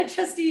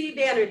Trustee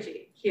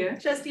Banerjee. Here.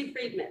 Trustee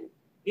Friedman.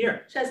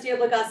 Here. Trustee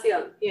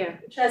Obligacion. Here.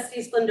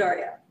 Trustee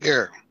Splendoria.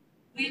 Here.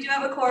 We do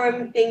have a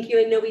quorum. Thank you.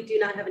 And no, we do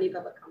not have any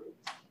public comment.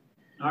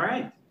 All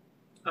right.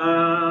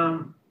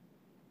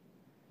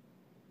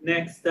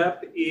 Next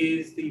up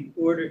is the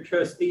Board of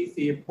Trustees,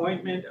 the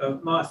appointment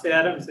of Moss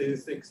Adams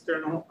as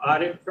external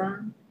audit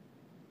firm.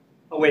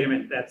 Oh, wait a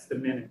minute. That's the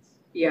minutes.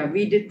 Yeah,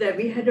 we did that.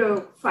 We had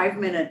a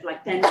 5-minute,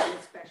 like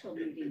 10-minute special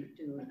meeting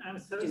to. I'm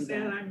so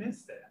sad I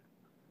missed that.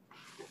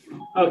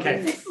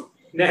 Okay.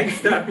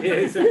 Next up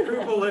is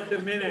approval of the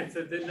minutes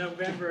of the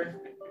November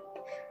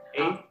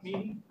 8th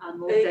meeting. I'll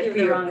move that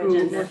we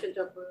approve. Motion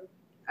to approve.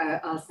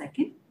 I'll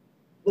second.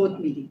 Both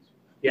meetings.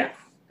 Yeah,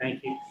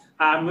 thank you.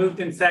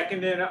 Moved and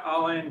seconded.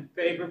 All in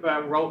favor by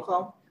roll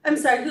call? I'm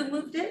sorry, who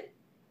moved it?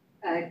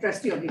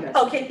 Trustee Obligacion.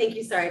 Okay, thank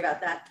you. Sorry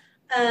about that.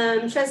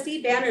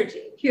 Trustee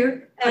Banerjee.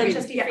 Here. And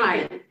Trustee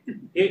Friedman.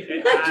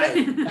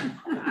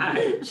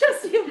 Aye.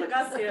 Trustee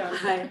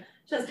Obligacion. Aye.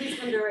 Trustee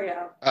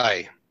Splendoria.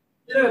 Aye.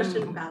 The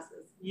motion passes.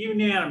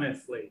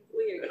 Unanimously.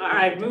 All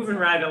right, moving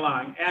right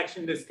along.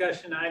 Action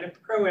discussion item,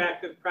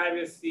 proactive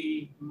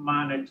privacy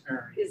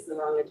monitoring. Is the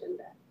wrong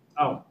agenda.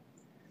 Oh,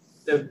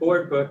 the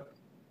board book,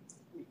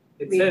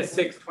 it says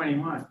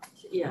 621.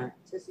 Yeah, it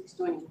says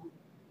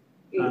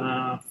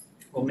 621.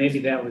 Well, maybe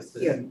that was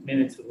the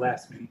minutes of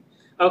last meeting.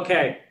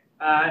 Okay,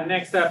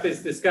 next up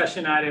is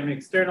discussion item,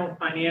 external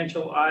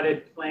financial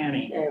audit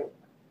planning.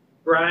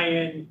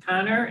 Brian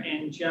Connor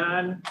and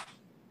John,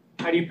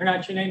 how do you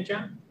pronounce your name,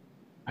 John?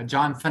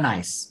 John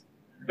Fenice.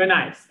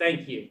 Fenice,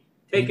 thank you.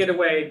 Take it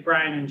away,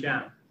 Brian and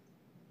John.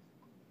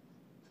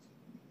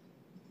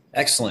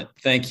 Excellent,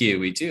 thank you.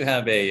 We do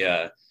have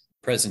a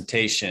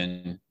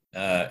presentation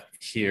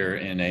here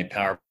in a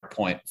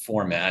PowerPoint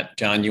format.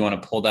 John, you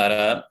want to pull that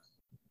up?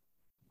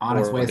 On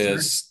its way, sir.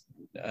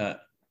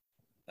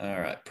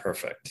 All right,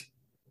 perfect.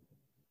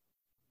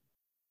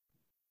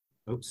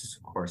 Oops,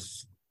 of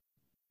course.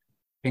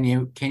 Can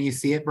you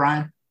see it,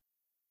 Brian?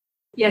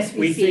 Yes,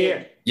 we see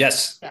it.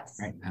 Yes.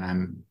 Right, and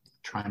I'm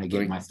trying to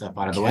get my stuff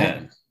out of the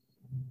way.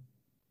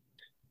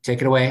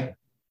 Take it away.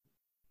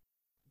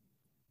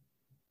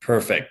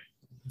 Perfect.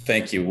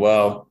 Thank you.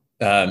 Well,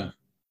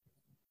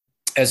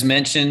 as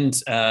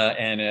mentioned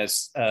and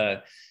as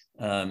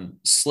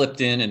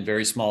slipped in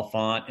very small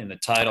font in the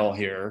title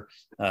here,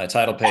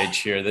 title page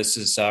here, this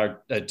is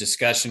our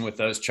discussion with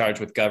those charged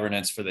with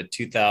governance for the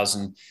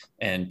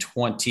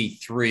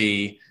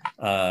 2023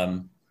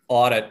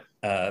 audit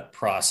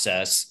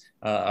process.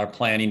 Our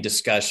planning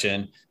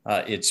discussion.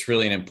 It's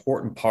really an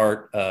important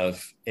part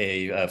of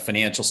a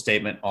financial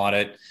statement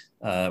audit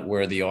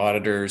where the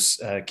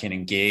auditors can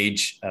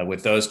engage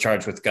with those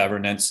charged with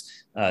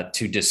governance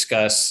to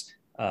discuss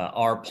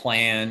our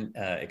plan,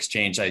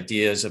 exchange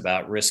ideas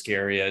about risk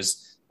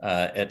areas,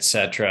 et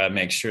cetera,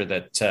 make sure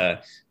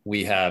that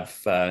we have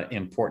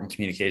important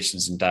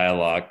communications and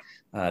dialogue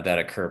that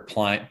occur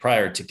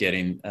prior to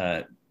getting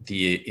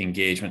the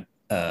engagement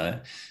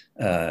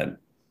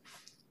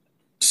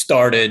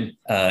started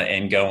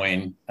and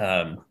going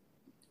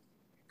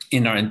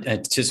in our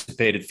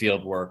anticipated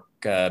field work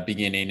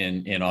beginning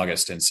in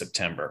August and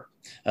September.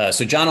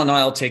 So John and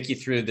I will take you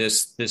through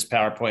this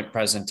PowerPoint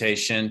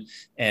presentation,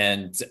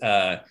 and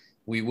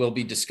we will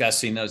be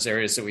discussing those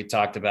areas that we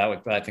talked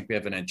about. I think we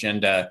have an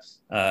agenda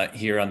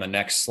here on the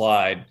next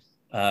slide.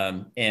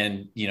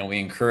 And, we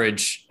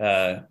encourage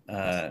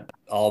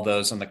all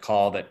those on the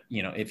call that,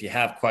 if you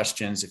have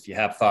questions, if you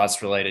have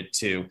thoughts related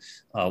to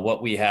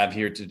what we have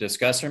here to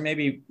discuss, or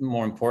maybe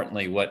more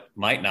importantly, what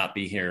might not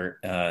be here,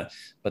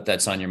 but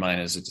that's on your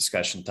mind as a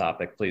discussion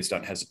topic, please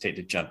don't hesitate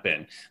to jump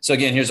in. So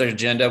again, here's our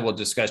agenda. We'll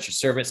discuss your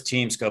service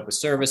team, scope of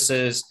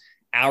services,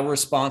 our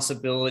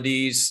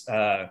responsibilities.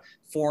 4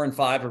 and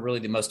 5 are really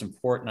the most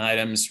important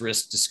items,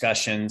 risk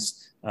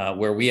discussions,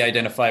 where we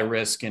identify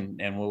risk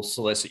and we'll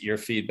solicit your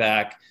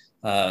feedback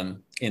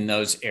in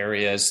those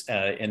areas,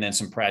 and then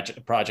some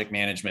project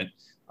management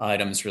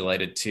items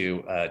related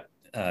to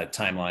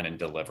timeline and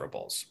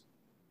deliverables.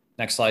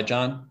 Next slide,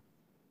 John.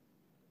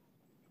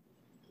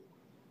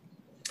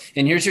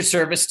 And here's your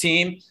service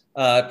team,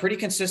 pretty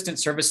consistent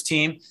service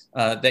team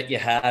that you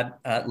had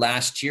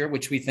last year,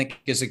 which we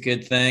think is a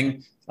good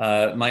thing.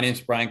 My name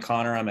is Brian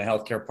Connor. I'm a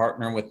healthcare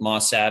partner with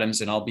Moss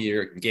Adams, and I'll be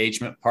your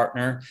engagement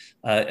partner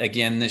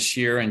again this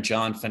year. And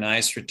John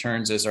Fenice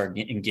returns as our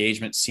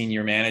engagement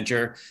senior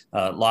manager.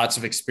 Lots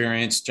of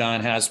experience John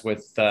has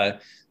with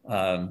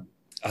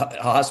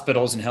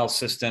hospitals and health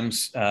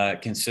systems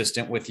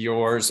consistent with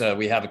yours.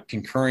 We have a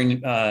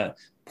concurring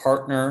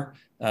partner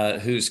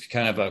who's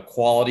kind of a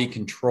quality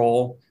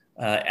control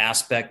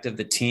aspect of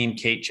the team,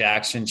 Kate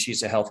Jackson.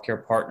 She's a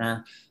healthcare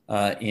partner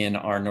in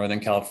our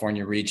Northern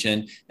California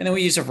region. And then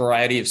we use a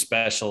variety of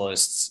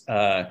specialists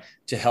to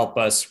help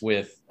us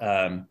with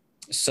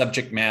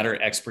subject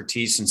matter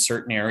expertise in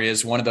certain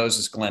areas. One of those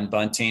is Glenn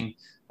Bunting,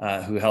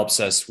 who helps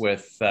us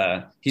with,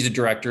 he's a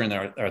director in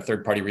our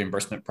third-party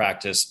reimbursement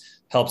practice,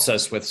 helps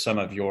us with some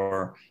of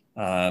your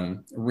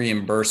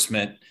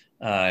reimbursement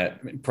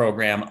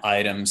program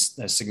items,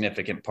 a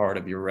significant part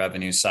of your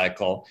revenue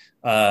cycle.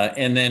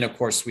 And then, of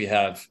course, we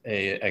have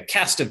a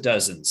cast of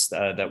dozens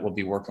that will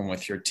be working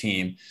with your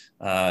team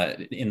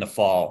in the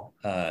fall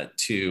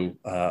to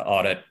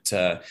audit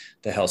the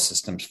health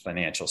system's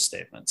financial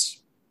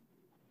statements.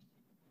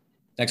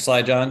 Next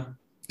slide, John.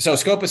 So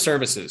scope of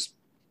services.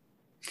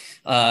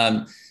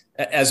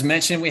 As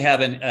mentioned, we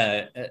have an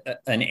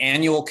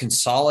annual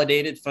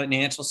consolidated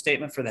financial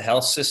statement for the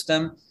health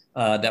system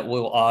that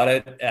we'll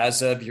audit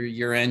as of your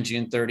year end,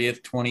 June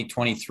 30th,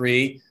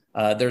 2023.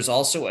 There's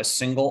also a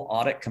single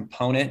audit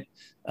component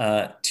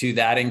to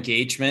that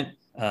engagement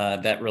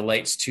that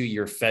relates to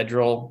your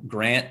federal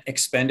grant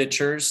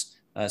expenditures.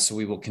 So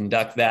we will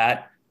conduct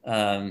that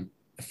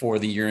for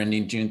the year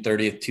ending June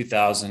 30th,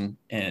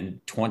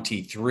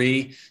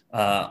 2023.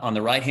 On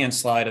the right-hand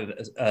side of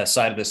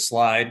the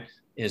slide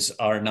is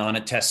our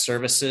non-attest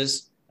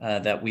services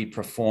that we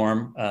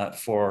perform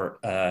for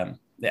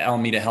the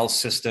Alameda Health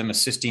System,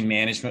 assisting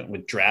management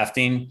with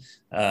drafting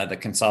the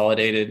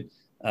consolidated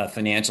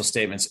financial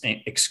statements,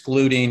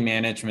 excluding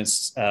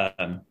management's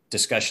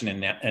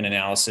discussion and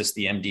analysis,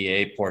 the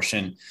MD&A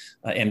portion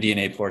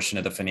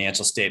of the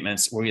financial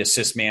statements, where we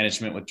assist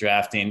management with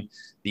drafting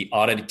the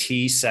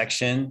auditee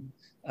section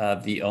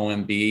of the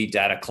OMB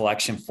data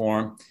collection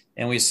form,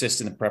 and we assist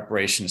in the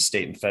preparation of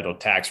state and federal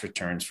tax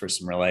returns for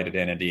some related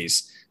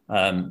entities.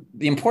 The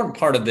important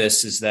part of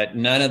this is that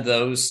none of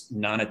those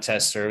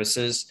non-attest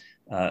services,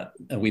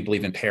 we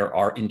believe, impair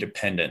our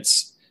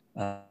independence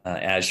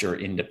as your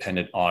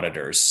independent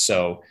auditors.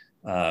 So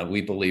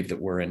we believe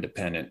that we're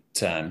independent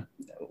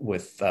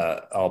with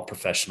all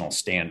professional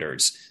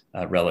standards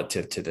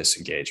relative to this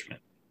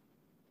engagement.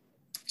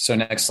 So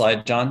next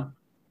slide, John.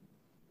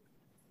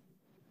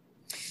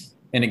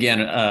 And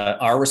again,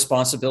 our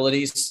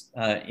responsibilities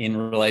in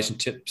relation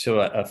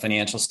to a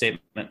financial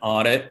statement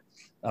audit,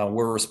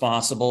 we're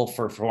responsible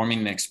for forming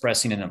and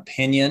expressing an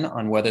opinion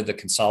on whether the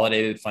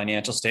consolidated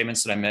financial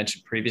statements that I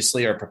mentioned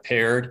previously are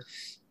prepared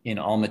in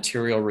all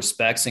material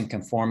respects in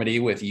conformity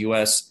with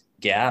U.S.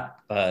 GAAP.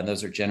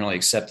 Those are generally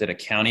accepted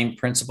accounting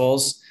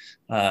principles.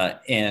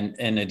 And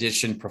in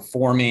addition,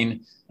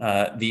 performing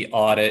the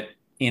audit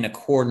in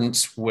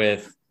accordance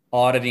with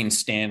auditing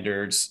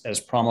standards as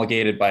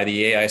promulgated by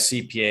the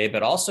AICPA,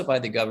 but also by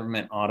the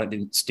government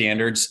auditing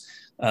standards,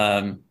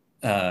 the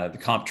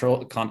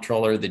Comptroller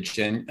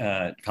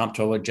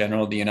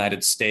General of the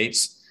United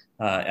States,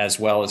 as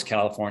well as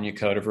California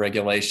Code of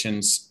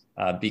Regulations.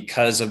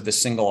 Because of the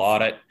single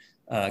audit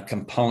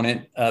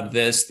component of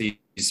this,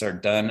 these are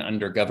done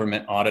under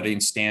government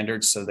auditing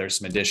standards. So there's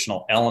some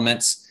additional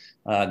elements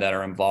that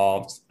are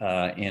involved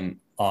in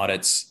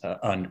audits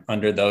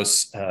under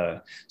those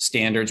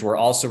standards. We're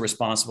also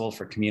responsible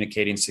for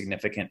communicating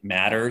significant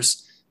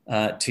matters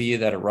to you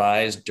that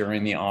arise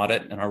during the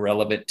audit and are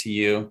relevant to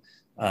you,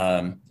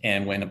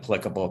 and when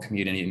applicable,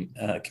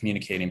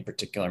 communicating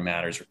particular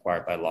matters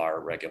required by law or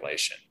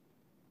regulation.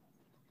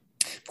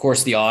 Of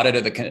course, the audit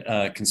of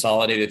the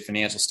consolidated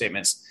financial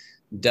statements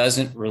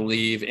doesn't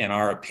relieve, in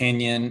our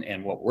opinion,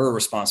 and what we're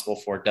responsible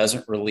for,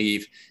 doesn't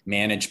relieve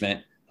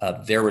management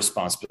of their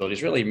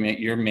responsibilities. Really,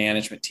 your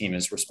management team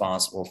is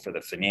responsible for the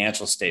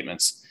financial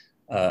statements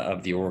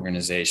of the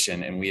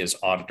organization, and we as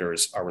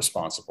auditors are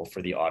responsible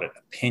for the audit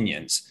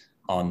opinions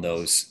on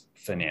those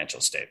financial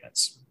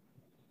statements.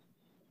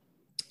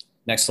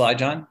 Next slide,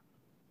 John.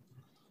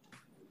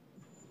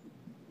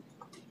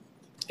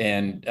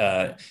 And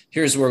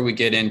here's where we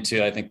get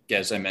into, I think,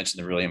 as I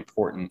mentioned, the really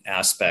important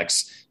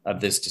aspects of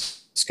this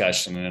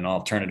discussion, and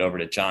I'll turn it over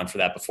to John for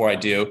that. Before I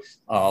do,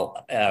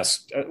 I'll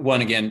ask,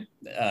 one, again,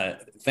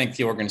 thank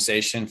the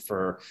organization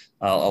for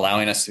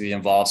allowing us to be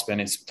involved,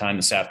 spending some time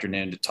this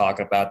afternoon to talk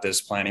about this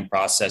planning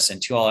process.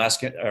 And two, I'll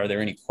ask, are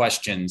there any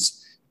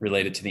questions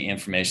related to the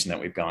information that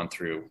we've gone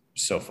through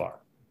so far?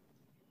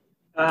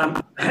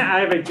 I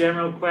have a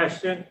general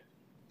question.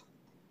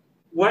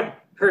 What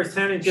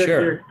percentage of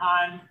your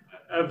time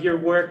of your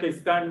work is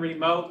done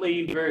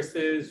remotely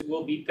versus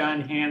will be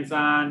done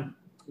hands-on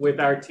with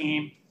our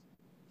team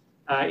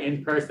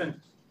in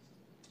person?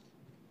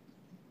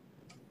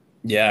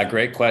 Yeah,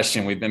 great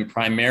question. We've been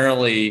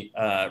primarily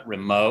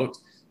remote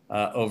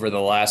over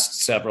the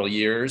last several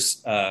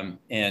years.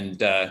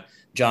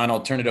 John,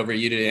 I'll turn it over to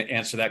you to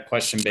answer that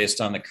question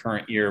based on the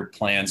current year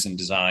plans and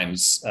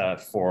designs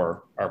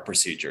for our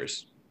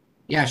procedures.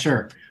 Yeah,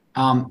 sure.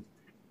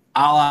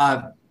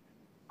 I'll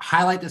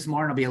highlight this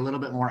more, and it'll be a little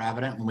bit more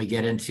evident when we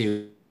get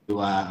into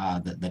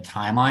the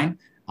timeline.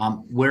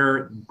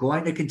 We're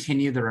going to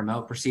continue the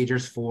remote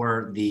procedures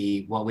for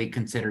what we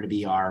consider to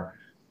be our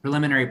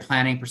preliminary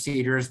planning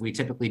procedures. We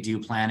typically do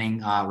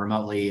planning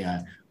remotely.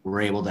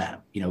 We're able to,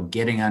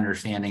 getting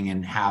understanding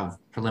and have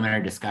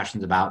preliminary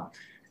discussions about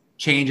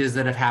changes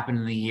that have happened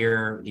in the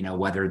year,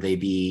 whether they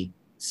be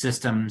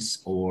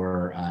systems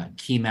or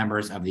key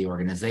members of the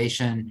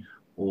organization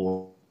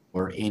or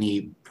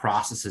any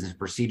processes and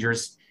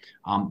procedures.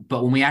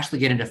 But when we actually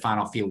get into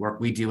final field work,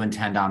 we do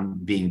intend on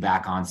being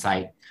back on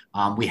site.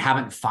 We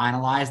haven't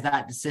finalized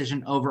that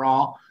decision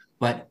overall,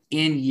 but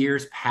in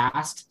years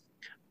past,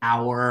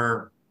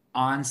 our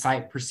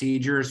on-site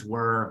procedures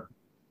were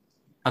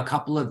a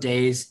couple of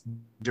days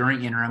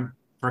during interim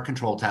for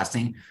control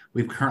testing.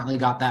 We've currently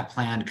got that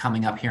planned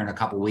coming up here in a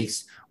couple of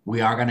weeks.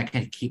 We are going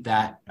to keep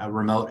that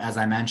remote, as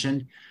I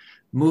mentioned.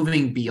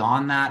 Moving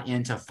beyond that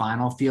into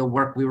final field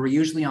work, we were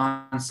usually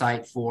on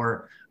site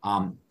for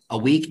a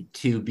week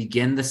to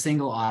begin the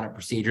single audit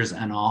procedures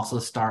and also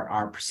start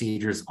our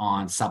procedures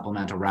on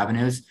supplemental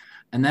revenues.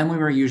 And then we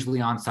were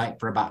usually on site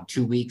for about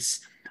 2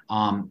 weeks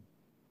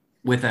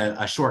with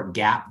a short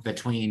gap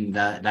between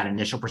that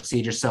initial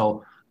procedure.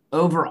 So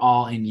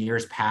overall, in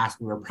years past,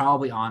 we were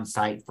probably on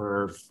site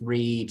for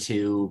 3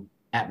 to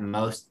at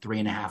most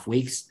 3.5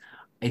 weeks.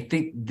 I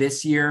think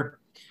this year,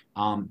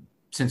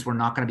 since we're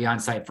not going to be on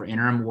site for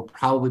interim, we'll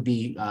probably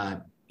be,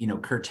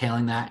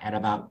 curtailing that at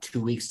about 2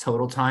 weeks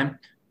total time,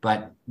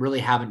 but really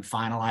haven't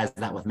finalized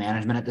that with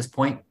management at this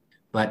point.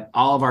 But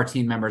all of our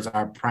team members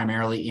are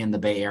primarily in the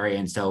Bay Area,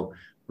 and so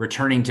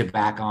returning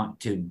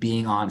to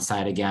being on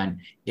site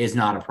again is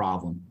not a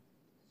problem.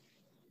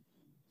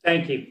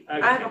 Thank you. I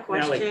have a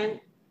question.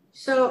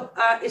 So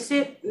is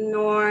it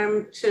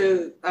norm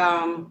to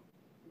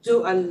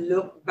do a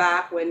look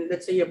back when,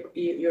 let's say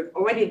you're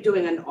already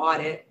doing an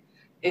audit,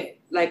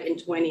 like in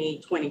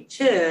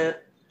 2022,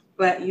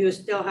 but you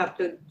still have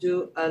to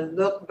do a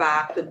look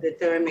back to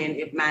determine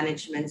if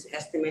management's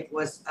estimate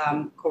was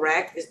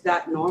correct? Is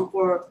that norm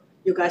for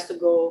you guys to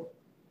go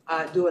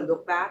do a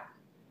look back?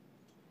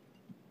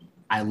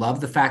 I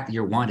love the fact that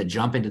you're wanting to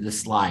jump into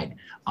this slide.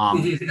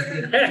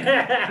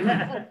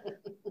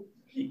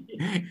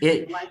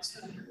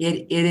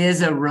 It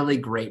is a really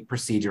great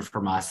procedure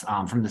from us,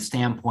 from the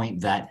standpoint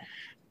that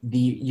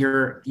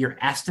your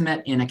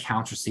estimate in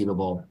accounts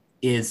receivable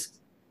is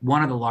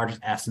one of the largest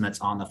estimates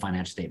on the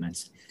financial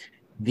statements.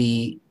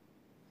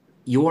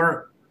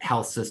 Your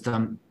health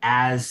system,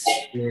 as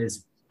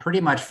is pretty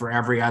much for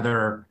every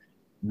other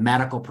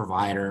medical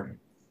provider,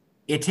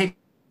 it takes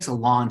a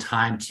long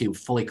time to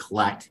fully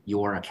collect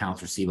your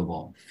accounts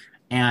receivable.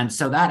 And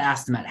so that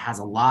estimate has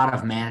a lot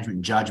of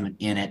management judgment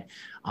in it.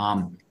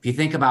 If you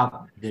think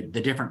about the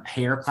different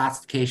payer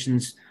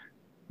classifications,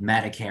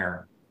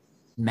 Medicare,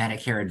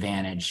 Medicare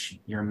Advantage,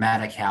 your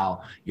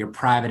Medi-Cal, your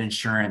private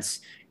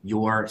insurance,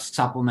 your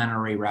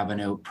supplementary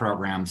revenue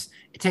programs,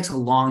 it takes a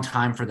long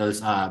time for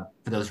those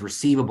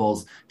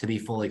receivables to be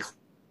fully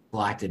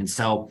collected. And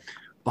so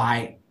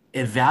by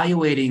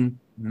evaluating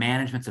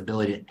management's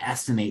ability to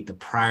estimate the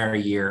prior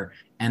year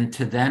and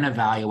to then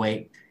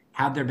evaluate,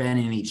 have there been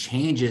any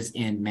changes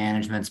in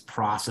management's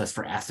process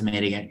for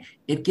estimating it,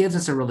 it gives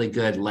us a really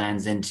good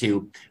lens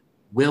into,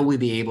 will we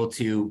be able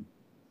to,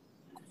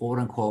 quote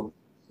unquote,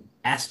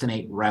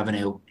 estimate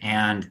revenue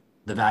and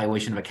the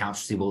valuation of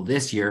accounts receivable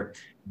this year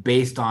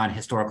based on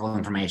historical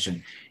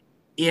information.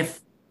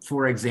 If,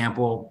 for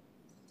example,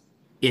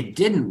 it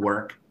didn't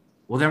work,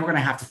 well, then we're going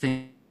to have to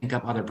think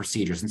up other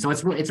procedures. And so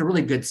it's a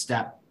really good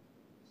step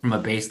from a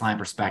baseline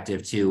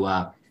perspective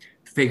to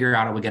figure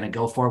out, are we going to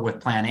go forward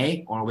with plan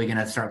A, or are we going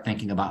to start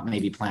thinking about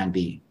maybe plan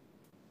B?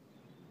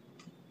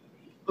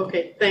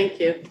 Okay, thank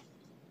you.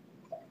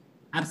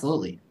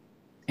 Absolutely.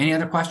 Any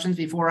other questions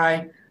before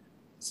I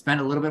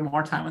spend a little bit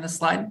more time on this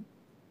slide?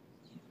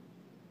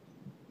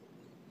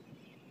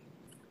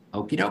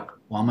 Okie doke.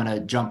 Well, I'm going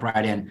to jump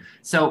right in.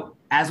 So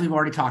as we've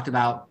already talked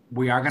about,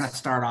 we are going to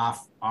start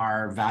off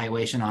our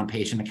valuation on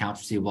patient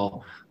accounts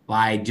receivable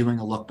by doing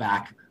a look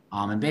back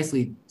and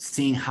basically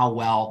seeing how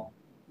well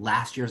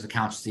last year's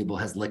accounts receivable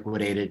has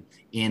liquidated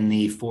in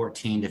the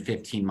 14 to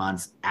 15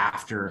 months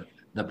after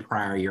the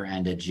prior year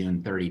ended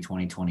June 30,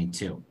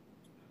 2022.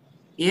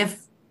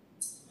 If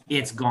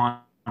it's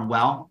gone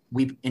well,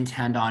 we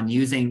intend on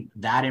using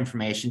that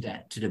information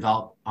to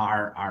develop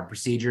our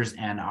procedures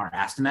and our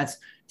estimates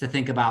to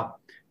think about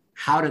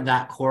how did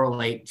that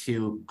correlate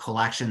to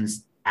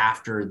collections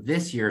after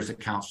this year's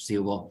accounts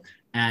receivable,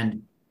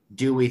 and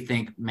do we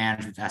think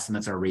management's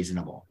estimates are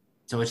reasonable?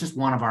 So it's just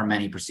one of our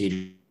many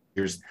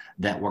procedures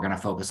that we're going to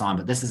focus on,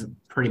 but this is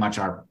pretty much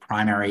our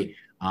primary,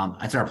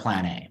 it's our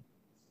plan A.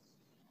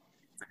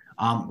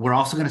 We're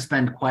also going to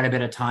spend quite a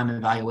bit of time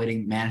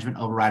evaluating management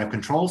override of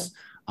controls.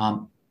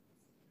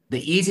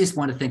 The easiest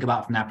one to think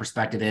about from that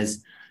perspective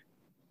is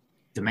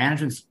the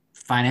management's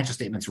financial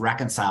statements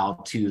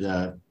reconciled to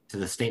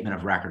the statement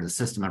of record, the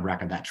system of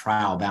record, that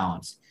trial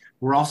balance.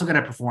 We're also going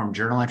to perform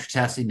journal entry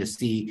testing to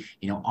see,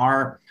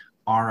 are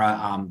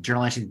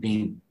journal entries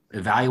being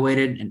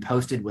evaluated and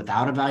posted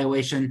without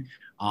evaluation,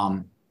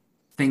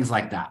 things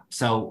like that.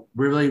 So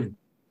we really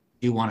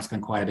do want to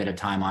spend quite a bit of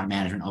time on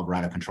management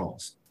override of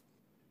controls.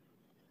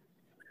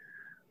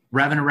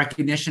 Revenue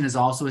recognition is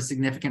also a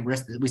significant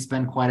risk that we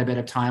spend quite a bit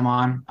of time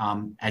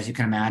on. As you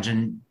can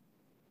imagine,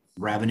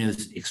 revenue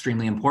is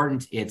extremely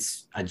important.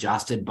 It's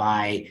adjusted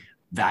by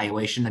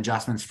valuation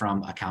adjustments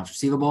from accounts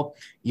receivable.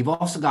 You've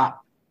also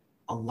got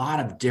a lot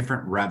of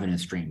different revenue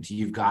streams.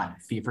 You've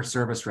got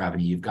fee-for-service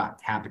revenue, you've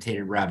got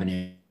capitated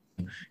revenue,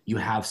 you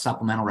have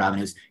supplemental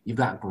revenues, you've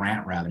got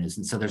grant revenues.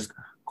 And so there's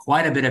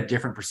quite a bit of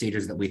different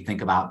procedures that we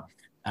think about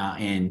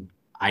in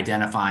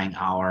identifying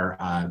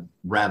our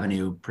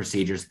revenue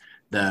procedures.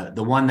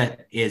 The one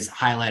that is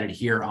highlighted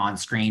here on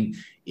screen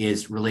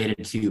is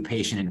related to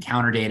patient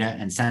encounter data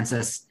and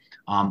census,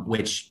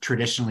 which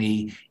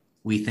traditionally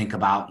we think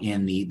about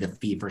in the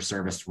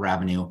fee-for-service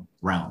revenue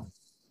realm.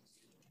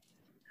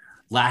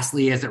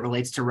 Lastly, as it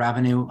relates to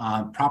revenue,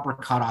 proper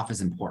cutoff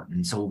is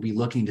important. So we'll be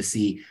looking to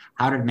see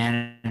how did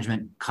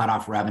management cut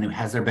off revenue?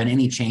 Has there been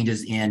any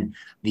changes in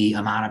the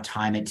amount of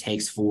time it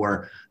takes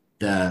for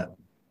the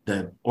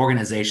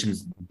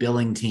organization's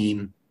billing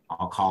team,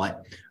 I'll call it,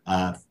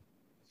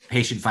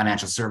 patient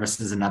financial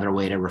services, another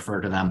way to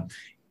refer to them.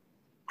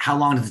 How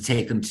long does it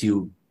take them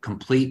to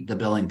complete the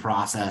billing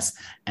process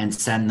and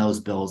send those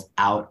bills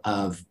out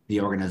of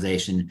the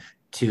organization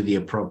to the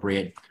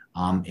appropriate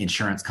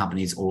insurance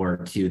companies or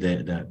to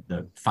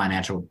the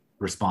financial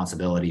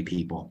responsibility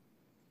people?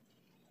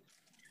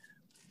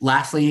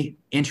 Lastly,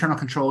 internal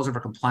controls over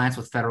compliance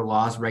with federal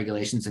laws,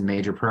 regulations, and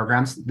major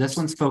programs. This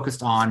one's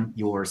focused on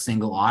your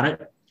single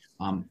audit.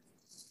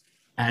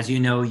 As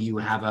you know, you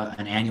have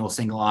an annual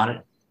single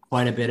audit.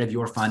 Quite a bit of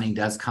your funding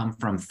does come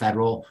from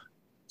federal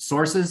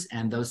sources,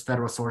 and those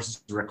federal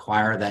sources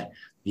require that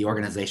the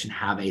organization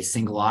have a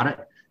single audit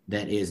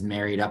that is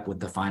married up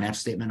with the financial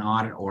statement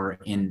audit or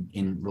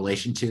in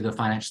relation to the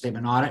financial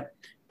statement audit.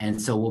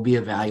 And so we'll be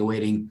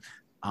evaluating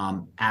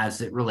as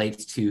it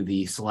relates to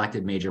the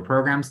selected major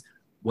programs,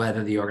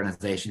 whether the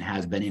organization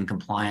has been in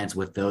compliance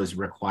with those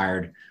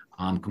required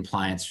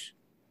compliance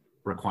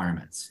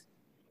requirements.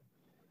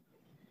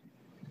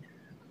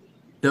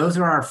 Those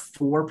are our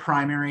 4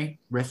 primary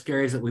risk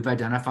areas that we've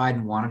identified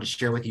and wanted to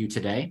share with you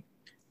today.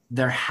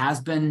 There has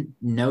been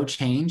no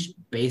change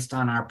based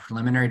on our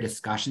preliminary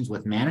discussions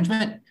with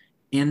management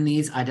in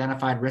these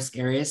identified risk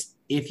areas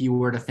if you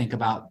were to think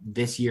about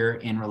this year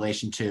in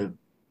relation to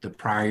the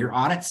prior year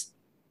audits.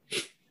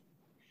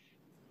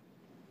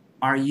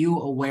 Are you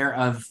aware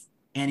of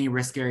any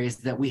risk areas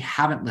that we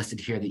haven't listed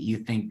here that you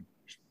think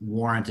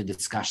warrant a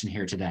discussion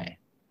here today?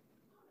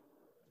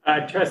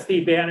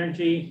 Trustee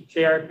Banerjee,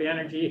 Chair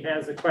Banerjee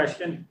has a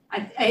question.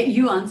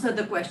 You answered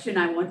the question.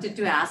 I wanted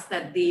to ask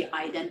that the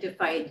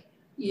identified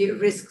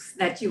risks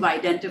that you've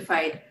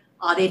identified,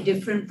 are they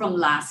different from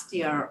last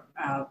year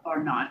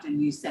or not?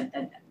 And you said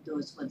that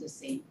those were the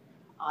same.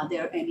 Are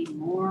there any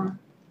more?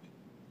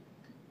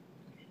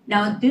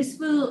 Now, this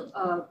will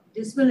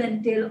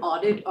entail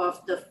audit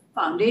of the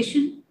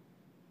foundation,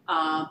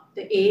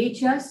 the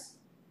AHS,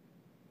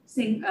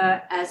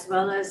 as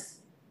well as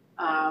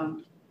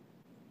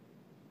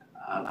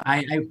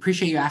I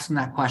appreciate you asking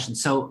that question.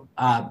 So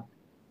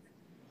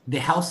the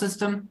health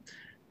system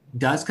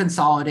does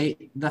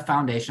consolidate the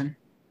foundation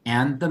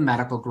and the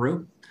medical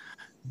group.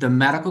 The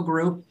medical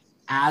group,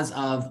 as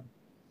of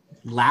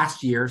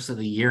last year, so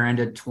the year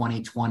ended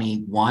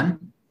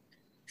 2021,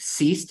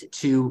 ceased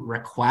to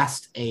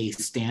request a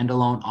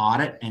standalone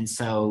audit. And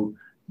so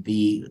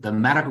the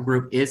medical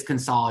group is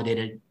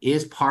consolidated,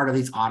 is part of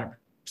these audit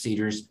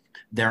procedures.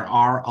 There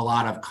are a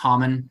lot of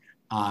common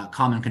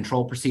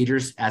control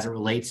procedures as it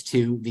relates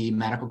to the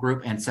medical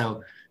group. And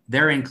so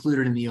they're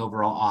included in the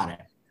overall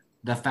audit.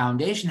 The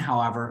foundation,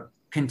 however,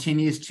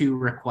 continues to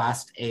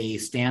request a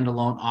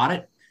standalone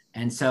audit.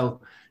 And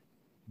so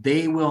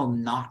they will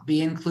not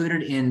be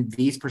included in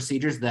these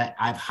procedures that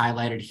I've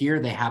highlighted here.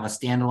 They have a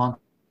standalone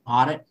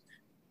audit.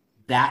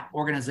 That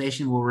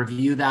organization will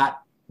review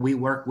that. We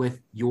work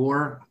with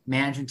your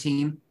management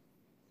team,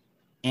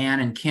 Ann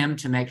and Kim,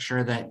 to make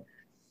sure that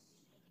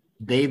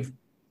they've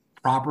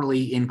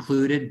properly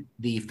included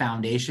the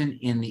foundation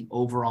in the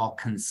overall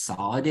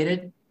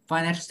consolidated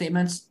financial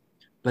statements.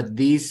 But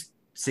these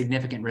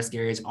significant risk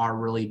areas are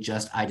really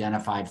just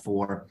identified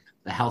for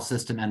the health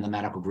system and the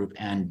medical group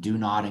and do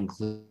not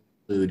include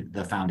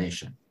the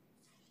foundation.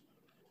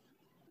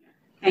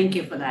 Thank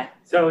you for that.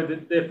 So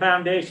the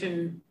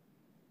foundation,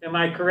 am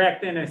I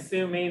correct in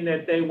assuming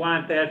that they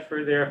want that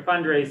for their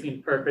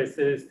fundraising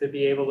purposes to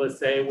be able to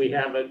say we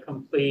have a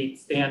complete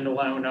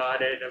standalone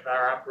audit of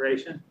our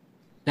operation?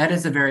 That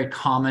is a very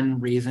common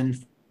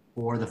reason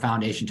for the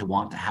foundation to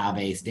want to have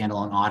a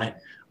standalone audit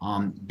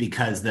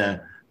because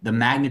the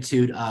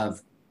magnitude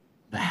of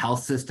the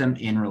health system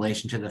in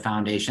relation to the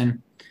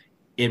foundation,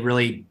 it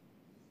really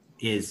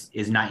is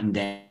night and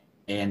day.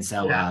 And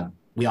so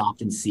we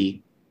often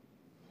see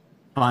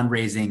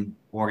fundraising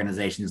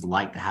organizations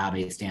like to have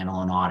a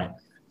standalone audit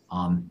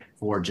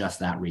for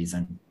just that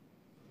reason.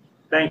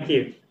 Thank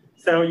you.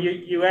 So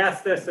you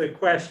asked us a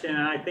question,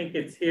 and I think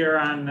it's here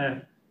on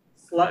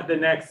the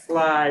next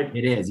slide.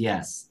 It is,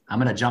 yes. I'm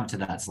going to jump to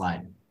that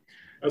slide.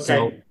 Okay.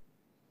 So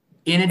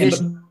in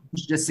addition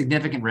to just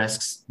significant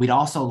risks, we'd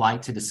also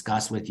like to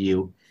discuss with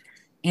you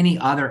any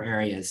other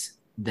areas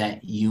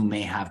that you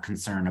may have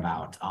concern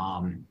about.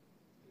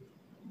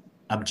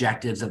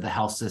 Objectives of the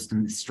health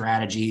system,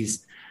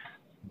 strategies,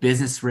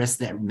 business risks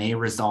that may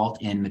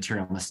result in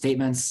material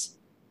misstatements.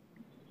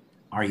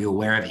 Are you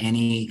aware of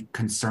any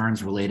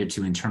concerns related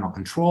to internal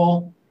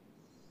control?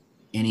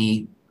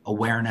 Any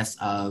awareness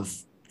of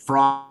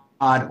fraud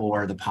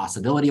or the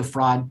possibility of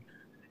fraud?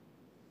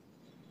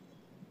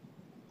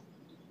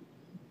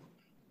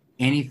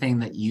 Anything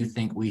that you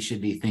think we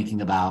should be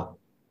thinking about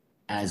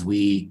as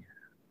we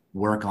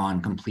work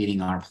on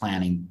completing our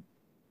planning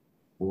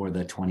for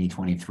the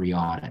 2023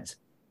 audit.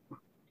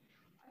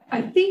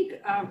 I think,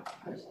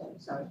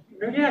 sorry.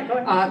 Yeah, go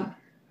ahead.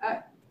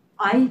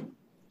 I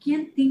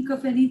can't think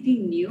of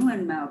anything new,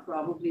 and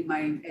probably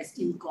my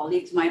esteemed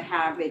colleagues might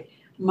have it.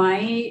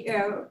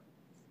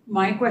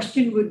 My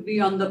question would be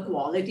on the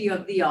quality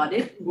of the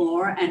audit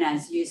more, and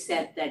as you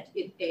said, that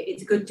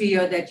it's good to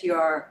hear that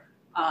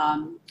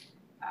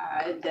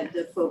that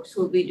the folks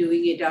who will be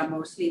doing it are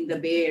mostly in the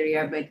Bay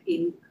Area, but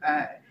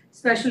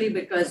especially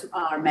because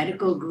our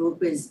medical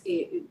group is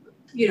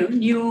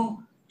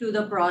new to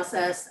the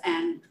process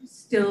and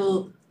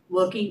still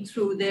working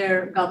through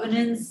their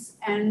governance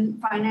and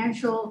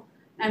financial,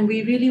 and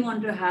we really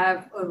want to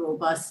have a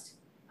robust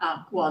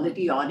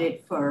quality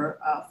audit for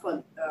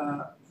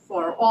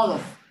all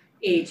of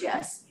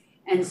AHS.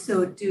 And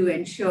so to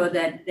ensure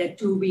that the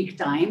 2-week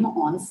time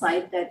on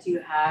site that you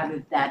have,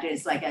 if that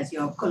is like as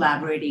you're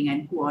collaborating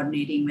and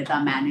coordinating with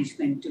our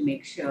management to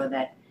make sure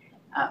that,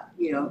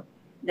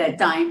 the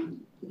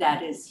time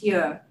that is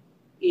here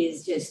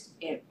is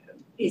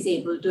is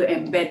able to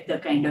embed the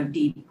kind of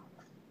deep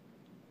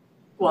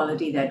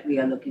quality that we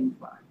are looking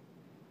for.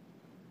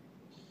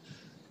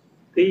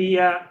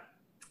 The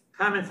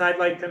comments I'd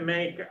like to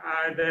make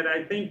are that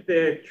I think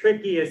the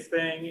trickiest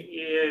thing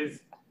is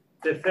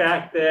the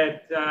fact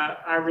that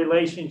our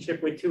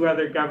relationship with 2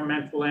 other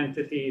governmental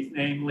entities,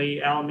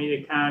 namely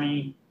Alameda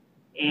County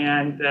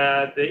and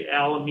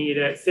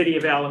the City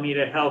of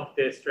Alameda Health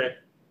District.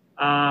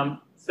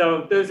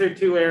 So those are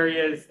 2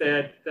 areas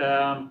that,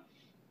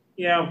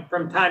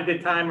 from time to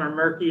time are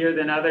murkier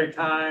than other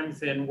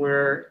times, and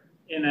we're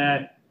in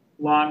a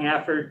long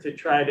effort to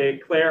try to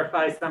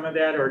clarify some of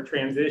that or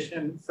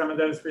transition some of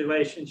those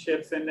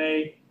relationships, and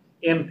they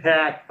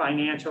impact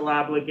financial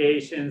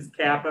obligations,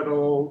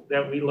 capital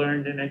that we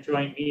learned in a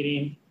joint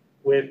meeting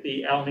with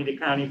the Alameda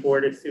County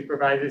Board of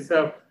Supervisors.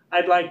 So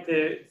I'd like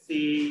to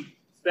see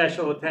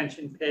special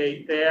attention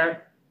paid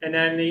there. And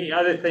then the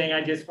other thing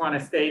I just want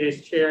to state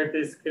as chair of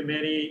this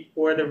committee,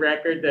 for the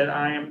record, that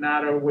I am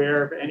not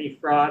aware of any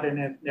fraud and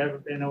have never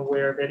been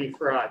aware of any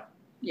fraud.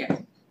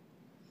 Yes.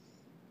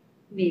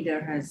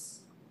 Neither has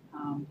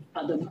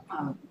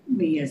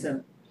me as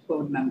a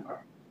board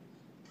member.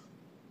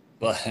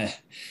 Well,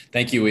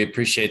 thank you. We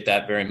appreciate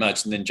that very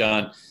much. And then,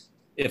 John,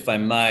 if I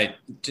might,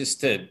 just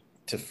to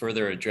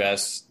further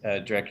address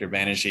Director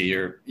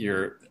Banerjee,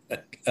 your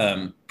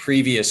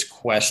previous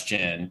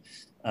question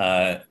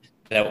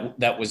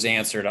that was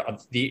answered.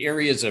 The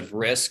areas of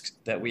risk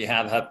that we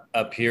have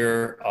up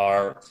here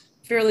are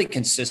fairly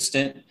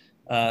consistent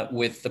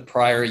with the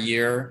prior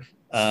year.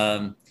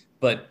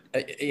 But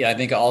I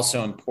think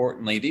also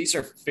importantly, these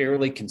are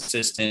fairly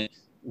consistent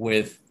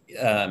with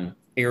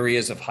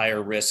areas of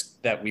higher risk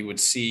that we would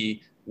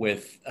see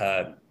with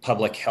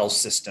public health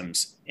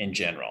systems in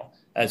general.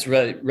 It's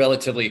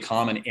relatively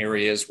common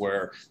areas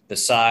where the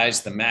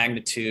size, the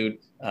magnitude,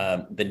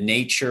 the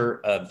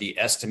nature of the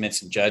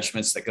estimates and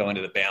judgments that go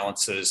into the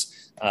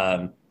balances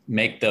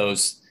make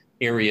those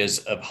areas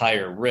of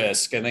higher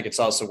risk. I think it's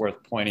also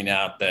worth pointing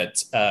out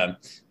that,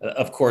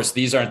 of course,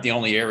 these aren't the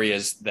only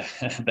areas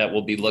that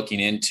we'll be looking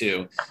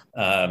into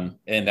and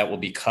that will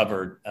be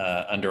covered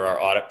under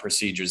our audit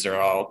procedures.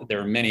 There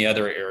are many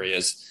other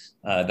areas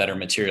that are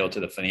material to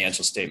the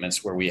financial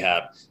statements where we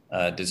have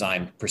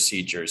designed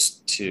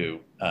procedures to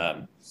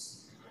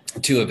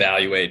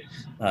evaluate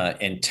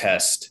and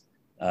test,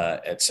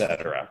 et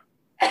cetera.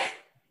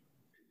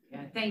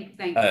 Yeah, thank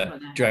you for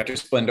that. Director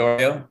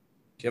Splendorio,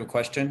 do you have a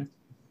question?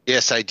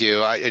 Yes, I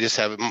do. I just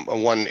have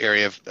one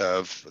area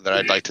of that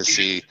I'd like to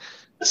see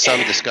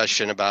some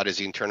discussion about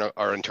is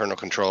our internal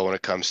control when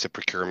it comes to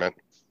procurement.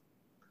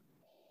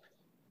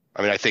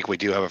 I mean, I think we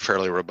do have a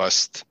fairly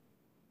robust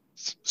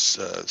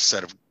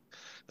set of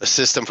a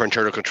system for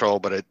internal control,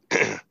 but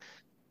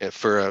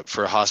for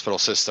a hospital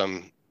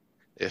system,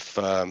 if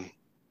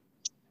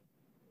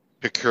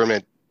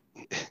procurement,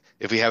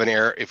 if we have an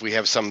error, if we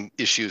have some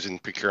issues in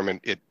procurement,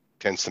 it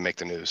tends to make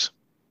the news.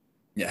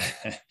 Yeah,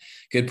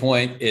 good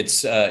point.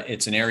 It's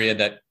an area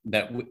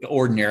that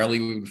ordinarily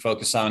we would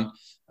focus on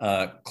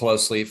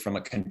closely from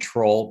a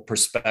control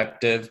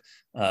perspective.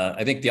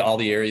 I think all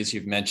the areas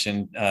you've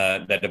mentioned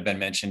that have been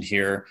mentioned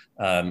here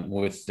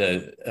with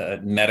the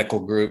medical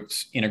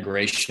groups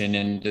integration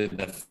into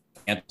the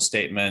financial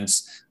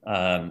statements,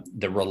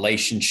 the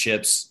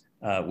relationships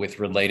with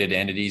related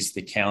entities,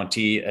 the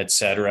county, et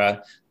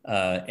cetera,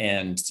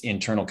 and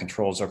internal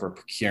controls over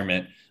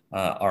procurement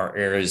are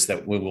areas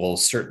that we will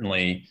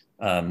certainly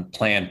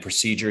plan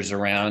procedures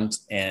around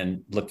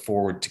and look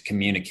forward to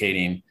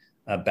communicating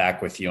back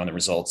with you on the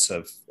results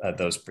of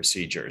those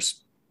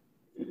procedures.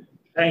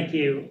 Thank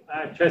you.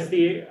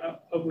 Trustee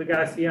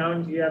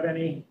Obligacion, do you have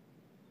any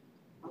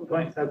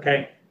points?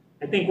 Okay,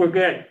 I think we're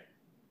good.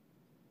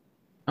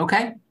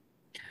 Okay.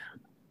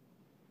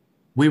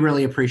 We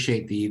really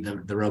appreciate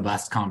the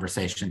robust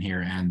conversation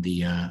here and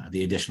the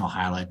additional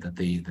highlight that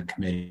the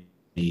committee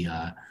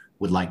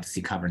would like to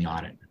see covered in the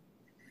audit.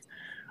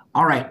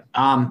 All right,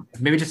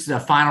 maybe just a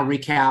final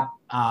recap.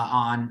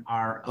 on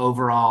our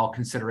overall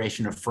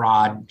consideration of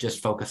fraud,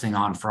 just focusing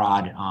on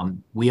fraud,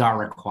 we are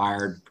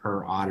required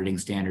per auditing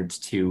standards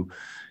to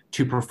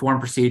perform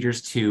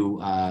procedures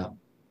to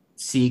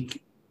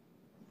seek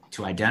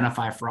to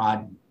identify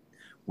fraud.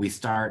 We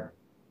start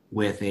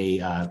with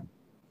a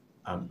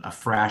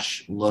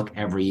fresh look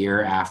every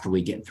year after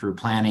we get through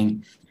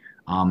planning,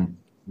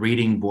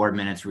 reading board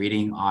minutes,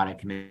 reading audit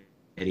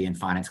committee and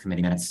finance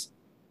committee minutes,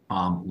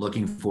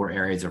 looking for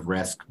areas of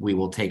risk. We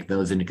will take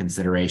those into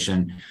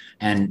consideration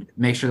and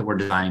make sure that we're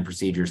designing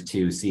procedures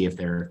to see if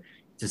there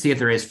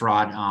is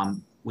fraud.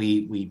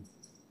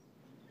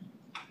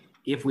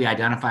 If we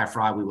identify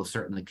fraud, we will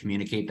certainly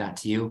communicate that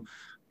to you.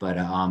 But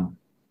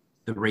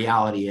the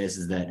reality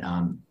is that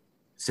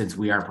since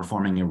we are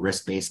performing a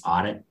risk-based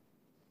audit,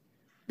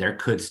 there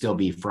could still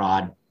be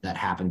fraud that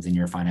happens in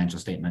your financial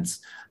statements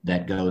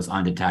that goes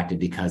undetected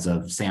because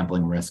of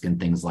sampling risk and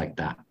things like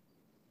that.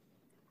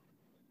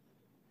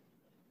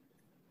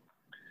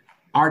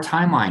 Our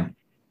timeline.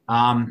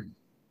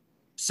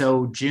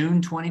 So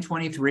June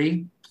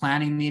 2023,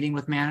 planning meeting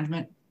with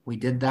management. We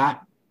did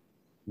that.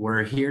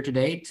 We're here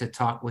today to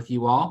talk with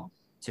you all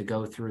to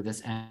go through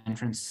this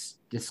entrance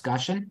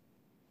discussion.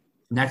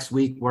 Next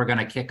week, we're going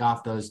to kick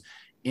off those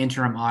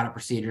interim audit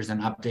procedures and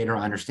update our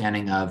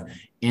understanding of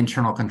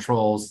internal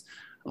controls.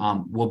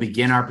 We'll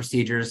begin our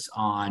procedures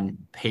on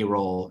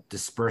payroll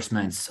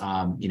disbursements,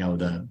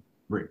 the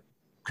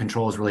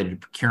controls related to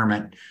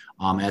procurement,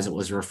 as it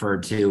was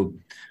referred to.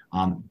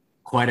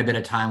 Quite a bit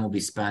of time will be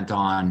spent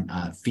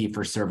on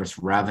fee-for-service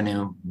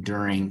revenue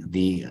during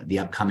the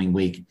upcoming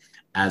week,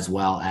 as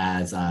well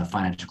as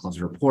financial close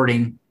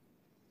reporting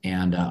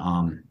and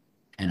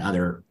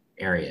other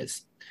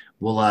areas.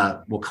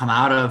 We'll come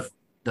out of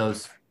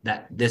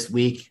this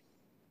week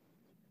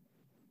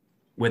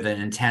with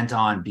an intent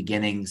on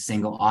beginning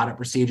single audit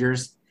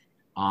procedures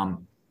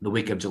the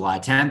week of July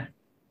 10th,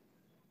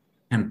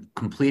 and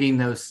planning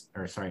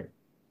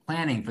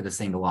for the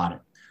single audit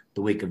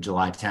the week of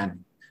July 10th,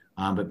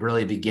 but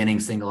really beginning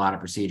single audit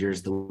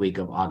procedures the week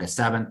of August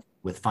 7th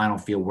with final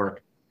field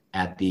work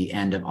at the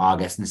end of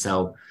August. And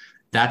so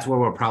that's where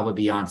we'll probably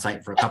be on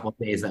site for a couple of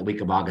days that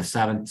week of August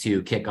 7th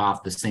to kick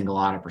off the single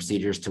audit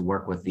procedures, to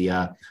work with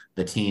the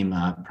team,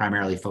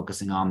 primarily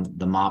focusing on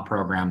the MOB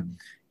program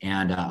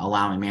and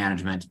allowing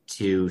management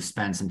to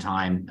spend some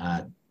time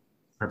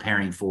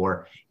preparing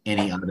for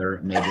any other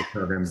major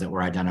programs that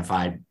were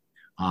identified.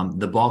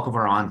 The bulk of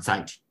our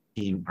on-site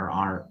team or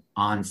our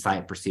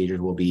on-site procedures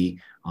will be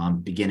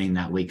beginning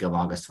that week of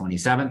August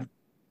 27th.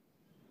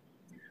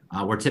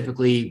 We're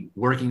typically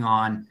working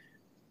on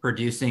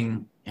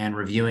producing and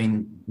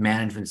reviewing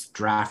management's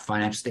draft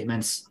financial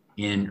statements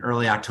in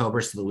early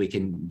October so that we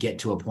can get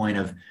to a point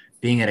of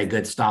being at a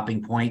good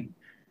stopping point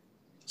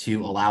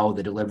to allow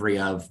the delivery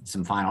of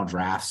some final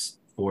drafts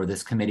for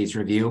this committee's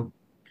review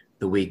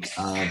the week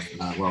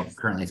of,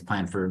 currently it's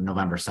planned for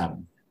November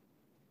 7th.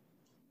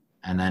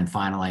 And then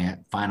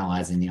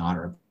finalizing the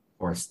audit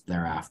reports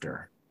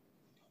thereafter.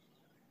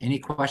 Any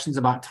questions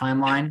about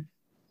timeline?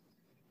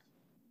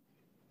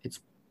 It's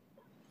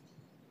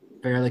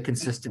fairly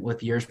consistent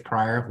with years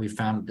prior. We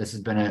found this has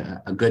been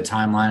a good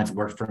timeline. It's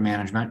worked for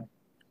management.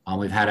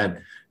 We've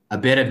had a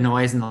bit of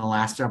noise in the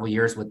last several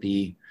years with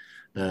the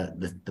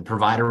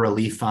provider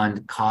relief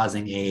fund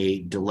causing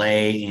a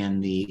delay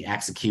in the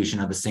execution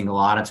of the single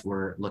audits.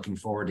 We're looking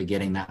forward to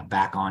getting that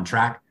back on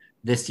track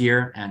this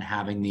year and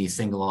having the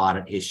single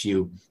audit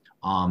issue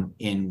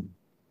in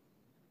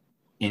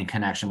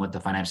connection with the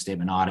financial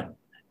statement audit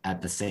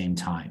at the same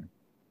time.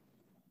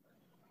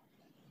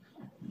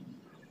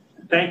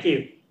 Thank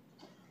you.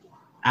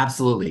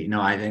 Absolutely.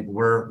 No, I think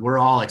we're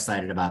all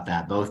excited about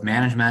that. Both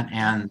management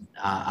and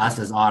us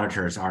as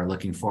auditors are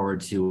looking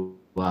forward to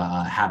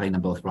having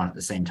them both run at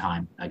the same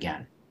time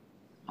again.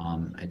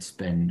 It's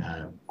been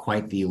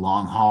quite the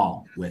long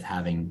haul with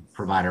having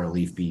provider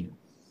relief be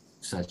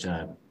such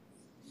a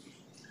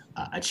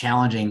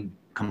challenging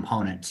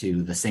component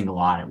to the single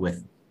audit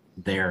with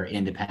their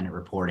independent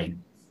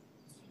reporting.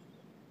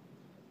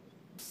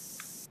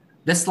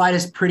 This slide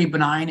is pretty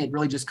benign. It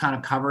really just kind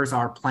of covers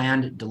our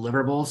planned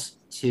deliverables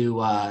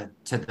to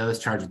those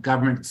charged with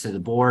government, to the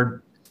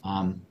board,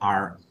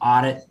 our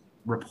audit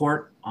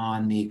report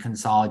on the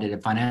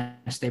consolidated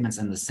financial statements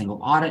and the single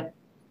audit,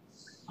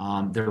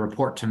 the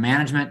report to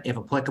management, if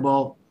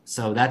applicable.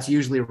 So that's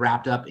usually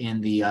wrapped up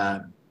in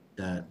the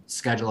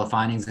schedule of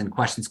findings and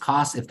questions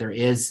costs if there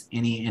is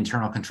any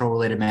internal control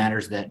related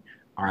matters that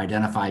are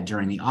identified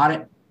during the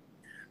audit.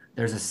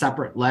 There's a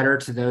separate letter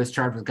to those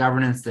charged with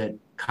governance that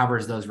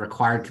covers those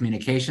required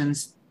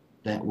communications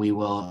that we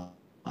will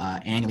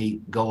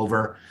annually go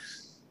over.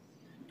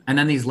 And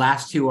then these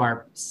last two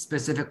are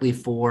specifically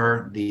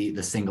for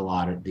the single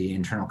audit, the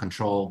internal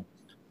control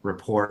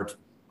report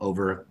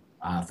over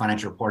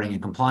financial reporting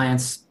and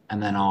compliance,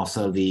 and then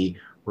also the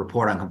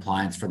report on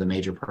compliance for the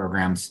major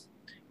programs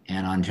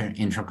and on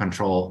internal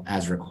control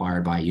as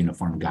required by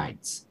uniform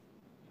guidance.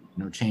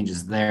 No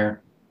changes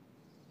there.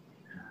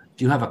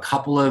 Do have a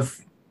couple of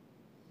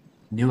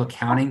new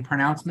accounting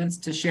pronouncements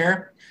to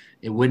share.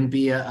 it wouldn't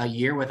be a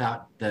year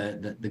without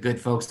the good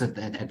folks at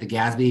the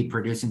GASB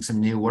producing some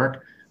new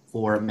work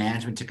for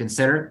management to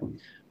consider.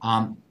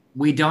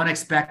 We don't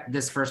expect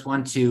this first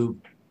one to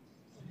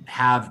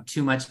have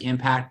too much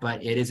impact,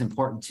 but it is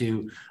important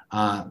to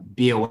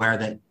be aware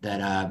that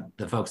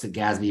the folks at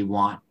GASB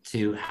want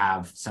to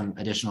have some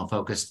additional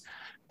focus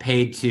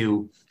paid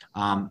to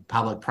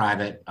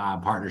public-private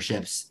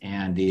partnerships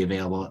and the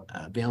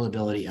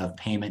availability of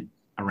payment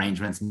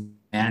arrangements.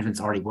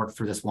 Management's already worked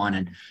through this one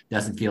and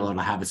doesn't feel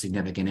it'll have a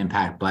significant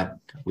impact, but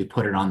we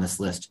put it on this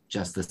list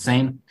just the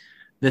same.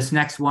 This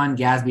next one,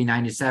 GASB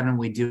 97,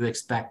 we do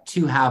expect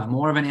to have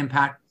more of an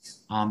impact.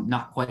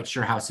 Not quite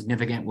sure how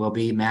significant will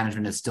be.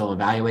 Management is still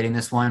evaluating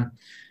this one.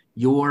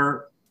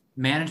 Your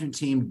management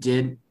team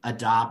did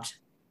adopt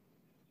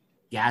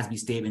GASB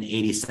Statement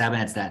 87.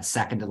 It's that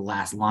second to the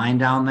last line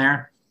down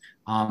there.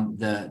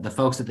 The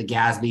folks at the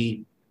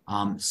GASB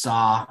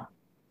saw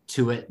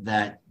to it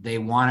that they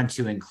wanted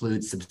to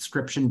include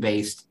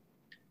subscription-based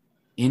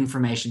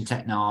information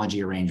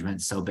technology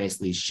arrangements. So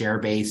basically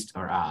share-based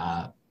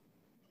or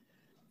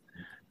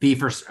fee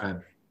for,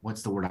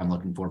 what's the word I'm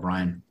looking for,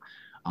 Brian?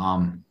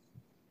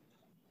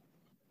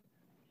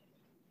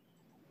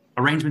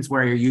 Arrangements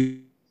where you're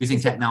using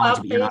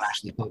technology, but you're not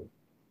actually.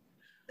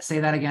 Say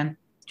that again.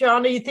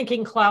 John, are you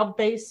thinking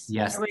cloud-based?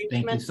 Yes,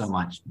 thank you so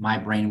much. My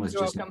brain was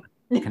You're just welcome.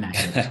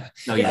 connected.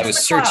 So yes. I was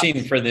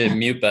searching for the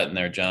mute button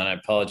there, John. I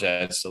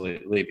apologize to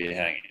leave you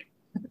hanging.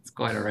 It's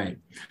quite all right.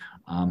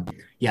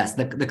 Yes,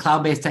 the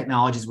cloud-based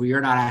technologies where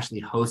you're not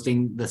actually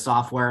hosting the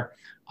software,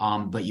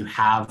 but you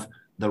have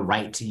the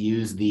right to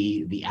use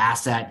the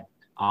asset.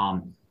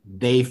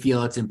 They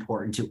feel it's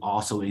important to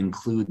also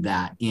include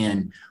that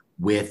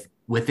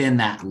within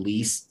that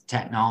lease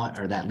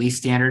technology or that lease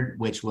standard,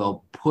 which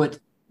will put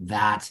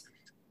that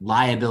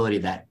liability,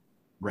 that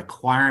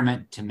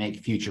requirement to make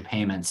future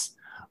payments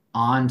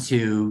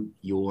onto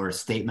your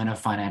statement of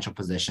financial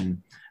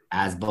position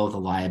as both a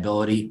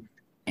liability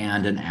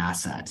and an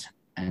asset.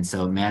 And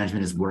so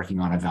management is working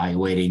on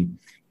evaluating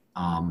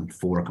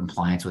for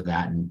compliance with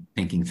that and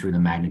thinking through the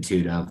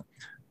magnitude of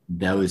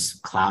those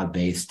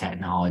cloud-based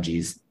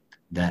technologies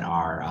that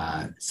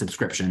are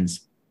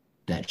subscriptions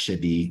that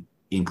should be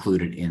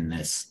included in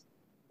this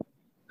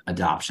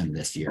adoption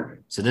this year.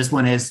 So this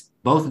one is,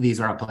 both of these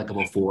are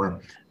applicable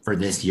for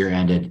this year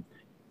ended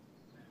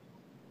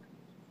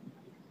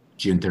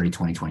June 30,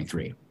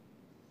 2023.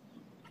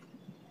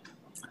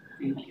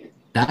 Thank you.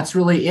 That's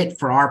really it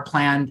for our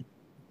planned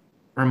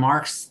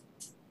remarks.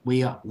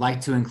 We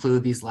like to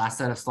include these last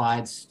set of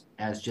slides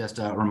as just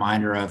a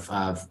reminder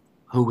of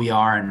who we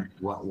are and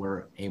what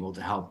we're able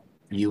to help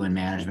you and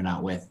management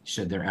out with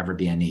should there ever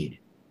be a need.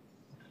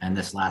 And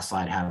this last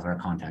slide has our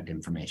contact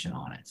information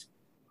on it.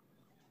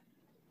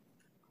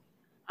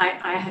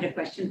 I had a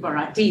question for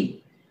our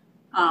team.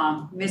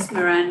 Miss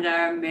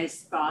Miranda,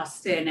 Miss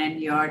Boston, and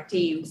your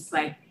teams,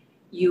 like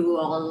you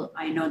all,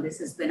 I know this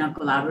has been a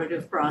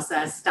collaborative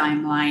process,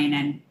 timeline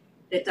and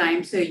the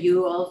time. So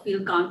you all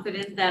feel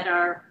confident that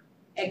our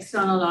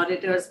external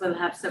auditors will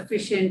have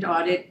sufficient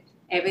audit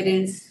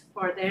evidence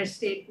for their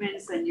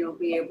statements and you'll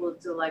be able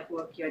to like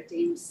work your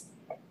teams.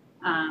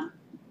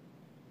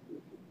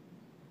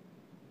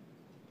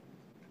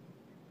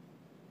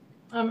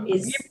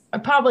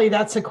 Probably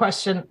that's a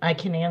question I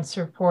can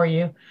answer for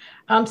you.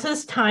 So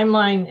this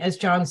timeline, as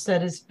John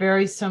said, is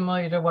very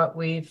similar to what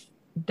we've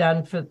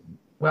done for,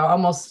 well,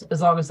 almost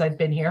as long as I've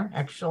been here,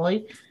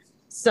 actually.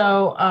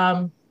 So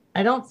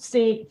I don't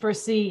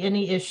foresee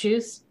any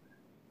issues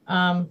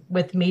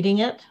with meeting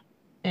it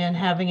and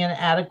having an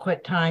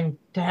adequate time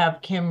to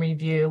have Kim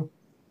review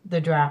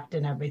the draft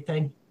and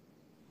everything.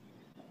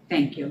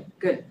 Thank you.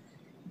 Good.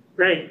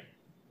 Great.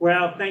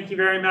 Well, thank you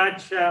very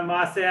much,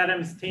 Moss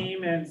Adams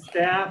team and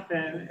staff,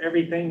 and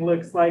everything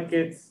looks like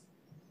it's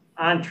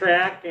on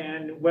track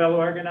and well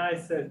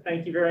organized. So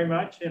thank you very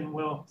much, and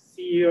we'll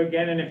see you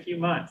again in a few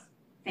months.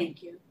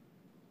 Thank you.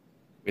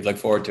 We look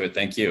forward to it.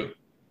 Thank you.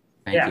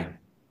 Thank you.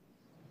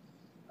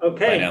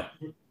 Okay. Bye now.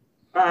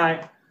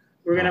 Bye.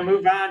 We're going to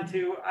move on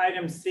to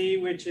item C,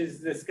 which is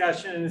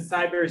discussion and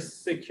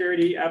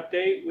cybersecurity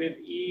update with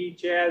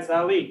Ejaz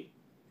Ali.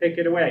 Take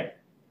it away.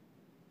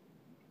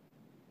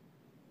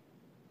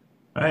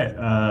 All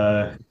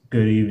right.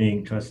 Good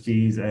evening,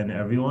 trustees and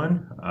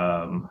everyone.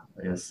 I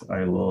guess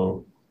I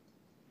will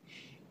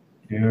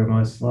share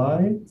my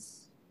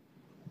slides.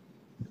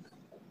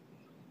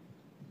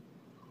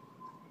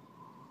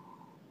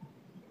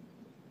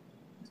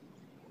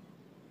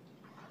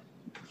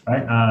 All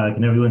right.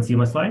 Can everyone see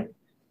my slide?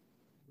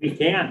 We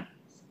can.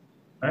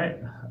 All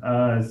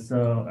right.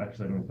 So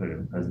actually, I'm going to put it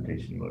in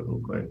presentation mode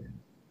real quick.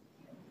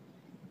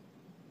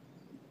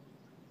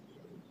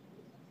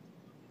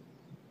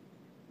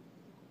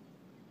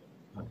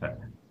 Okay.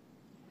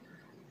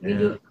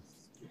 Yeah.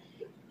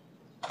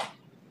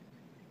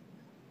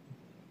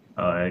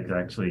 Oh, it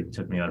actually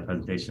took me out of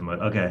presentation mode.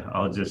 Okay,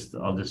 I'll just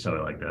show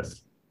it like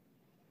this.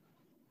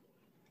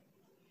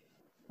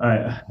 All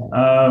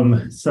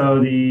right. So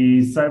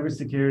the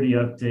cybersecurity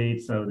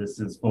update. So this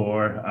is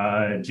for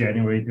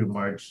January through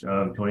March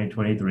of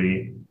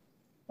 2023.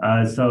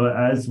 So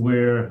as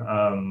we're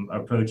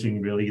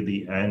approaching really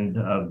the end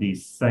of the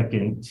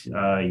second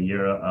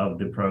year of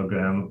the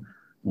program,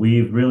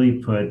 we've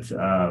really put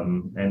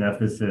an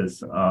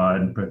emphasis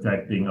on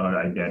protecting our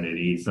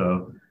identity.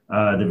 So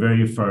the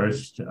very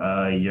first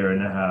year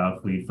and a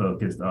half, we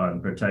focused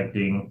on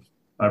protecting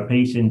our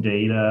patient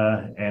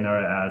data and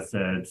our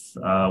assets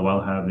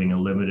while having a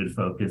limited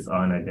focus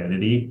on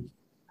identity.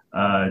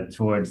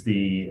 Towards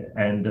the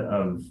end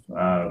of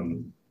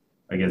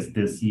I guess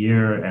this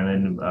year and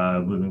then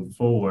moving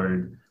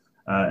forward,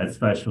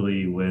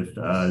 especially with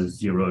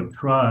zero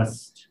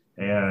trust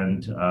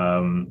and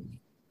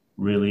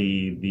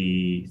really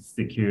the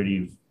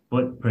security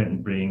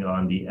footprint being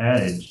on the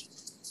edge,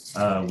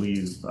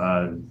 we've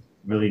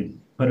really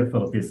put a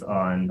focus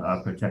on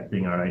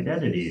protecting our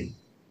identity.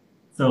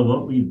 So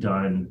what we've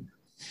done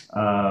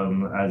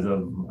as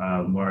of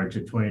March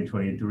of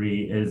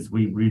 2023 is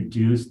we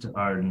reduced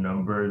our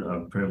number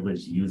of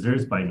privileged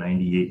users by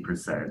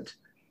 98%.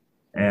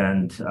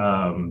 And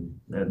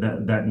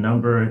that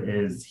number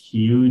is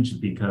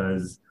huge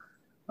because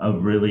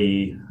of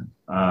really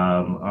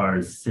our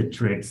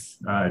Citrix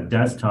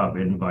desktop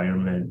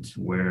environment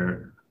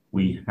where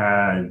we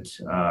had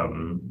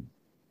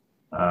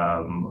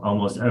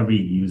almost every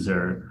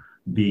user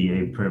be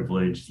a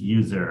privileged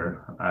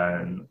user.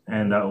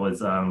 And that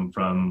was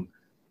from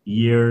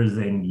years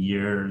and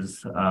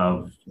years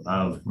of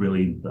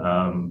really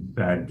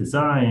bad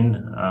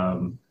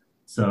design.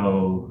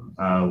 So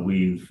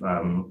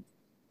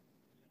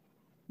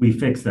we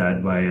fixed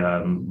that by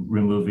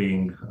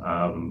removing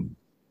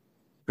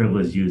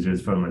privileged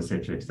users from our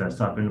Citrix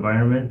desktop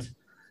environment.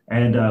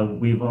 And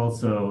we've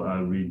also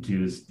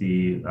reduced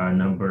the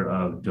number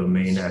of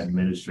domain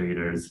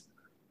administrators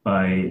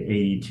by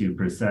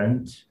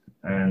 82%.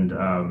 And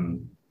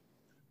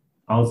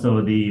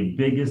also the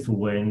biggest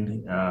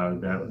win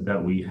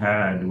that we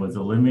had was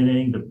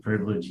eliminating the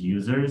privileged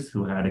users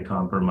who had a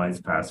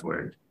compromised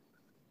password.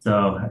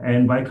 So,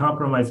 and by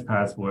compromised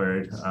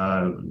password,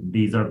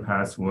 these are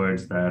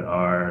passwords that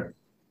are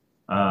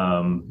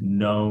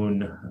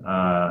known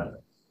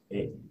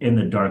in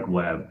the dark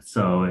web.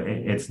 So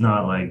it's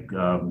not like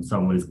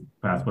someone's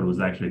password was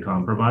actually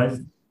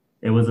compromised.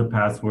 It was a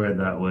password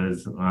that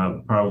was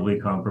probably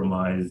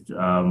compromised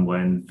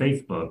when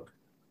Facebook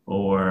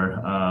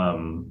or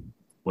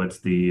what's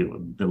the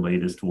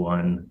latest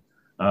one?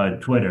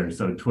 Twitter.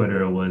 So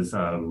Twitter was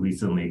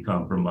recently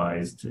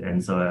compromised.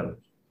 And so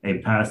a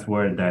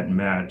password that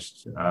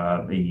matched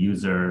a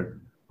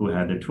user who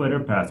had the Twitter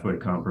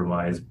password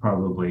compromised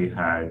probably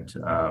had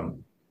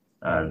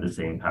the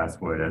same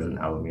password as an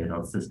Alameda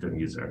Health System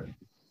user.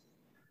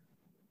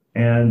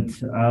 And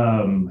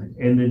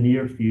in the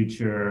near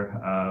future,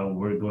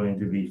 we're going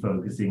to be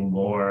focusing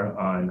more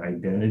on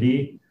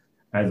identity,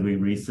 as we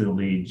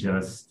recently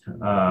just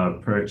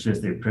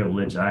purchased a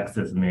privileged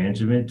access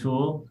management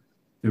tool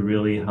to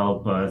really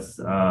help us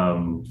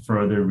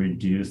further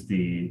reduce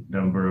the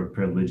number of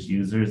privileged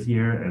users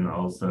here and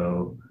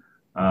also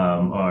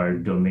our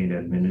domain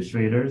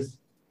administrators.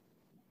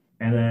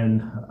 And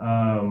then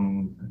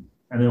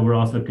we're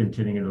also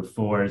continuing to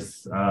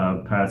force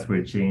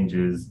password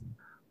changes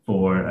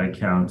for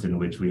accounts in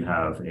which we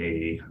have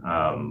a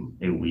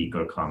weak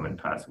or common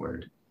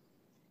password.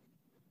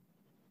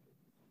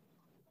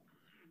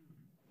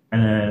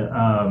 And then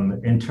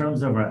in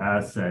terms of our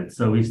assets,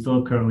 so we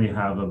still currently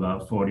have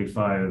about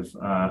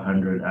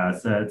 4,500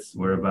 assets.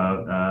 We're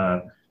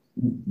about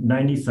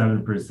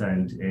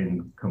 97%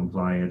 in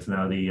compliance.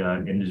 Now the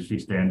industry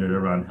standard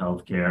around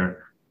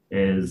healthcare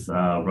is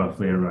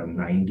roughly around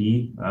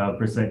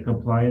 90%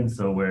 compliance.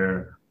 So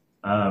we're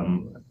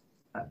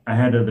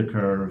ahead of the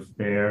curve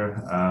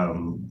there,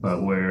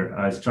 but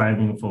we're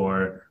striving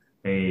for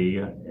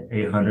a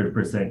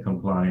 100%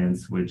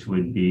 compliance, which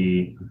would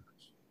be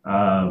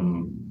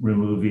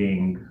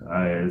removing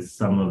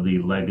some of the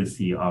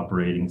legacy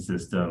operating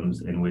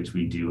systems in which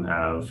we do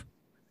have,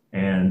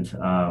 and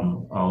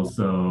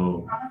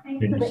also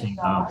finishing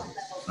up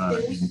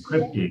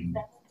encrypting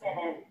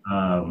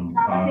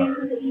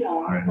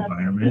our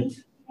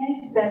environment.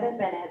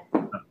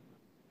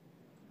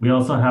 We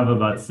also have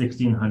about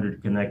 1,600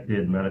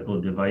 connected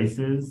medical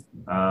devices,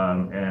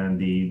 and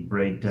the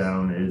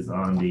breakdown is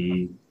on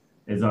the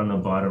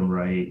bottom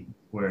right,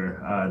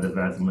 where the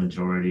vast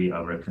majority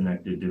of our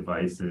connected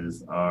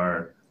devices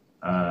are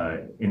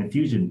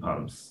infusion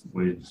pumps,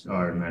 which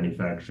are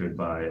manufactured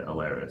by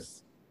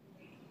Alaris.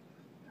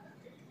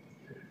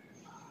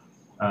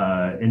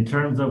 In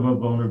terms of our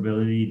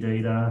vulnerability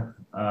data,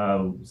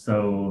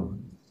 so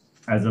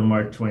as of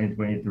March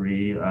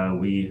 2023,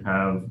 we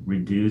have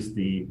reduced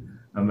the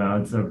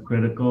amounts of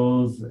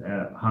criticals,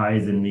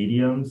 highs and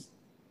mediums.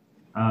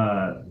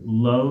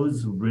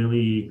 Lows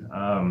really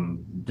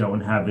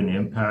don't have an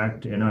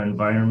impact in our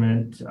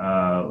environment.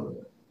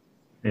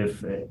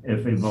 If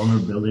a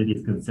vulnerability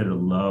is considered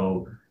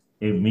low,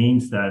 it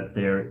means that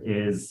there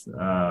is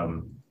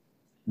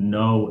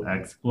no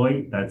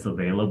exploit that's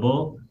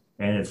available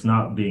and it's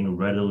not being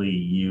readily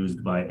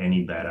used by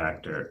any bad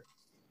actor.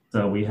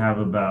 So we have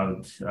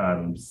about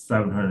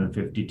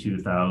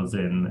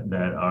 752,000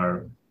 that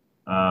are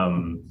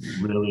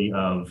really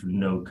of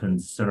no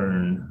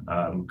concern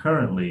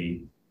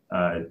currently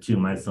to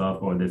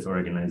myself or this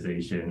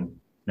organization.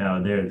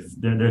 Now, there's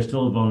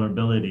still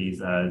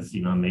vulnerabilities, as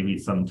you know, maybe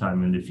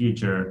sometime in the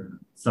future,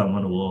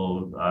 someone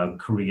will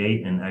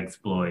create an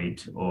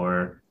exploit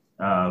or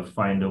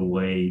find a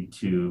way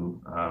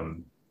to,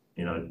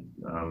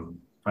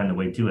 find a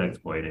way to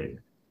exploit it.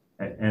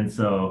 And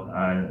so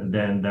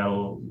then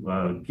that'll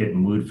get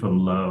moved from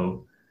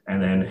low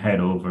and then head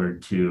over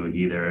to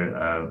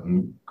either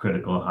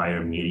critical, high,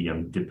 or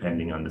medium,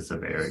 depending on the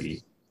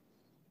severity.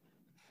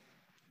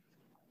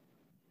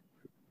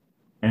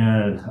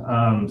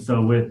 And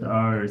so with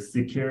our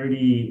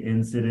security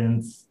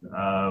incidents, we've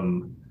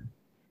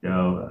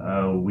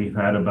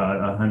had about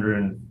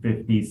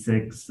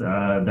 156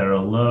 that are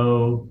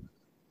low,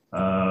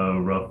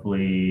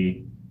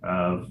 roughly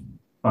 5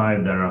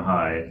 that are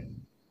high.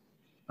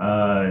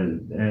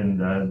 And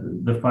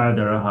the 5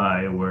 that are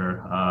high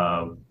were,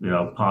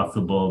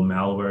 possible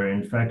malware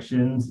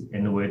infections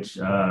in which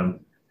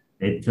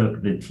it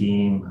took the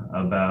team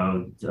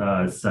about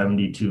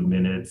 72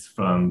 minutes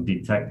from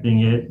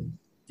detecting it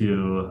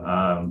to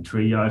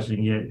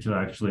triaging it to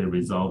actually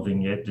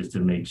resolving it, just to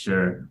make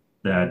sure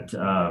that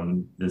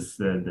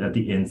that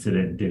the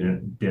incident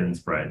didn't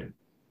spread.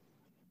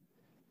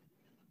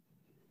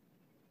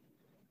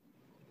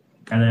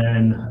 And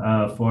then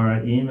for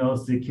our email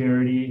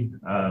security,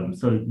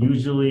 so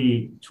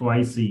usually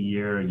twice a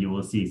year, you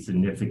will see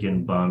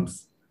significant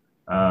bumps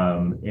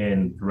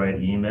in threat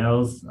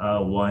emails.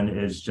 One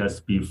is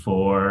just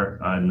before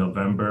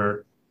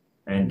November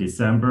and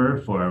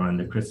December for around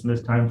the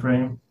Christmas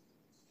timeframe.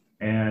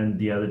 And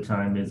the other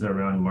time is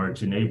around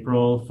March and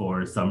April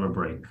for summer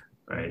break,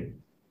 right?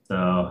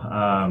 So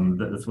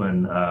that's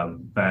when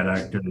bad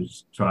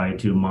actors try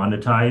to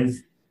monetize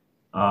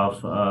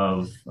off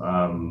of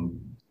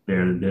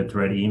their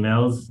threat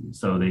emails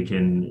so they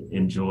can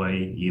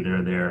enjoy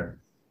either their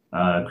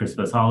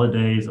Christmas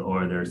holidays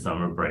or their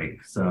summer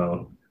break.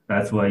 So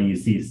that's why you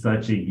see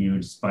such a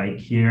huge spike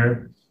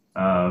here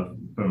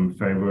from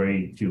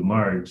February to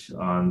March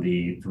on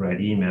the threat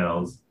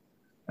emails,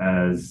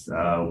 as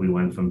we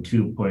went from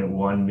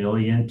 2.1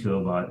 million to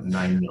about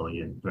 9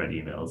 million threat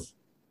emails.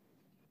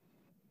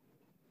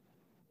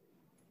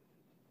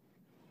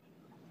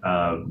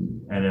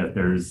 And if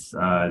there's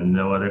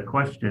no other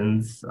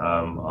questions,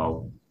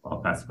 I'll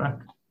pass it back.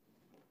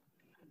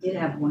 I did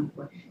have one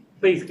question.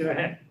 Please go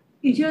ahead.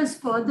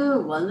 Just for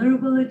the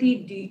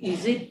vulnerability,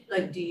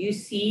 do you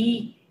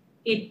see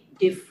it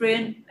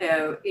different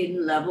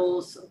in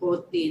levels,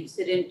 both the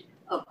incident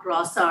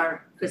across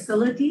our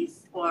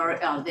facilities,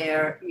 or are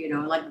there,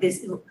 like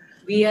this,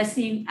 we are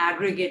seeing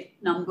aggregate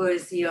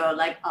numbers here,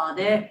 like are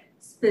there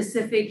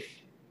specific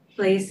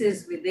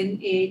places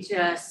within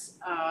AHS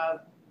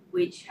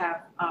which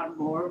are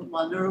more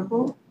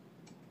vulnerable?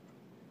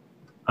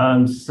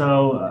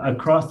 So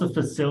across the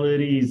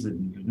facilities,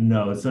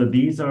 no. So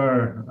these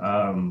are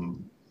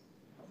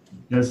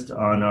just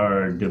on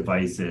our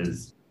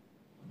devices.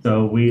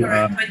 So we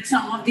but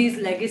some of these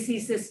legacy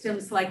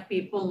systems, like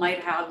people might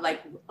have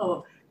like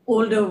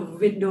older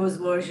Windows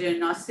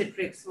version or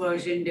Citrix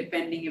version,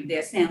 depending if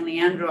they're San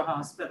Leandro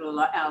Hospital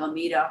or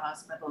Alameda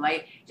Hospital.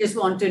 I just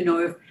want to know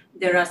if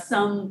there are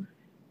some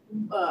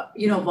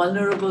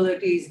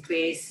vulnerabilities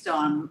based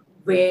on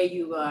where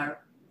you are,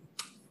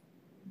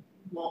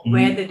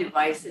 where the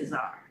devices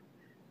are.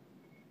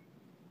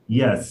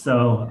 Yes,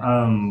 so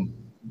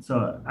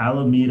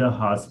Alameda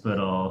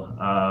Hospital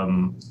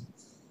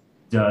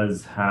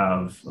does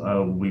have,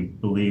 we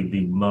believe,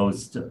 the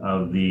most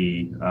of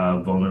the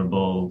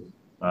vulnerable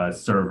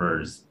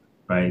servers,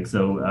 right?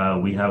 So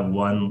we have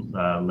one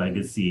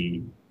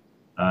legacy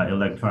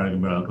electronic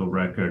medical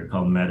record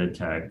called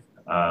Meditech,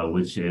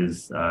 which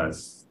is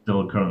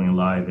still currently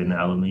live in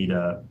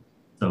Alameda,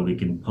 so we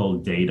can pull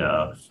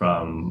data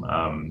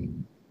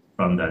from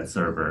that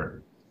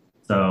server.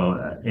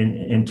 So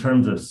in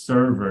terms of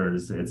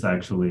servers, it's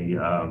actually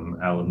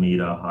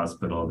Alameda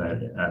Hospital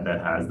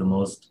that has the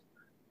most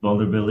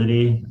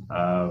vulnerability.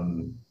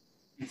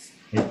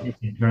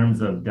 In terms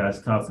of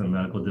desktops and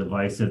medical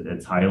devices,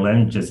 it's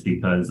Highland, just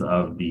because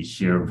of the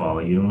sheer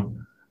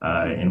volume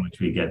in which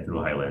we get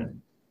through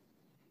Highland.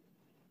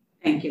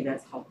 Thank you,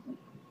 that's helpful.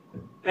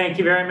 Thank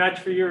you very much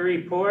for your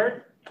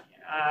report.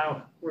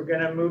 We're going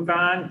to move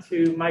on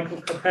to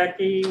Michael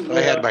Kopecki.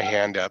 I had my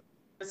hand up.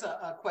 There's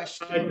a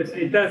question.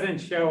 It doesn't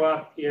show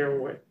up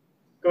here.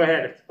 Go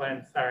ahead,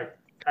 explain. Sorry,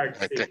 hard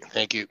to see.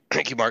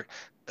 Thank you, Mark.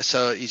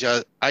 So,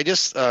 I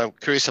just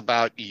curious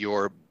about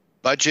your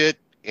budget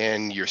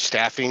and your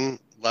staffing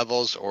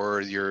levels,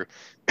 or your.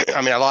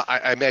 I mean,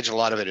 I imagine a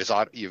lot of it is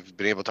you've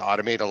been able to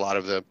automate a lot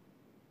of the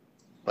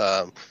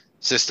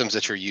systems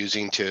that you're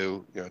using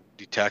to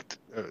detect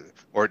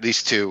or at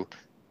least to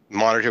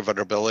monitor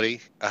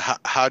vulnerability.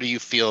 How do you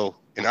feel?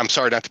 And I'm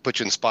sorry not to put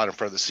you in the spot in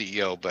front of the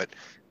CEO, but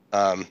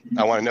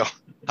I want to know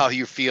how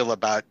you feel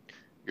about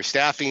your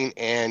staffing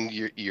and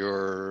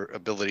your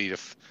ability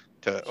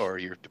to or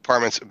your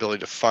department's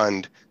ability to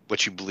fund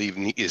what you believe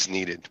is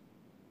needed.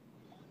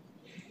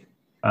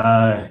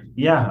 So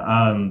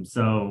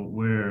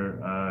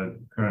we're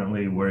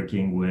currently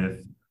working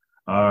with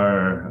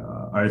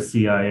our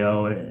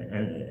CIO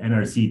and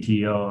our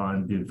CTO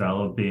on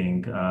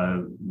developing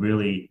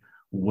really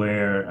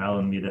where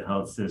Alameda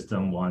Health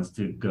System wants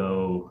to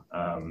go,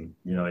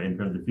 in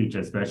terms of the future,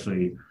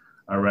 especially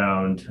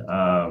around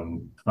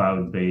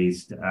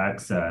cloud-based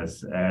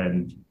access.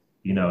 And,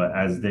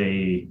 as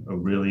they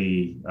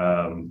really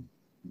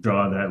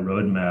draw that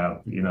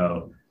roadmap,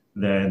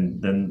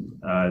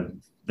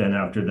 then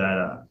after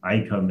that,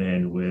 I come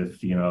in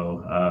with,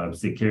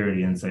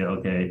 security and say,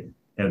 okay,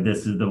 if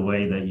this is the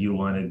way that you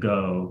want to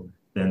go,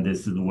 then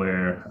this is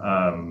where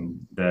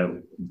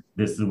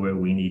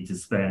we need to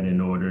spend in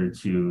order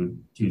to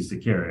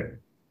secure it.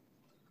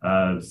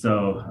 I'm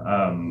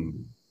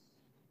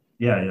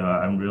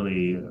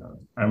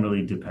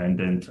really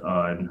dependent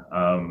on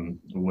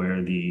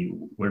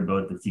where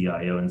both the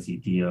CIO and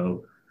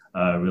CTO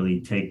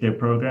really take their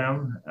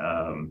program.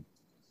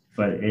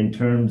 But in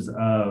terms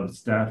of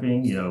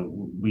staffing,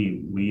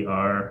 we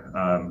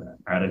are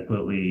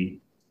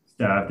adequately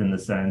staffed in the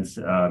sense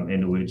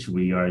in which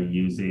we are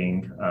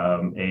using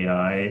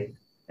AI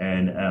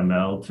and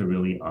ML to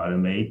really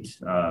automate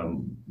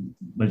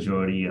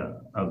majority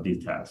of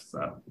these tasks.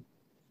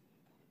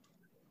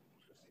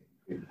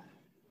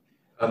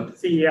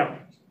 CEO,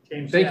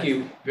 James. Thank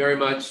you very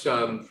much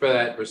for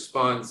that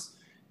response,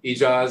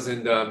 Ijaz.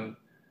 And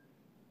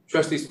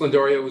Trustee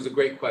Splendoria, was a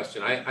great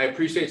question. I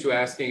appreciate you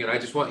asking, and I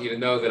just want you to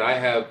know that I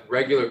have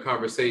regular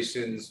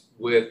conversations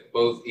with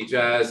both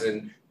Ijaz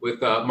and with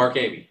Mark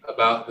Amy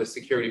about the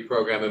security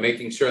program and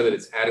making sure that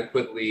it's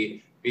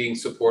adequately being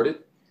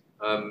supported.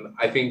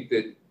 I think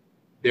that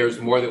there's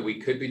more that we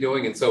could be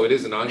doing, and so it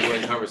is an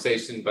ongoing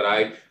conversation, but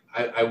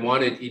I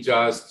wanted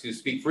Ijaz to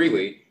speak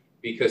freely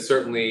because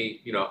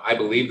certainly, I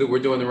believe that we're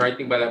doing the right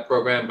thing by that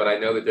program, but I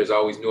know that there's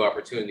always new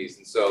opportunities.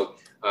 And so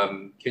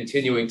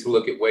continuing to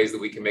look at ways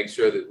that we can make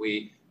sure that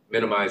we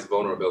minimize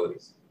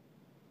vulnerabilities.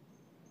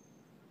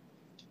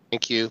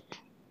 Thank you.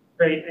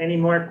 Great. Any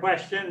more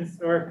questions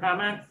or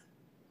comments?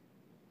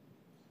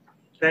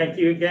 Thank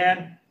you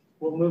again.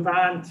 We'll move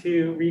on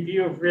to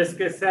review of risk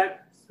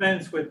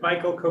assessments with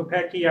Michael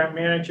Kopecki, our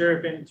manager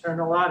of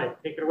internal audit.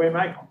 Take it away,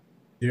 Michael.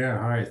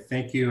 Yeah, all right.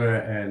 Thank you,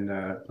 and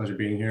pleasure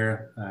being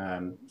here.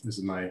 This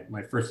is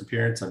my first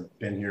appearance. I've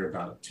been here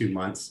about 2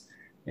 months,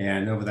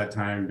 and over that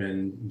time,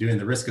 been doing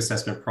the risk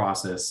assessment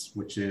process,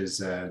 which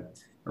is a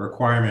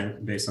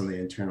requirement based on the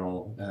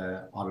internal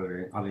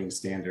auditing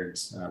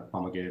standards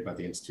promulgated by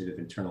the Institute of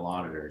Internal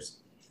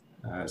Auditors.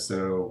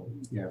 So,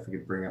 yeah, if we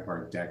could bring up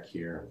our deck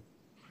here.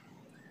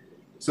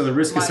 So the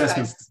risk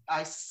assessment.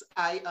 I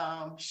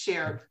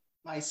shared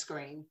my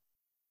screen.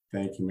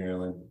 Thank you,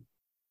 Marilyn.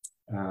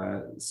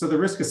 So the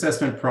risk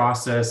assessment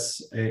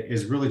process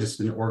is really just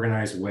an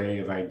organized way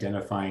of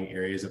identifying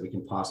areas that we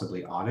can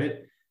possibly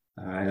audit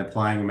and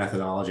applying a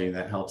methodology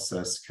that helps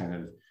us kind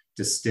of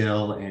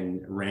distill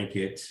and rank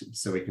it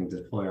so we can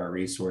deploy our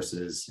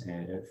resources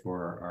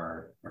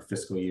for our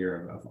fiscal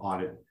year of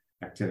audit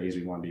activities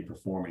we want to be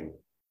performing.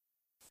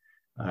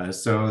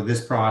 So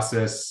this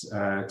process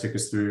took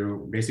us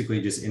through basically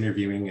just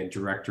interviewing a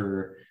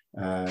director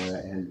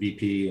and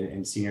VP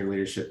and senior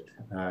leadership,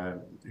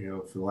 for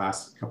the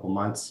last couple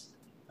months,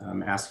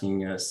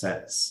 asking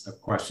sets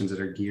of questions that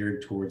are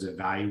geared towards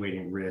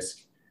evaluating risk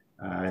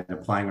and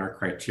applying our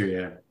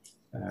criteria,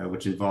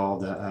 which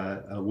involved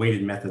a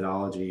weighted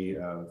methodology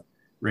of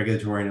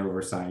regulatory and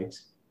oversight,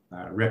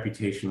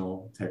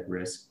 reputational type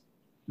risk,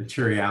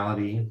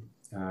 materiality,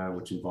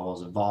 which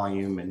involves a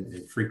volume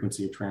and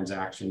frequency of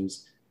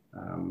transactions,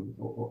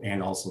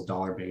 and also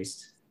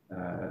dollar-based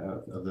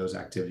of those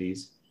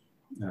activities.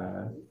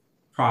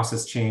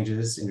 Process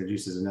changes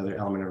introduces another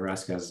element of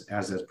risk as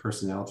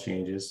personnel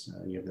changes.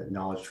 You have that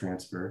knowledge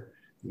transfer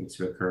needs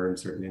to occur in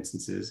certain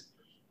instances.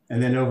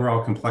 And then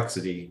overall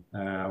complexity.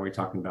 Are we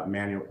talking about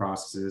manual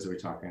processes? Are we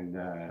talking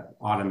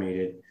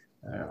automated?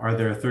 Are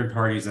there third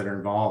parties that are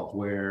involved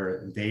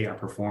where they are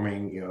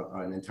performing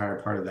an entire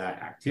part of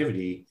that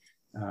activity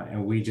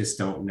and we just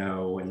don't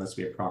know unless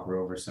we have proper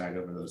oversight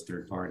over those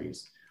third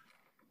parties?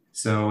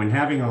 So in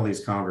having all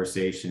these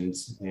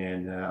conversations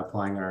and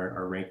applying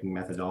our ranking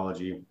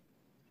methodology,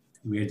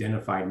 we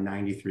identified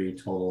 93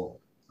 total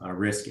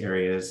risk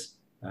areas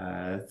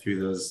through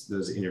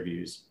those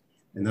interviews.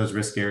 And those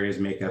risk areas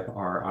make up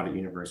our audit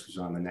universe, which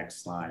is on the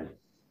next slide.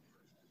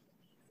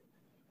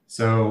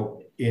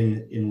 So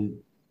in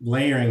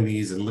layering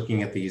these and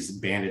looking at these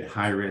banded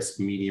high risk,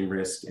 medium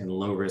risk, and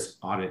low risk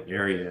audit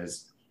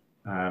areas,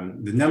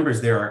 the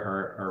numbers there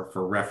are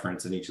for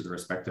reference in each of the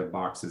respective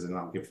boxes, and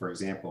I'll give for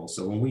example.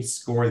 So when we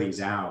score these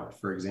out,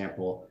 for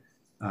example,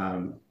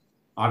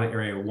 audit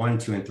area 1,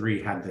 2, and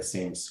 3 had the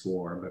same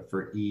score, but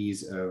for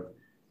ease of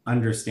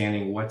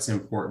understanding what's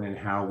important and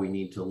how we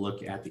need to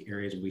look at the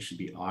areas we should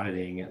be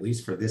auditing, at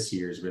least for this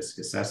year's risk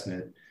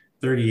assessment,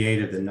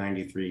 38 of the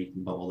 93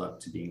 bubbled up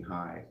to being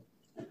high.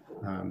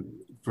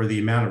 For the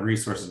amount of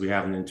resources we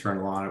have in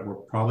internal audit, we're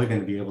probably going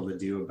to be able to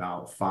do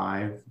about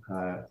 5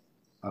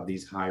 of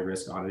these high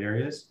risk audit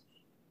areas.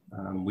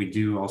 We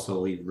do also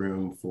leave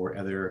room for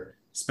other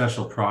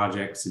special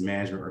projects and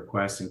management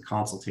requests and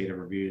consultative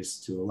reviews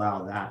to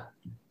allow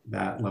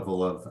that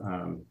level of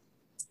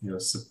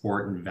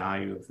support and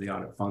value of the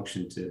audit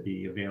function to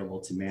be available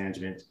to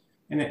management.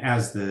 And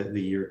as the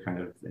year kind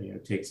of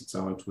takes its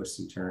own twists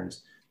and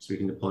turns, so we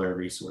can deploy our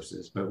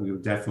resources. But we will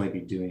definitely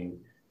be doing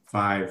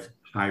 5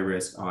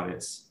 high-risk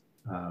audits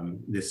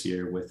this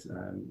year, with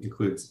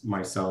includes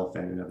myself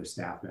and another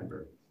staff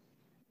member.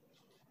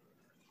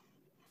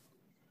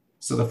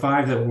 So the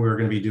 5 that we're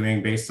going to be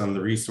doing based on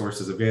the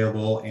resources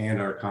available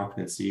and our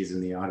competencies in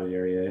the audit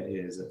area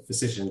is a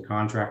physician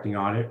contracting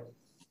audit,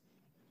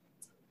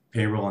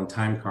 payroll and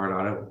time card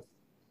audit,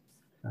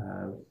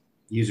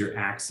 user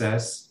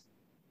access,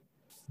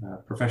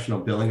 professional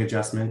billing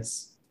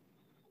adjustments,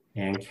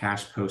 and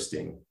cash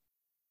posting.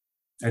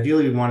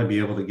 Ideally, we want to be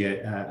able to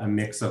get a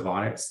mix of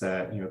audits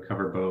that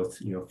cover both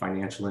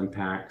financial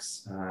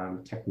impacts,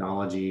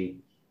 technology,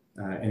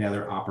 and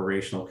other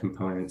operational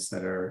components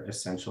that are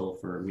essential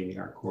for meeting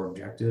our core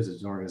objectives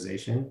as an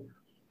organization.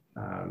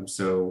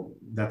 So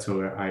that's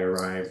where I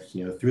arrived,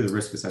 through the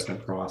risk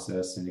assessment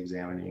process and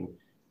examining,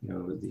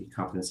 the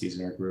competencies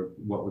in our group,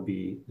 what would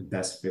be the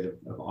best fit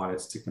of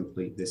audits to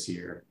complete this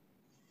year.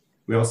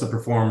 We also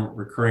perform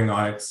recurring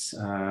audits, 2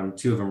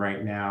 of them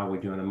right now. We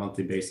do on a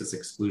monthly basis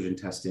exclusion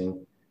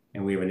testing,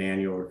 and we have an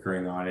annual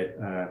recurring audit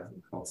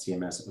called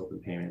CMS Open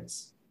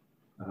Payments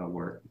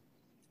work.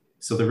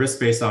 So the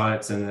risk-based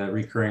audits and the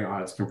recurring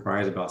audits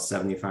comprise about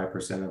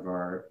 75% of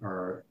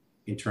our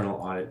internal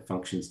audit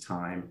functions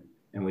time,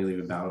 and we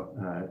leave about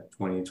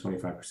 20 to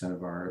 25%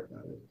 of our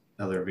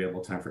other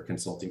available time for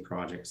consulting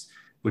projects,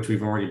 which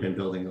we've already been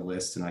building a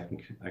list, and I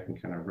can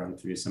kind of run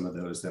through some of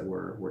those that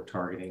we're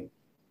targeting.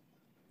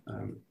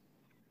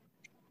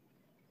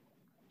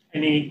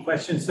 Any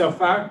questions so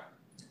far?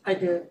 I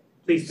do.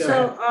 Please go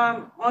ahead.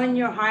 So on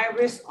your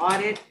high-risk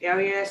audit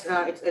areas,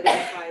 it's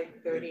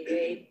identified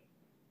 38.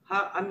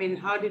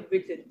 How did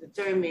we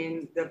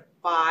determine the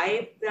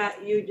 5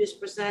 that you just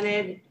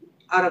presented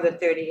out of the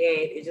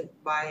 38? Is it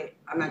by,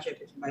 I'm not sure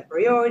if it's by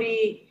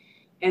priority.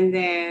 And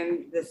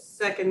then the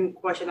second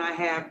question I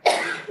have,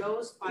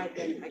 those 5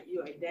 that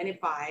you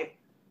identified,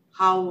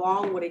 how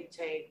long would it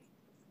take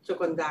to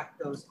conduct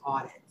those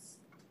audits?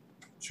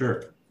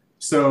 Sure.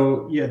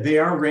 So yeah, they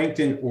are ranked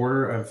in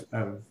order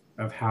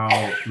of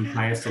how from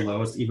highest to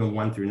lowest, even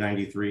 1 through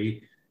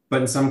 93.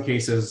 But in some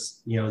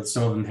cases,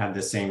 some of them had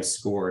the same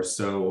score.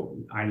 So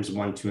items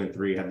 1, 2, and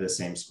 3 have the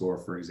same score,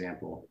 for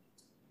example.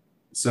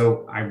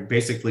 So I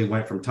basically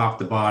went from top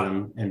to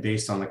bottom, and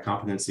based on the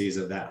competencies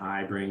of that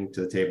I bring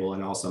to the table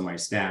and also my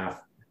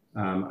staff,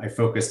 I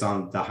focused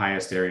on the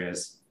highest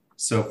areas.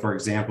 So for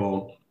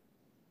example,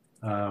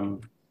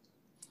 the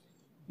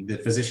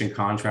physician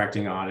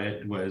contracting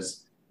audit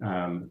was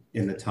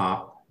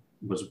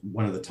was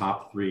one of the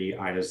top 3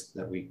 items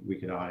that we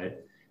could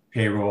audit.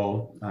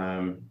 Payroll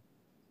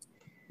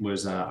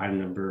was item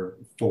number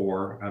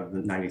 4 of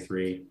the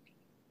 93.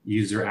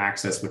 User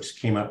access, which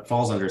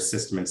falls under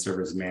system and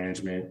service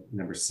management,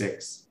 number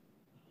 6.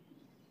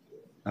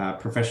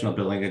 Professional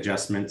billing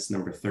adjustments,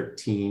 number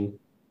 13.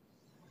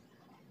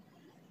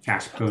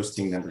 Cash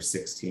posting, number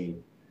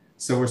 16.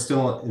 So we're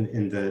still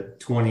in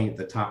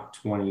the top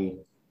 20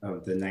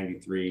 of the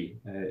 93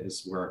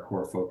 is where our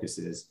core focus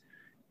is.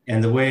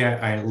 And the way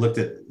I looked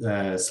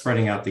at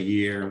spreading out the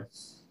year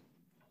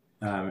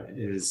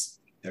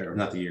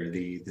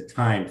the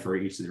time for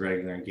each of the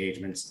regular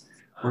engagements.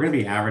 We're going to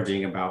be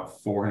averaging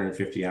about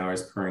 450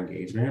 hours per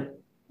engagement.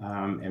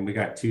 And we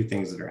got 2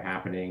 things that are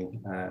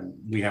happening.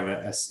 We have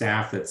a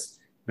staff that's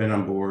been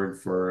on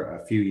board for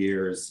a few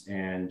years,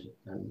 and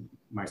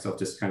myself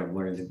just kind of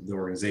learning the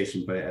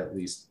organization, but at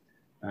least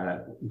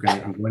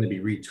I'm going to be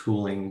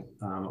retooling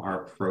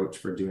our approach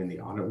for doing the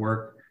audit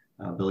work,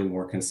 building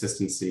more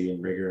consistency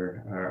and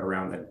rigor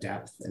around the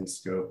depth and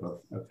scope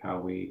of how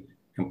we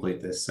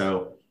complete this.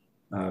 So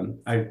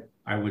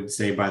I would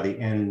say by the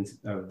end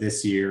of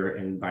this year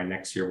and by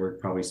next year, we're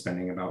probably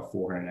spending about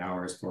 400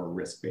 hours for a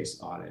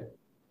risk-based audit.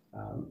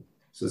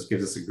 So this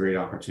gives us a great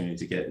opportunity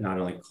to get not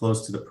only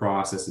close to the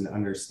process and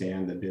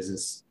understand the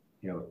business,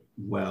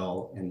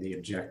 well, and the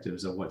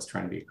objectives of what's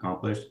trying to be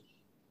accomplished,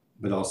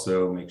 but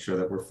also make sure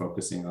that we're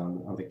focusing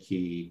on the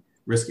key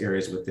risk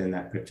areas within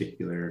that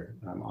particular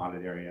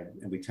audit area,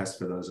 and we test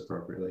for those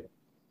appropriately.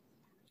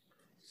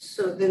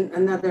 So then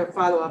another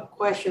follow-up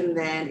question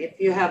then,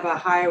 if you have a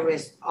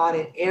high-risk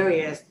audit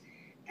areas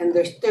and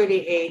there's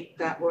 38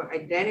 that were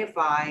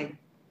identified,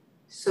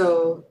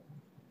 so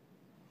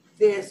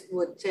this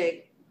would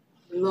take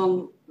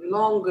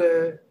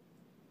longer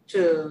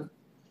to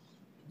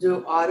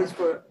do audits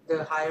for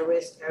the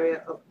high-risk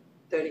area of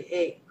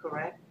 38,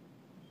 correct?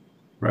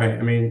 Right.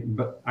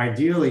 But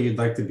ideally, you'd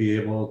like to be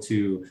able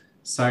to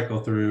cycle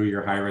through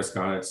your high-risk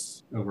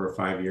audits over a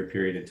 5-year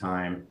period of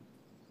time.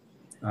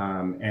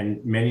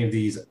 And many of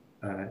these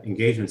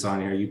engagements on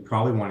here, you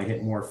probably want to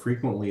hit more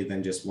frequently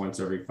than just once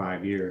every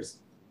 5 years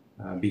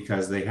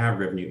because they have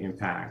revenue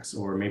impacts,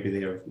 or maybe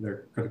they have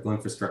their critical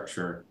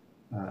infrastructure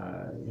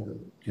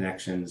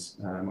connections,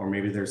 or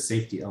maybe there's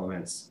safety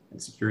elements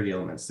and security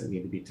elements that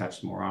need to be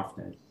touched more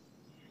often.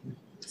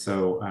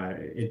 So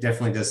it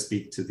definitely does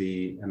speak to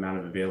the amount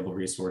of available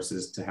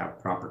resources to have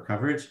proper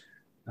coverage,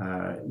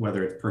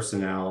 whether it's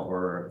personnel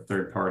or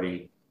third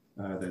party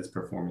that is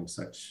performing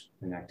such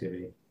an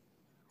activity.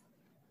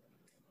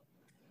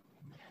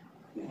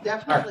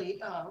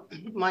 Definitely,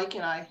 Mike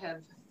and I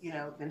have,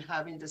 been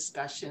having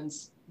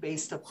discussions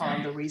based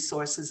upon the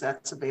resources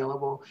that's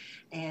available,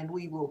 and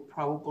we will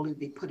probably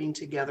be putting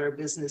together a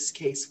business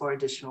case for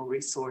additional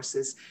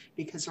resources,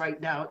 because right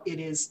now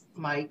it is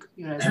Mike,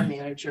 as a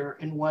manager,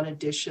 and one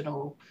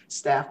additional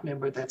staff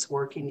member that's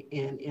working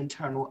in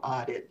internal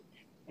audit.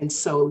 And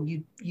so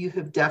you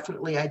have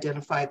definitely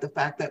identified the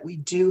fact that we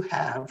do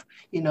have,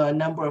 a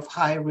number of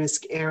high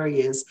risk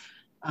areas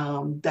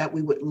that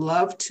we would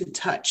love to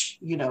touch,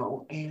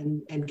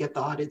 and get the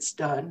audits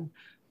done.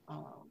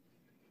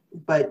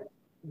 But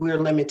we're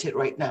limited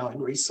right now in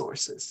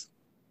resources.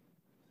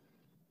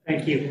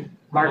 Thank you.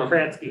 Mark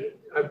Pratsky.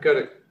 I've got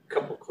a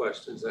couple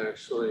questions,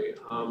 actually.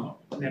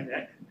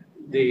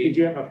 Did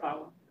you have a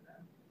follow-up?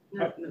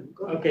 No.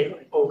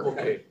 Okay.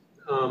 Okay.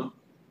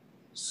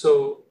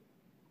 So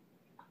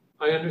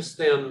I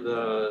understand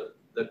the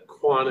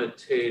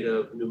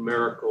quantitative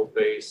numerical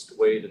based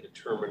way to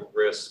determine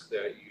risk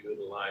that you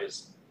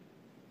utilize,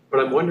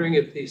 but I'm wondering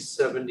if these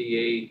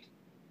 78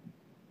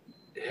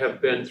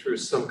 have been through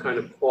some kind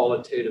of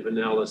qualitative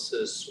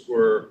analysis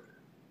where,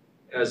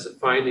 as the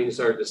findings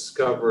are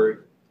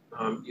discovered,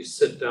 you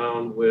sit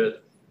down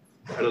with,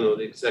 I don't know,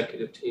 the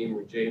executive team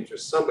or James or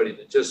somebody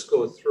to just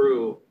go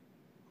through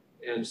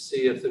and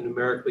see if the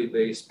numerically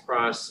based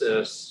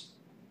process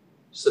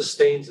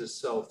sustains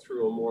itself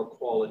through a more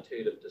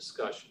qualitative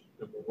discussion,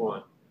 number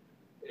one.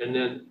 And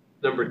then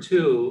number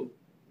two,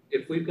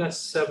 if we've got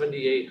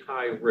 78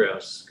 high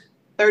risk.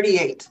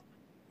 38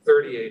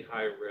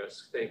 high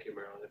risk, thank you,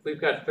 Marilyn. If we've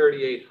got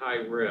 38 high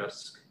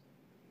risk,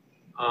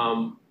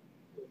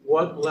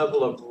 what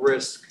level of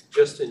risk,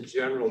 just in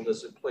general,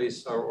 does it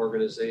place our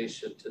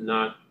organization to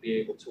not be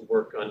able to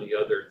work on the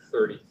other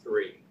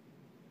 33?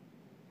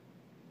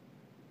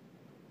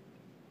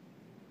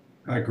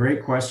 A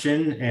great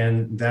question,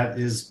 and that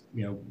is,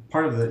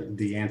 part of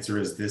the answer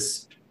is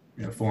this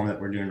form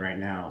that we're doing right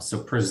now.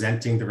 So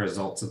presenting the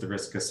results of the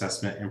risk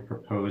assessment and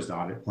proposed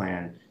audit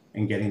plan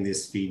and getting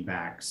this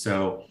feedback.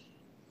 So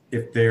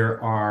if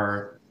there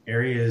are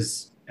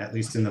areas, at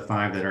least in the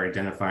 5 that are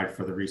identified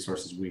for the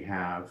resources we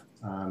have,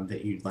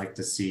 that you'd like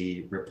to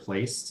see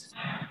replaced,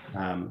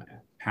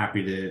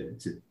 happy to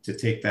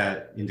take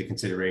that into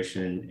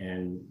consideration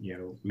and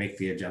make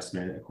the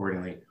adjustment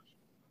accordingly.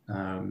 I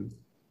don't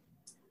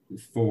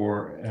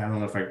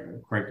know if I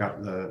quite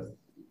got the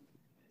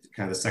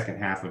kind of the second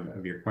half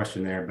of your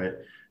question there,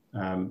 but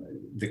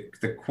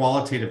the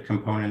qualitative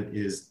component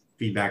is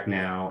feedback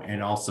now,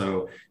 and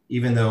also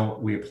even though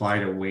we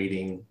applied a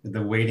weighting,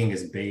 the weighting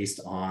is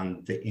based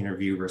on the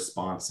interview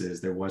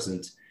responses. It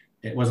wasn't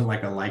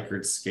like a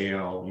Likert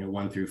scale,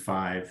 1 through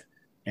 5,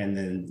 and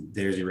then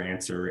there's your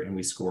answer and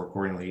we score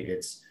accordingly.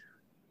 It's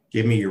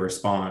give me your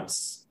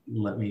response,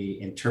 let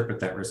me interpret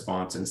that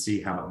response and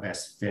see how it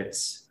best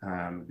fits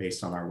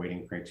based on our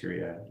weighting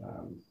criteria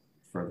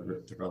for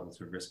the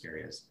relative risk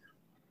areas,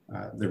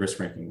 the risk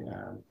ranking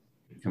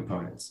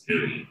components.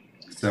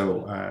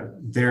 So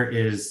there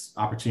is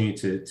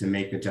opportunity to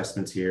make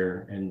adjustments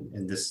here,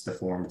 and this is the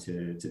form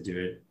to do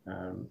it.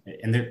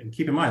 And there,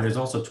 keep in mind, there's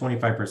also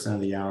 25%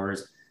 of the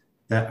hours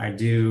that I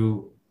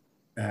do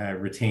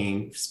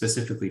retain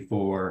specifically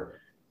for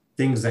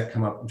things that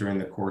come up during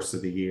the course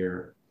of the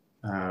year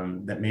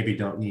that maybe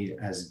don't need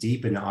as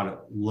deep an audit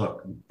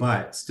look,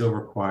 but still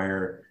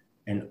require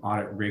an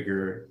audit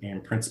rigor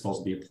and principles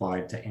to be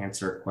applied to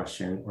answer a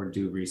question or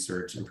do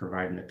research and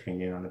provide an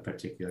opinion on a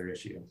particular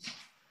issue.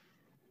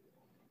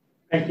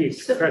 Thank you.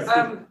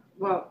 So,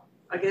 well,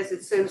 I guess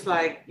it seems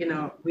like,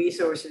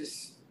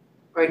 resources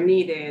are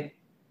needed,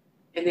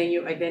 and then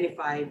you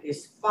identify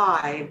these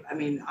 5. I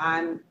mean,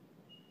 I'm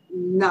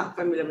not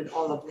familiar with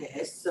all of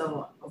this,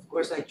 so of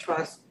course I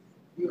trust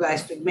you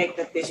guys to make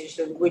that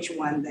decision, which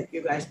one that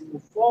you guys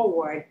move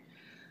forward.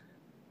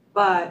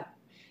 But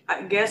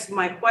I guess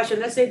my question,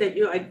 let's say that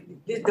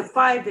the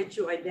 5 that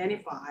you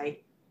identify,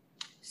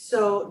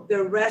 so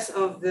the rest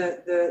of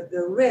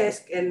the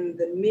risk and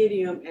the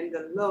medium and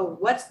the low,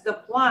 what's the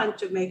plan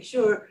to make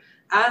sure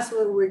as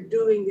we're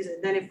doing this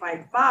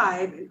identified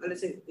 5, and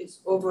let's say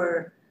it's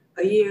over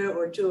a year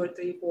or 2 or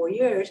 3, 4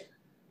 years,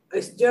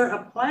 is there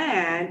a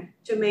plan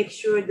to make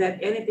sure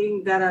that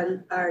anything that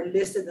are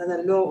listed on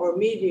a low or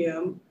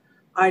medium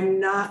are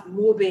not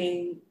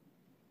moving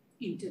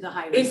into the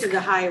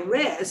high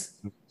risk?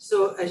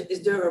 So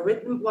is there a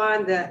written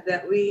plan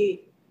that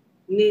we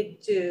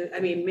need to,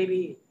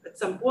 maybe at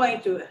some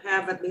point to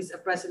have at least a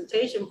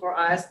presentation for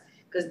us,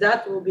 because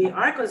that will be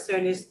our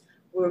concern, is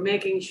we're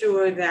making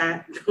sure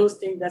that those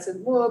things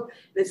doesn't move.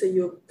 Let's say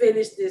you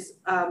finish this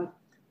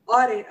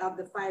audit of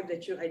the 5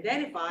 that you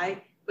identify,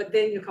 but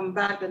then you come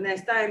back the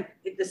next time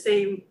at the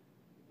same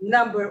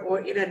number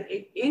or in an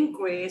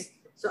increase.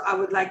 So I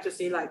would like to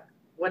see like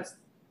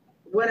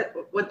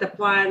what the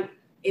plan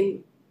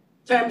in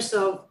terms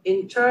of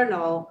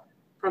internal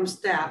from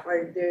staff,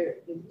 or they're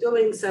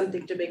doing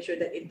something to make sure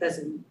that it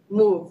doesn't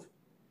move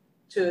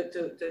to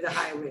the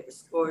high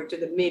risk or to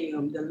the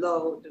medium, the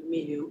low to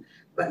medium,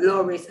 but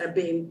low risk are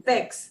being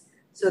fixed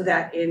so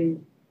that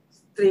in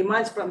 3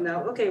 months from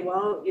now, okay,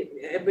 well,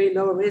 every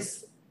low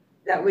risk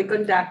that we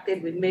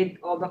conducted, we made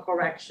all the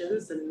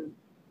corrections and,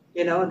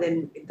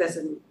 then it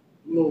doesn't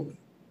move.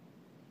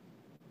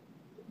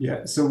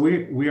 Yeah, so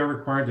we are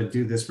required to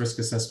do this risk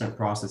assessment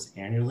process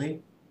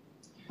annually.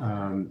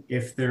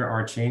 If there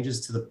are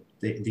changes to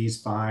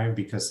these 5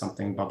 because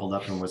something bubbled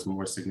up and was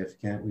more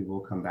significant, we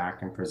will come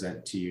back and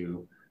present to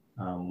you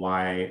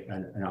why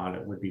an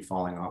audit would be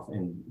falling off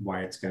and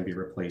why it's going to be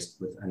replaced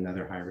with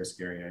another high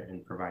risk area,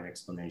 and provide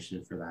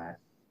explanation for that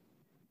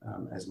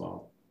as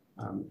well.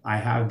 I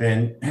have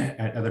been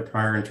at other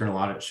prior internal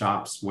audit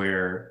shops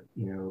where,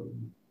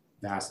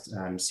 asked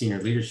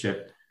senior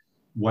leadership,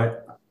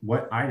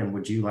 what item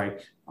would you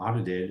like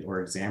audited or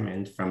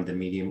examined from the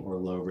medium or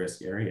low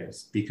risk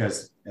areas?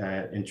 Because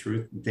in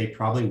truth, they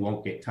probably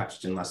won't get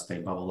touched unless they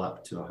bubble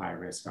up to a high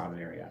risk audit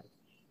area.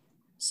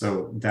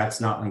 So that's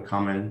not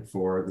uncommon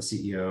for the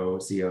CEO,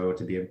 COO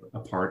to be a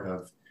part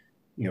of,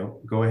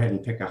 go ahead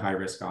and pick a high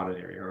risk audit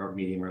area or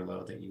medium or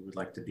low that you would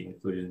like to be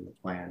included in the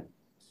plan.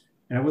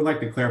 And I would like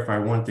to clarify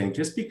one thing: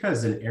 just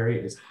because an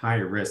area is high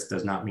risk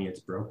does not mean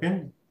it's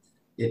broken.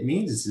 It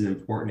means it's an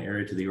important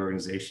area to the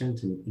organization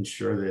to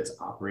ensure that it's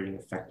operating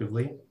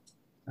effectively.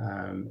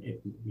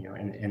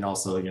 And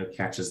also,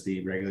 catches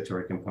the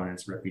regulatory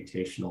components,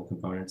 reputational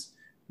components,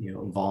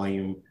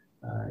 volume,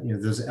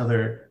 those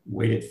other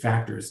weighted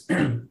factors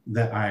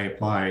that I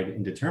applied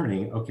in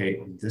determining,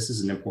 okay, this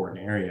is an important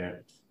area.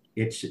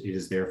 It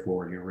is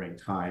therefore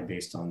ranked high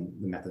based on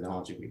the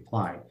methodology we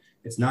apply.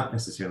 It's not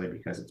necessarily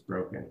because it's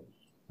broken.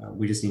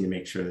 We just need to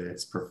make sure that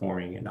it's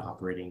performing and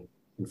operating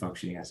and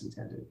functioning as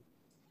intended.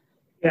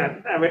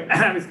 Yeah,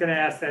 I was going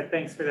to ask that.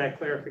 Thanks for that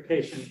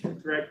clarification,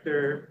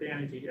 Director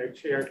Banerjee, or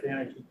Chair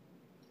Banerjee.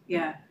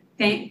 Yeah,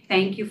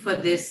 thank you for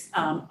this.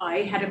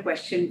 I had a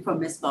question for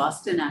Ms.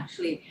 Boston,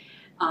 actually.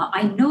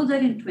 I know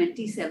that in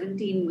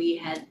 2017, we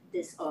had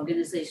this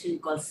organization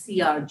called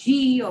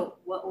CRG,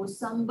 or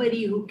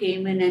somebody who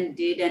came in and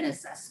did an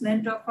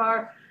assessment of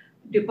our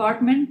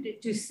department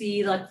to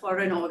see, like, for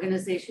an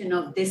organization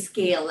of this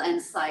scale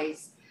and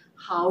size,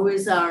 how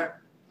is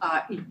our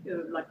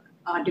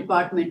our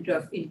Department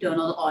of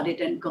Internal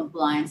Audit and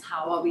Compliance,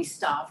 how are we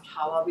staffed,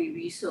 how are we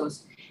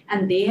resourced?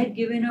 And they had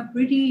given a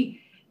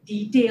pretty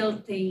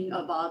detailed thing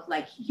about,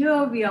 like,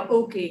 here we are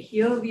okay,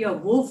 here we are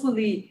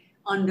woefully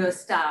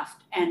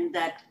understaffed, and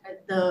that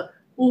the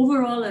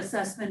overall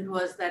assessment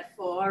was that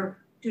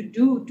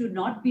to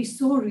not be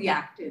so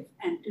reactive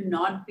and to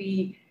not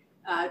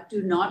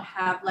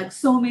have, like,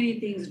 so many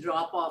things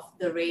drop off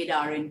the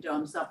radar in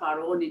terms of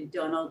our own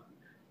internal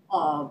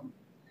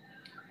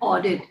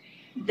audit,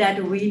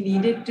 that we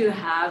needed to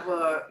have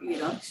a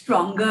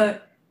stronger,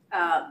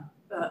 a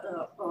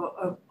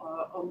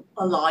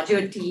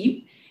larger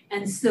team.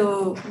 And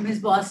so, Ms.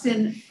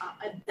 Boston,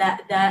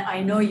 that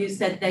I know you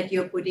said that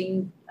you're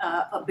putting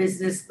a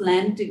business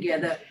plan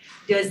together.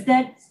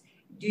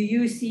 Do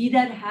you see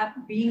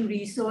that being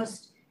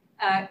resourced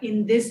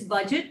in this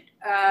budget?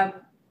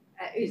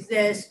 Is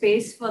there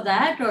space for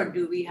that, or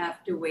do we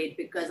have to wait?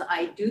 Because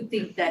I do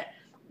think that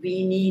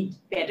we need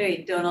better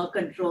internal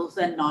controls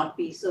and not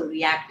be so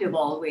reactive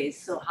always.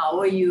 So how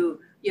are you,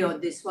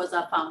 this was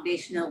our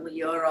foundational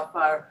year of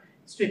our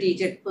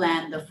strategic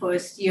plan, the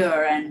first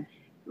year, and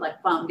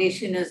like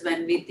foundation is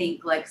when we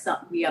think like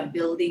we are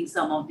building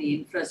some of the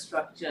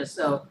infrastructure.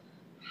 So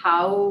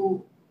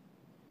how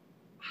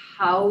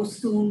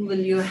soon will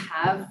you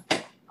have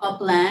a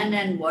plan,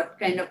 and what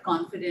kind of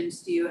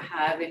confidence do you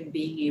have in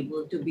being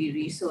able to be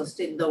resourced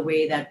in the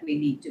way that we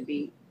need to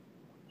be?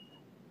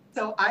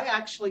 So I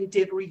actually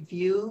did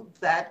review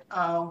that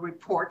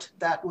report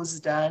that was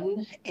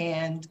done,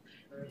 and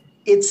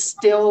it's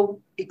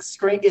still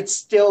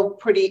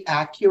pretty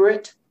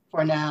accurate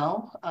for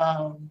now.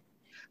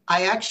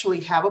 I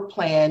actually have a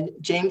plan.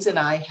 James and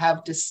I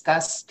have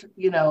discussed,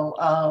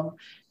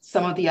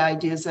 some of the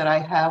ideas that I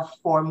have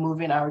for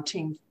moving our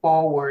team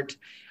forward.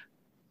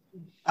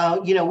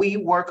 We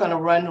work on a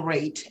run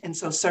rate. And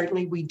so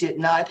certainly we did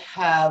not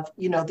have,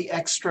 the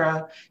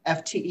extra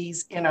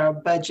FTEs in our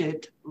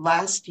budget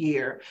last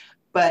year,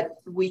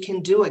 but we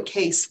can do a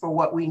case for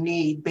what we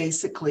need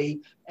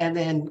basically. And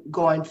then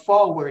going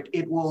forward,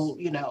 it will,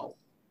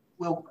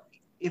 we'll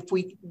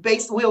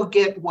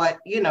get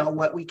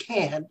what we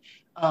can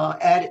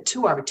add it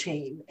to our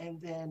team,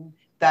 and then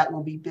that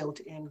will be built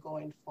in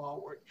going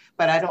forward.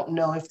 But I don't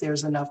know if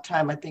there's enough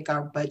time. I think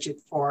our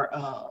budget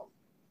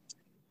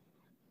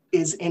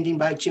is ending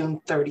by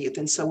June 30th.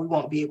 And so we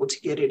won't be able to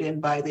get it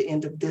in by the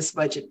end of this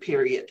budget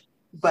period,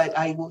 but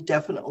I will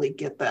definitely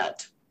get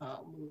that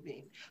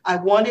moving.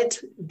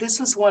 This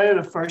was one of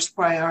the first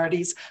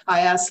priorities. I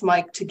asked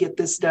Mike to get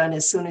this done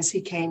as soon as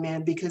he came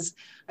in, because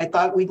I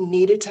thought we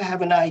needed to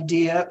have an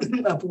idea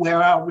of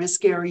where our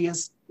risk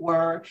areas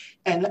were,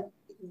 and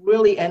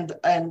really, and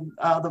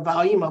the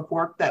volume of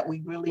work that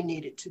we really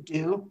needed to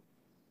do.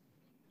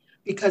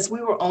 because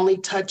we were only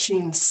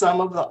touching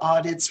some of the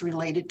audits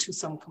related to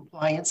some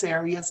compliance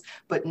areas,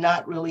 but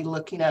not really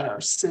looking at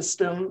our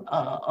system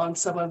on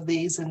some of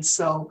these. And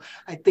so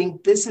I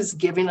think this is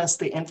giving us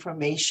the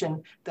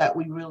information that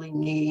we really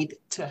need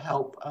to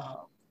help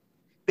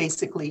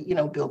basically,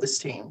 build this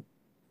team.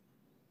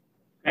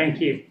 Thank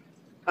you.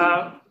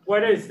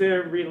 What is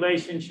the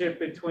relationship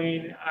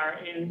between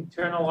our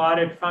internal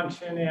audit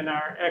function and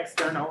our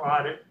external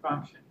audit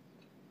function?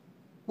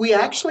 We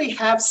actually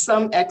have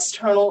some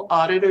external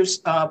auditors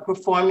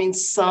performing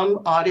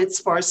some audits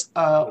for us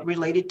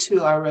related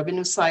to our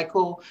revenue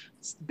cycle,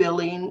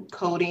 billing,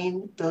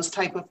 coding, those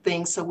type of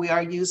things. So we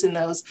are using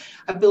those.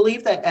 I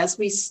believe that as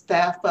we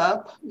staff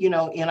up, in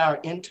our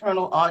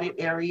internal audit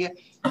area,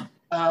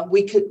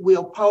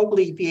 we'll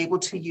probably be able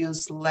to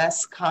use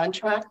less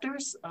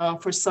contractors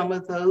for some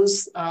of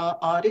those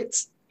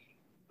audits.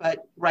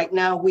 But right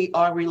now we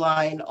are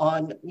relying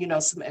on,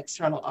 some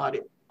external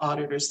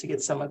auditors to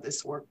get some of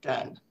this work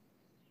done.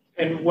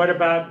 And what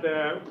about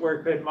the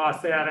work that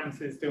Moss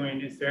Adams is doing?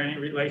 Is there any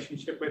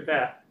relationship with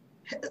that?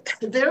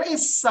 There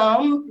is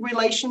some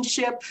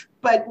relationship,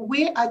 but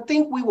I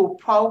think we will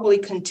probably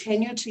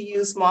continue to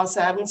use Moss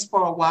Adams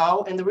for a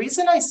while. And the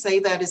reason I say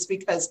that is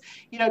because,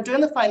 doing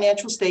the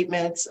financial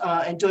statements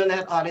and doing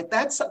that audit,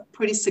 that's a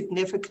pretty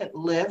significant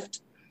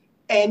lift.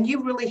 And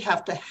you really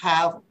have to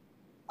have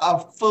a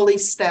fully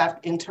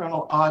staffed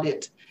internal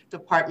audit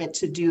department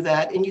to do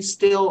that. And you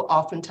still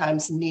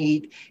oftentimes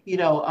need,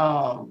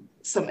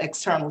 some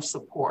external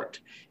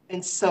support.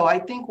 And so I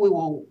think we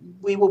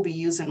will be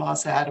using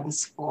Moss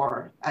Adams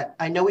for,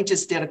 I know we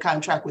just did a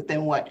contract with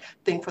them,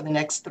 for the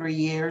next 3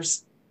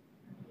 years.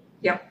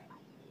 Yep.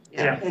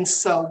 Yeah. And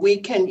so we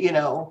can,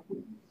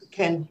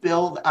 can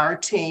build our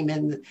team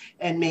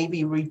and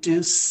maybe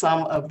reduce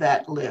some of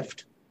that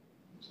lift.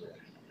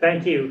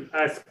 Thank you.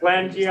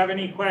 Glenn, do you have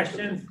any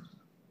questions?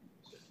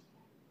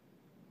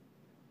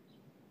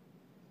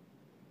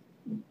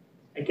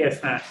 I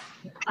guess not.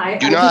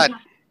 Do not.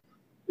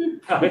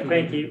 Oh,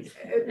 thank you.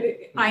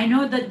 I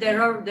know that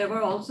there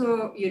were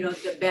also,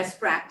 the best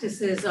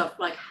practices of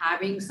like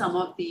having some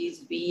of these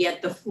be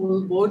at the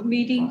full board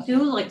meeting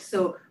too. Like,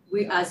 so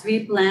as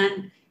we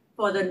plan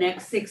for the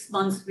next 6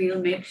 months, we'll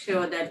make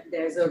sure that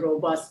there's a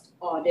robust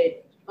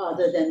audit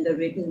other than the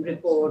written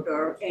report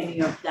or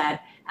any of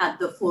that at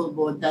the full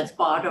board. That's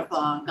part of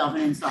our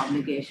governance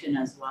obligation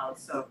as well.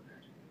 So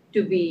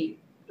to be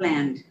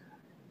planned.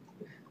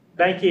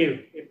 Thank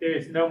you. If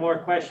there's no more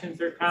questions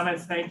or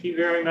comments, thank you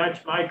very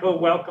much. Michael,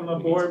 welcome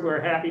aboard.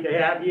 We're happy to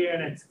have you,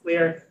 and it's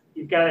clear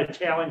you've got a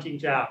challenging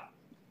job.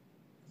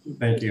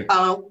 Thank you.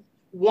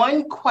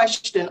 One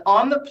question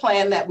on the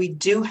plan that we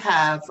do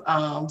have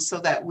so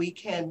that we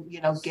can,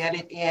 get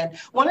it in.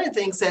 One of the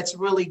things that's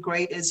really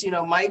great is,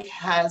 Mike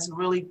has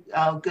really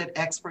good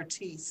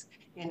expertise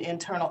in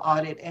internal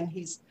audit, and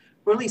he's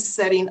really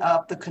setting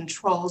up the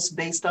controls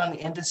based on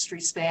industry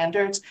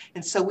standards.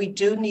 And so we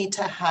do need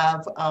to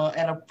have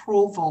an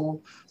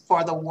approval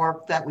for the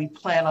work that we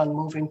plan on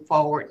moving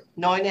forward,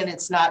 knowing that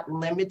it's not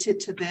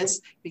limited to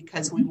this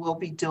because we will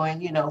be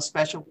doing,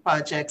 special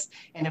projects.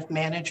 And if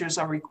managers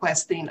are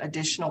requesting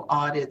additional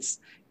audits,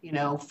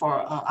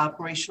 for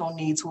operational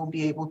needs, we'll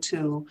be able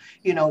to,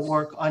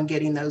 work on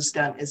getting those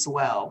done as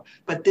well.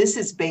 But this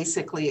is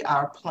basically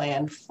our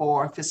plan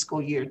for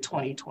fiscal year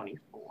 2024.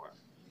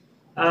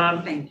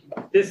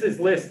 This is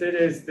listed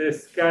as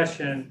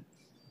discussion.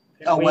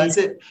 Was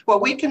it? Well,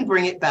 we can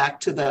bring it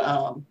back to the,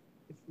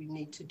 if we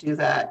need to do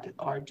that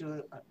or do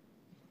it.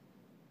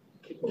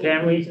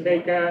 Can we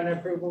take an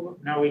approval?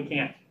 No, we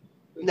can't.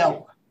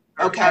 No.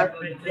 Okay.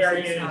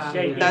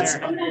 That's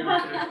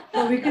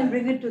so we can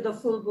bring it to the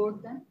full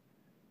board then?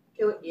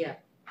 Yeah.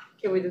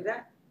 Can we do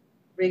that?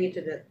 Bring it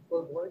to the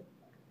full board?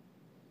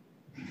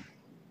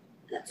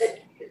 That's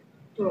it.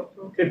 To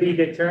be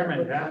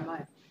determined, huh?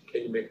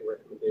 Can you make a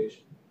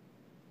recommendation?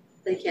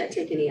 They can't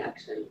take any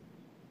action.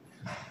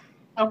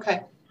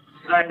 Okay.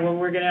 All right, well,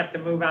 we're gonna have to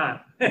move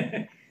on.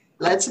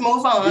 Let's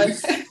move on.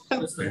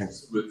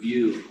 This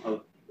review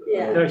of.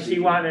 Yeah. So she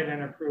wanted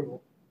an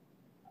approval.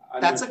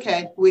 That's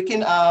okay. We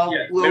can,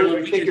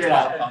 we'll figure it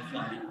out.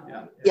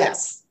 Yeah.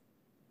 Yes.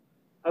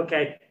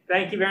 Okay,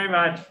 thank you very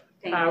much.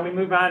 We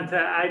move on to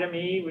item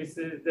E, which is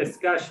the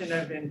discussion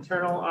of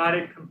internal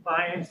audit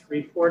compliance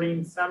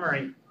reporting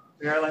summary.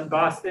 Marilyn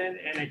Boston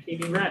and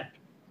Akimi Wren.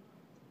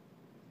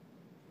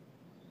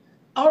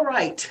 All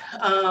right.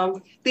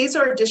 These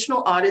are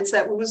additional audits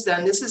that was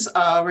done. This is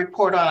a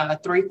report on our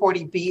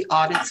 340B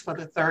audits for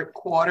the third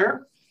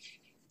quarter.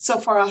 So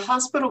for our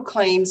hospital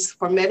claims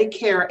for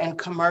Medicare and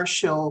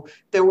commercial,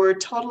 there were a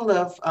total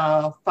of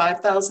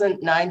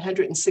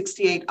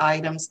 5,968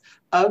 items.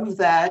 Of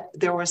that,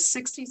 there were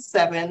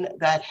 67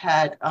 that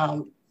had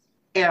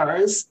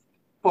errors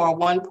for a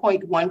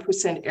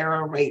 1.1%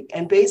 error rate.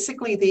 And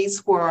basically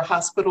these were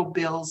hospital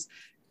bills.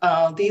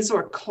 These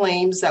were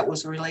claims that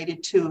was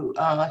related to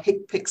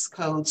HCPCS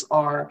codes,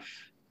 or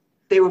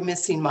they were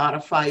missing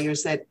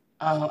modifiers that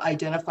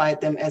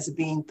identified them as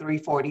being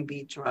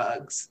 340B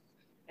drugs.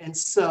 And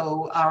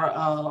so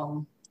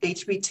our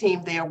HB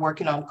team, they are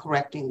working on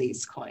correcting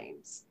these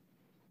claims.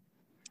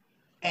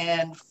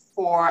 And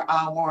for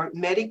our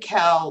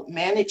Medi-Cal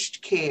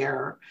managed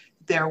care,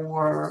 there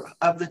were,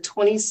 of the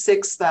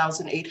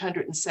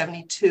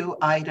 26,872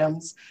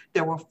 items,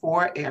 there were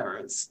 4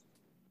 errors.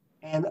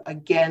 And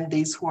again,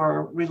 these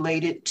were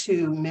related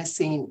to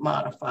missing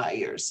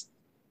modifiers.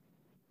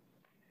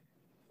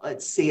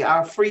 Let's see,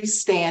 our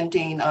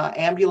freestanding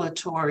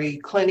ambulatory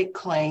clinic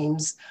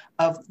claims,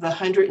 of the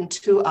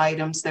 102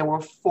 items, there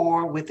were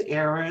 4 with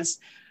errors,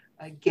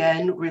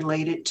 again,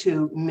 related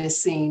to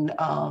missing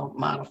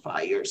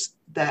modifiers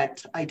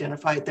that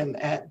identified them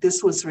at,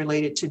 this was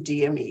related to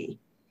DME.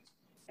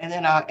 And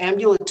then our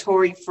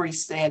ambulatory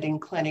freestanding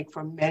clinic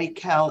for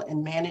Medi-Cal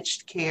and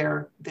managed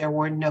care, there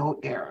were no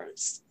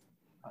errors.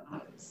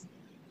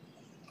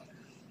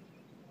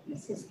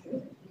 This is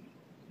good.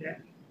 Yeah.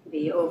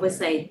 The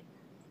oversight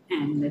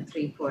and the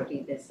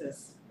 340, this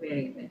is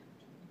very good.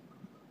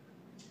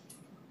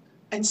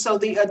 And so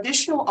the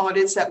additional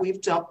audits that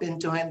we've been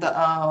doing, the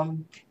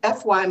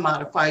FY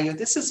modifier,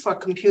 this is for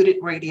computed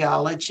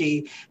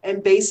radiology.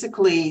 And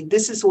basically,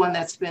 this is one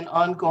that's been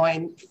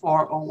ongoing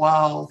for a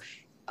while.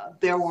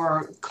 There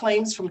were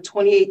claims from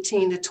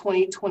 2018 to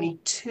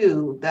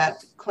 2022,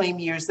 that claim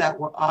years that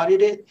were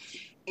audited.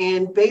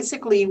 And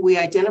basically, we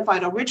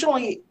identified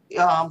originally,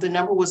 the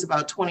number was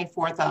about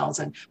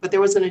 24,000, but there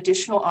was an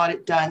additional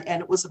audit done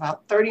and it was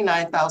about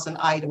 39,000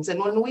 items. And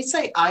when we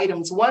say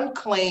items, one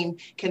claim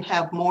can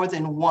have more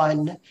than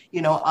one,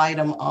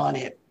 item on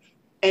it.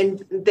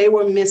 And they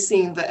were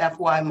missing the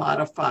FY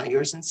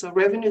modifiers. And so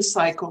revenue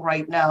cycle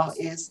right now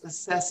is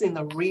assessing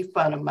the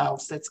refund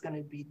amounts that's going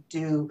to be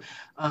due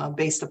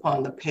based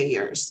upon the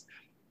payers.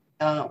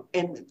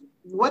 And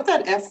what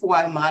that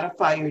FY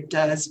modifier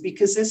does,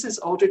 because this is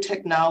older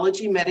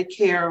technology,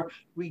 Medicare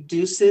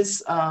reduces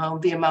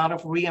the amount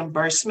of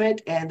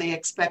reimbursement, and they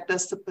expect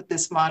us to put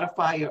this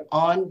modifier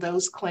on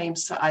those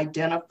claims to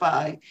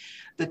identify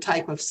the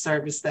type of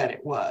service that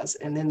it was,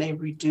 and then they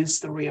reduce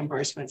the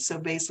reimbursement. So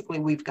basically,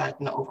 we've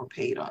gotten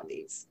overpaid on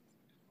these.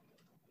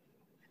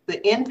 The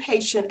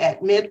inpatient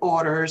admit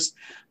orders,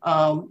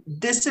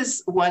 this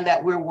is one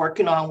that we're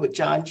working on with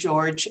John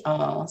George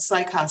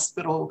Psych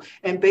Hospital.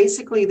 And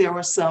basically there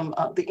were some,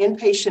 the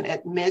inpatient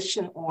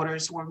admission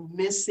orders were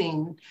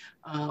missing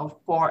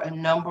for a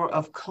number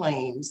of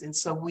claims. And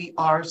so we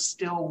are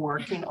still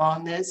working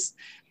on this.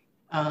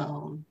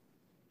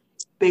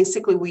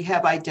 Basically, we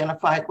have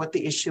identified what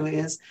the issue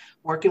is,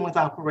 working with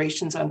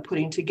operations on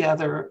putting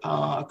together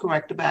a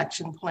corrective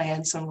action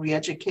plan, some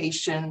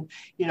re-education,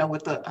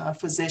 with the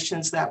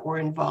physicians that were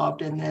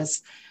involved in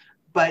this.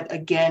 But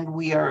again,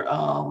 we are,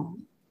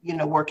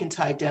 working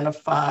to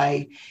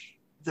identify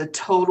the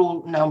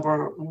total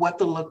number, what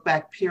the look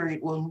back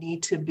period will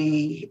need to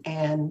be,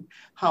 and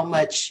how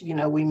much,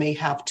 we may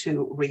have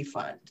to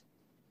refund.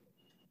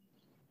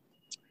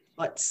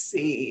 Let's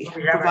see,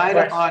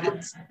 provider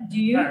audits. Do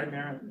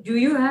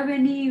you have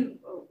any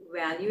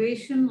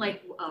valuation?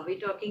 Like, are we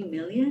talking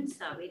millions?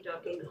 Are we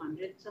talking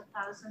hundreds of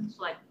thousands?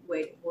 Like,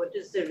 wait, what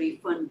is the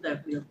refund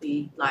that we'll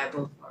be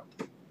liable for?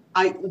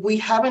 We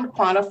haven't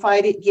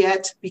quantified it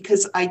yet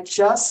because I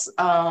just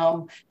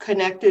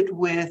connected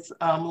with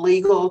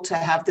legal to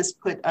have this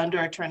put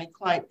under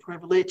attorney-client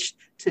privilege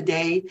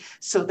today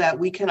so that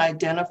we can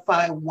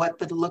identify what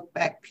the look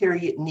back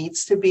period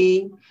needs to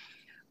be.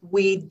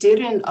 We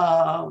did an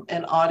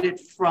audit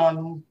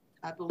from,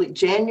 I believe,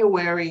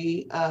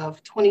 January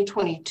of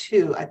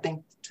 2022, I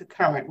think, to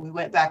current. We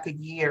went back a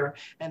year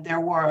and there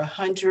were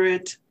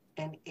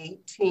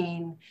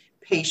 118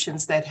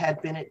 patients that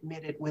had been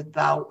admitted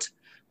without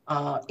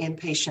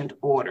inpatient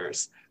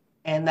orders.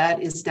 And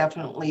that is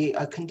definitely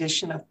a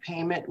condition of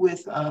payment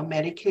with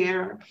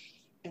Medicare.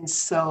 And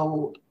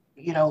so,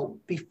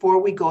 before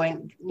we go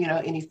in,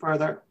 any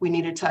further, we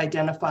needed to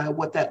identify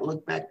what that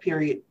look back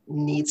period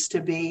needs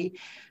to be.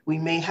 We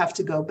may have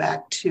to go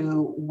back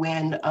to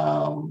when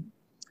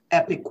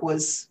Epic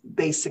was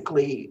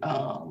basically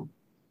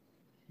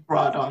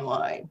brought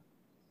online.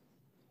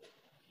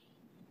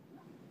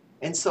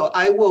 And so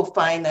I will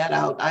find that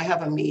out. I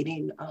have a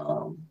meeting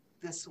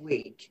this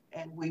week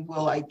and we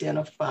will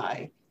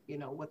identify,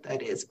 what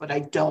that is, but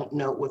I don't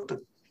know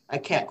I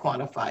can't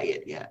quantify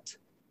it yet.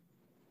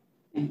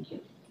 Thank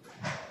you.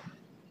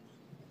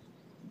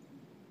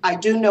 I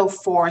do know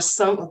for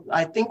some,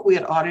 I think we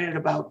had audited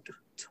about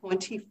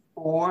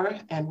 24,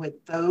 and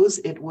with those,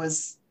 it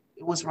was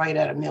right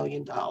at $1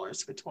 million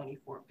for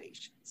 24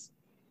 patients.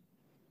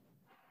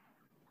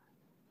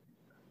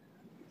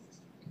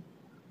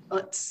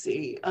 Let's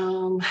see,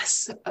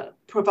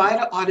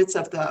 provider audits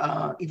of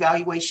the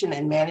evaluation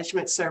and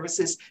management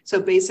services. So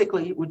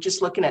basically, we're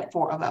just looking at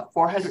about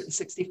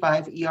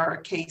 465 ER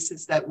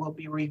cases that will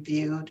be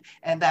reviewed,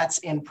 and that's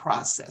in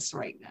process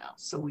right now.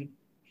 So we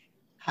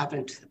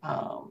haven't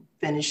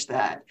finished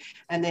that.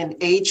 And then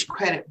age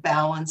credit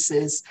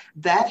balances,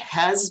 that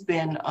has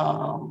been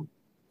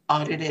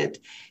audited.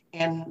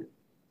 And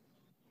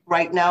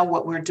right now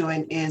what we're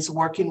doing is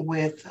working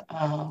with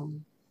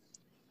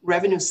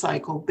revenue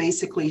cycle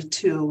basically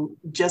to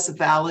just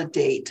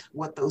validate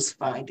what those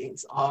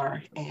findings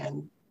are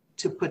and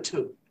to put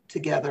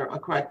together a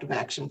corrective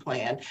action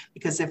plan,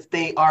 because if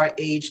they are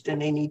aged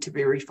and they need to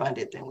be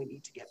refunded, then we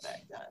need to get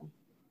that done.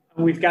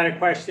 We've got a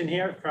question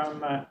here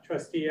from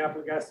Trustee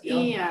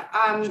Abrogastio. Yeah,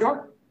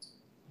 sure.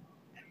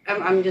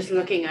 I'm just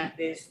looking at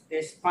this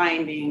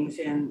findings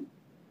and,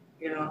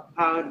 you know,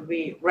 how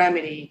we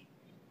remedy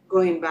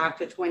going back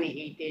to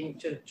 2018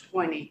 to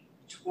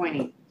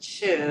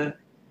 2022.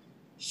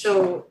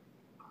 So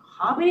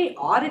how many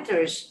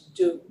auditors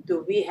do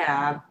we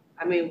have?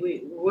 I mean,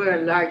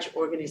 we're a large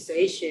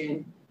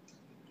organization.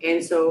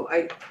 And so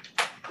I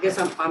guess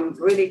I'm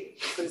really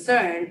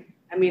concerned.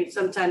 I mean,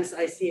 sometimes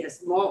I see a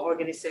small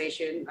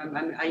organization.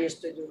 I used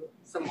to do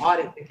some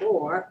audit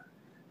before,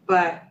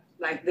 but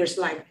like there's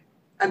like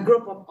a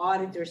group of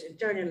auditors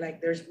internally, like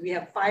we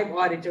have 5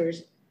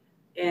 auditors.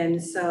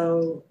 And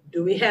so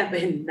do we have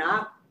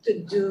enough to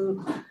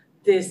do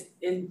this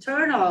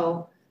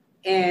internal?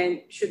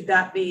 And should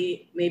that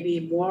be maybe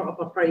more of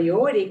a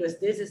priority? Because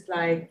this is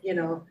like, you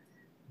know,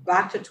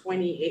 back to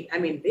 28. I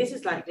mean, this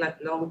is like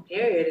long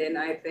period. And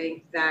I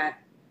think that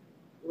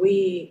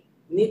we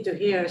need to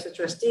hear as a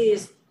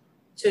trustees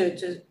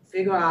to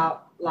figure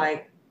out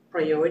like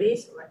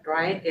priorities,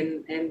 right?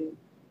 And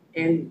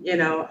you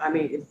know, I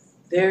mean, if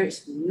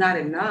there's not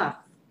enough,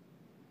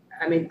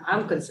 I mean,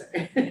 I'm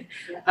concerned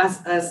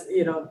as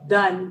you know,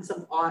 done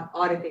some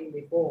auditing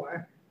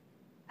before.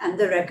 And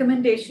the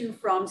recommendation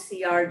from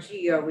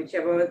CRG or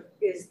whichever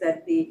is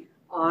that the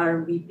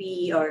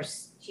RVP or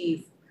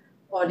Chief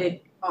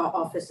Audit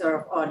Officer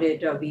of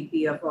Audit or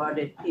VP of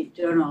Audit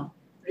Internal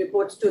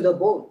reports to the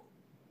board.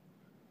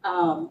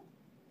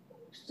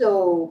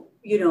 So,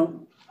 you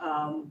know,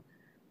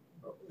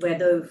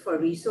 whether for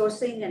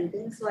resourcing and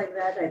things like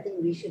that, I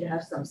think we should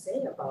have some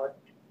say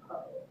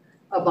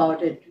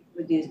about it.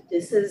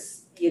 This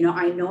is, you know,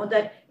 I know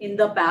that in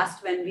the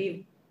past when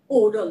we've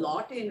owed a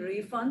lot in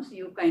refunds,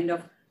 you kind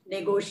of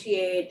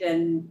negotiate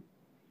and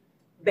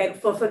beg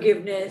for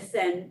forgiveness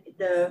and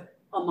the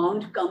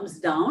amount comes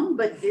down,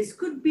 but this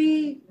could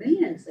be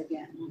millions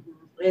again.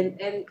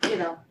 Mm-hmm. And you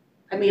know,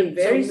 I mean,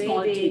 very so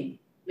small team.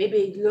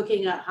 Maybe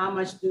looking at how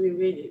much do we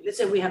really, let's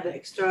say we have the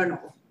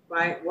external,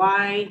 right?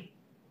 Why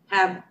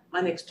have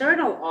an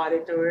external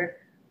auditor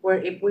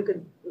where if we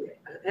could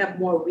have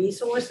more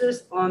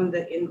resources on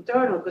the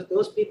internal, because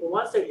those people,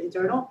 once they're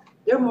internal,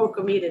 they're more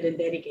committed and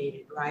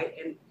dedicated, right?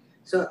 And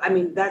so, I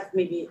mean, that's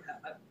maybe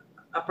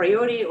a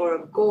priority or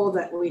a goal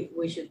that we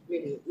should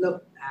really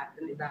look at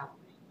and evaluate.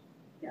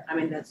 Yeah, I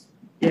mean, that's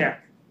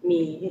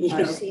me.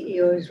 Our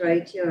CEO is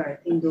right here. I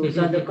think those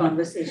are the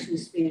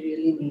conversations we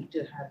really need to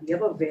have. We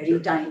have a very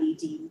tiny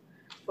team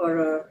for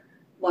a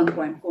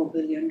 $1.4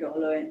 billion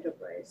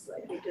enterprise.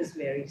 Like, it is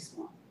very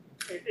small.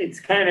 It's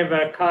kind of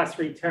a cost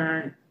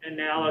return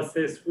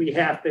analysis we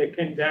have to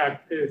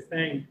conduct to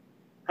think,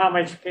 how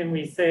much can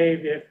we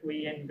save if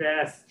we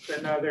invest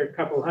another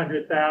couple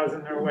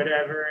 $100,000 or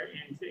whatever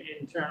into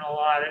internal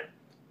audit,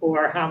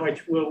 or how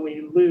much will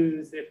we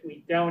lose if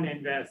we don't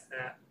invest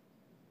that?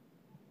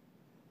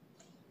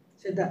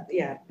 So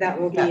that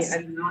will be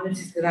an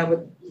analysis that I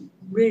would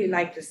really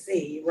like to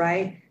see,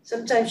 right?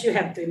 Sometimes you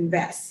have to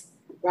invest,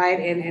 right?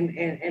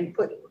 And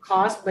put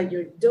cost, but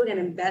you're doing an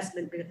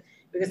investment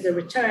because the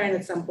return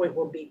at some point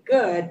will be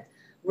good,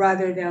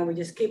 rather than we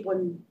just keep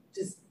on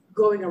just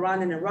going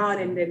around and around,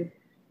 and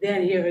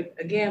then here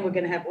again we're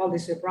gonna have all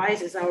these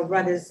surprises. I would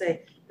rather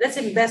say, let's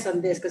invest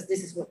on this because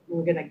this is what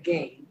we're gonna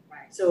gain,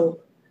 right?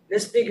 So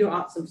let's figure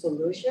out some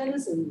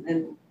solutions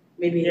and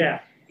maybe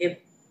if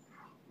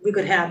we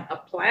could have a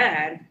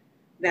plan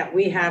that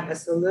we have a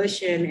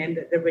solution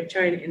and the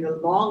return in the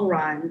long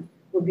run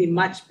would be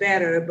much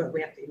better, but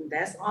we have to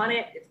invest on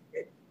it.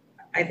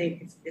 I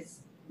think it's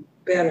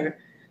better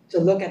to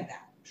look at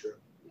that. Sure.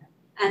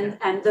 And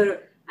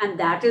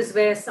that is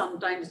where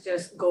sometimes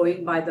just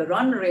going by the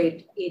run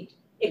rate, it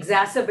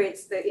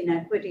exacerbates the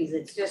inequities.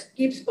 It just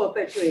keeps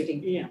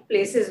perpetuating. Yeah.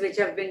 Places which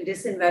have been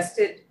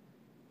disinvested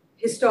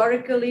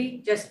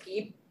historically just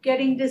keep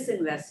getting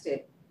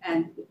disinvested,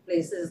 and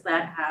places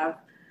that have,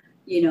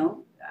 you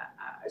know,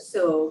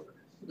 so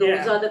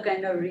those are the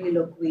kind of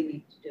relook we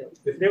need to do.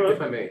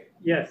 If I may.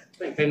 Yes.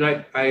 And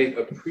I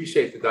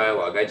appreciate the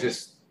dialogue. I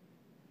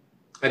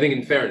think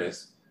in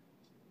fairness,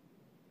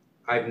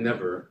 I've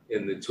never,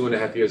 in the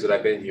 2.5 years that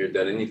I've been here,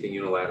 done anything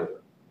unilaterally.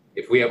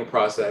 If we have a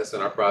process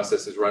and our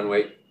process is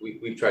runway,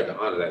 we've tried to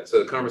honor that.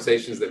 So the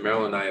conversations that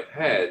Marilyn and I have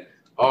had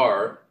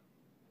are,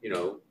 you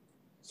know,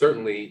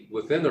 certainly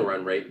within the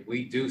run rate,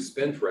 we do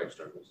spend for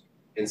externals.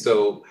 And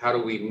so how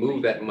do we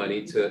move that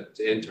money to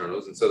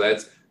internals? And so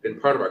that's been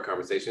part of our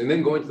conversation. And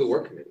then going to the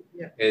work committee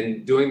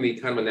and doing the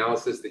kind of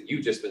analysis that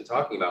you've just been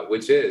talking about,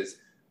 which is,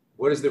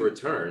 what is the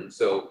return?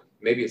 So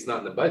maybe it's not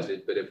in the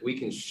budget, but if we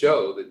can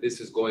show that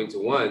this is going to,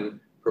 one,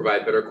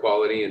 provide better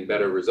quality and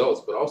better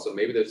results, but also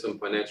maybe there's some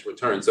financial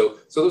return. So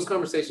those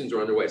conversations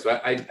are underway. So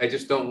I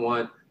just don't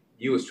want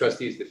you as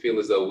trustees to feel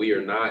as though we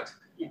are not,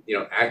 you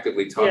know,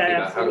 actively talking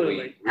about how do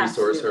we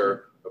resource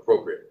her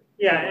appropriately.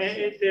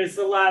 Yeah, there's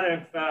a lot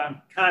of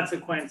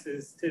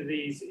consequences to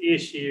these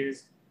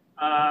issues.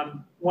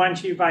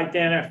 Once you've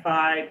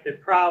identified the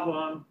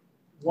problem,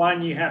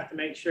 one, you have to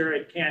make sure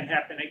it can't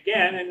happen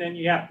again, and then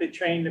you have to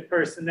train the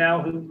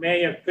personnel who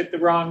may have put the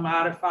wrong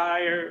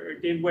modifier or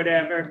did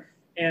whatever,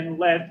 and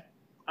let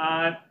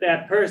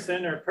that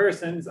person or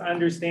persons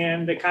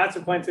understand the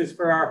consequences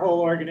for our whole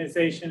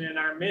organization and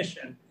our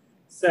mission.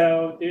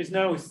 So there's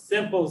no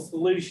simple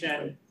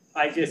solution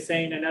by just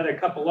saying another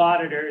couple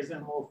auditors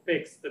and we'll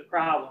fix the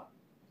problem.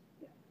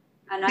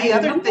 And I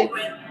remember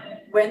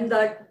when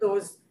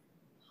those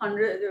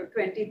 100 or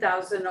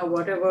 20,000 or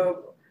whatever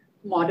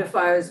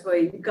modifiers were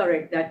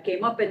incorrect, that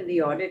came up in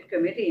the audit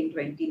committee in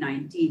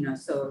 2019 or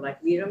so.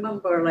 Like we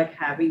remember like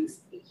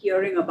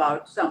hearing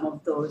about some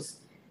of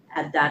those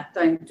at that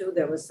time too.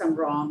 There was some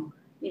wrong,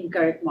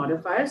 incorrect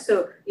modifiers.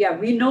 So yeah,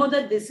 we know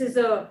that this is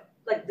a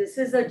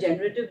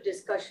generative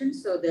discussion.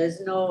 So there's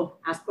no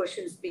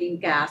aspersions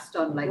being cast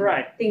on like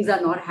things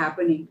are not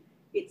happening.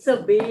 It's a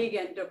big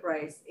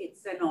enterprise.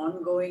 It's an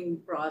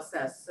ongoing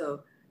process.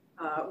 So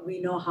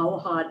we know how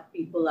hard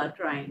people are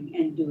trying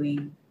and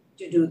doing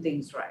to do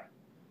things right.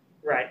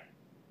 Right.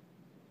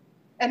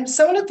 And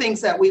some of the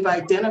things that we've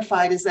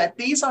identified is that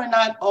these are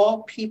not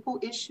all people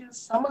issues.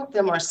 Some of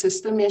them are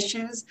system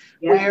issues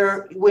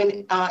where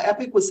when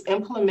EPIC was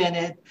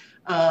implemented,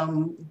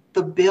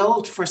 the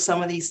build for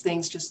some of these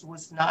things just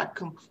was not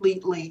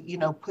completely,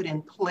 put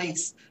in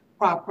place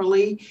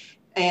properly.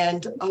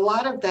 And a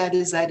lot of that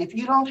is that if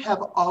you don't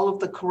have all of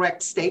the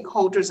correct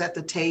stakeholders at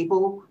the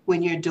table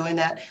when you're doing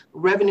that,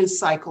 revenue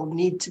cycle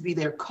need to be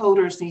there,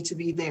 coders need to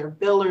be there,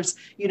 billers,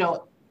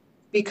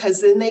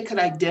 because then they could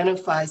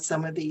identify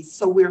some of these.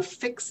 So we're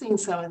fixing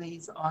some of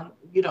these on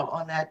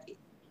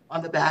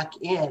the back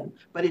end,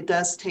 but it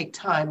does take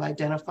time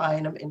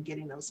identifying them and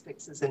getting those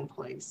fixes in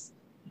place.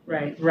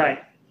 Right.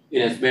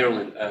 And as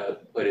Marilyn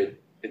put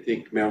it, I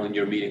think, Marilyn,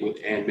 your meeting with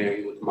Anne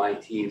Mary with my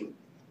team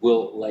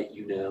will let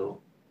you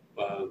know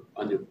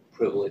under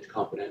privileged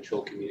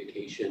confidential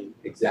communication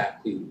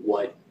exactly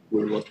what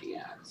we're looking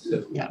at.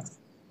 So yes.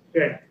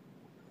 Good.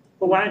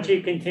 Well, why don't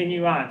you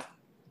continue on?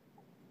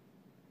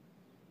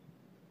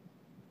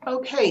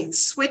 Okay,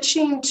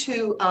 switching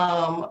to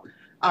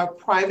our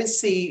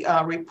privacy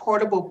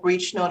reportable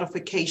breach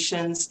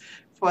notifications.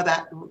 For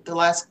the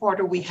last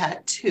quarter, we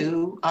had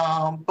 2.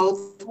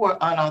 Both were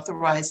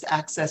unauthorized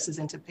accesses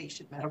into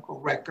patient medical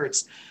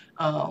records.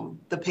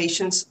 The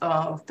patient's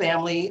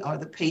family or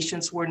the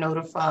patients were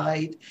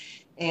notified,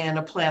 and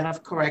a plan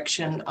of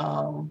correction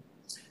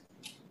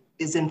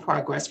is in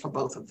progress for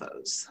both of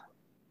those.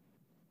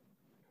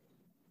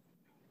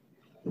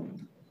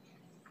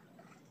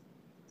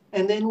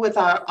 And then with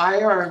our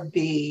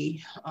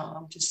IRB,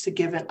 just to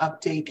give an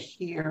update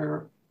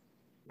here,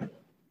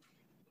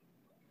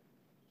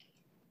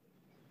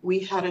 we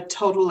had a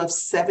total of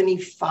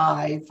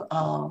 75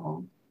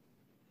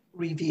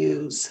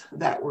 reviews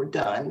that were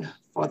done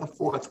for the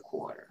 4th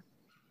quarter.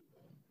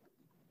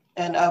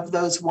 And of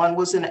those, 1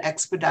 was an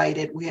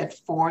expedited. We had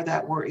 4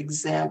 that were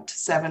exempt,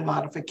 7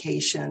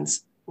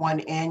 modifications, 1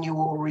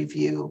 annual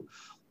review,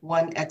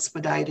 1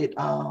 expedited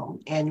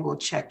annual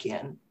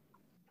check-in.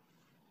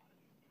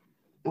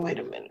 Wait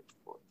a minute.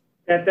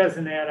 That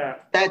doesn't add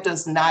up. That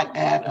does not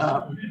add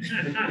up.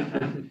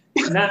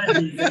 None of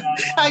these add up.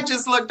 I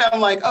just looked, I'm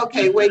like,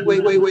 okay, wait.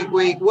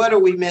 What are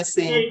we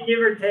missing? Give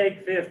or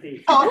take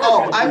 50.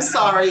 Oh, I'm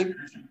sorry.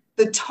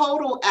 The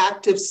total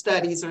active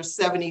studies are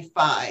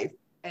 75.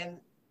 And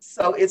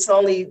so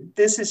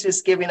this is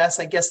just giving us,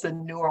 I guess, the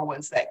newer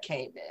ones that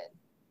came in.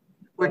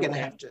 We're going to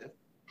have to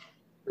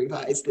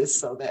revise this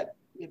so that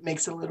it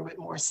makes a little bit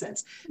more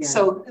sense. Yeah.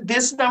 So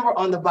this number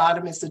on the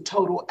bottom is the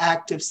total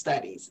active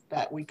studies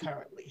that we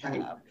currently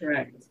have.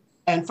 Correct.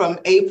 And from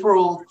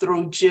April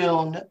through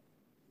June,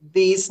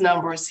 these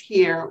numbers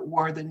here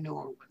were the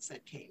newer ones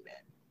that came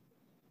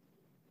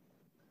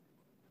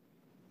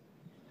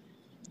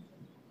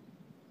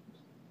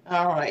in.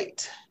 All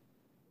right.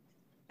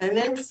 And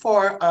then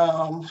for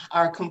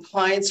our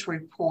compliance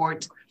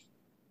report,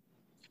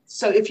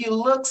 so if you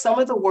look, some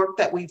of the work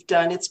that we've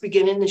done, it's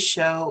beginning to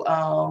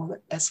show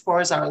as far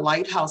as our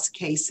lighthouse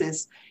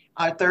cases.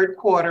 Our 3rd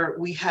quarter,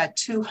 we had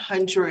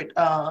 200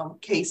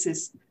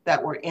 cases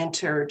that were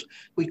entered.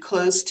 We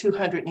closed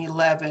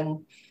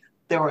 211.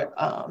 There were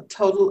a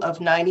total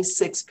of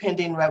 96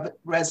 pending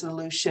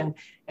resolution,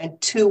 and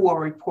 2 were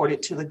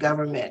reported to the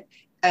government.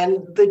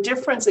 And the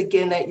difference,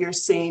 again, that you're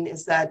seeing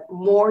is that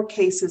more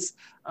cases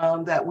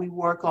that we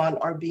work on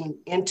are being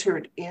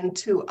entered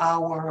into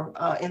our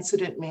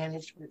incident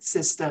management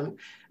system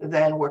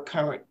than we're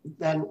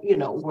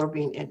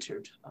being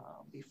entered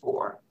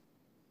before.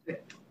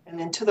 And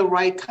then to the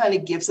right kind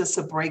of gives us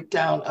a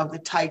breakdown of the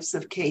types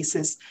of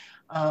cases.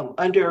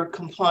 Under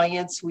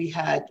compliance, we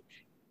had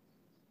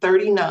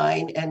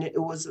 39, and it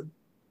was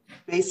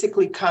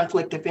basically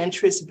conflict of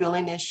interest,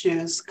 billing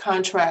issues,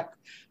 contract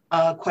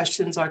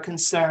questions or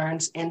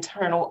concerns,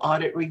 internal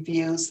audit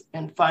reviews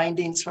and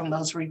findings from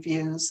those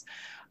reviews,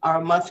 our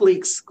monthly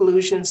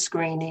exclusion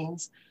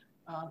screenings,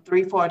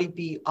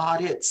 340B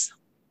audits,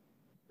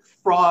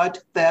 fraud,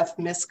 theft,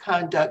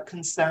 misconduct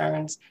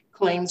concerns,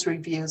 claims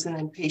reviews, and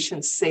then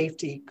patient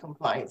safety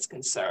compliance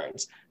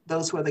concerns.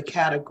 Those were the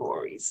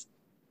categories.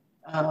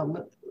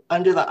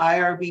 under the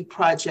IRB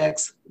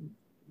projects,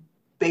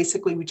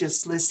 basically we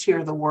just list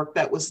here the work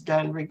that was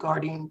done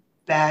regarding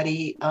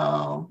batty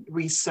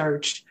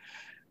research,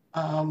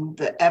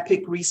 the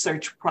EPIC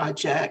research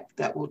project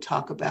that we'll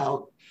talk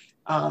about,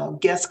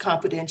 guest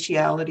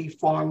confidentiality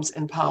forms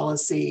and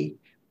policy,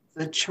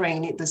 the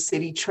training, the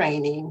city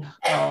training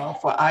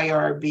for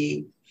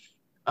IRB,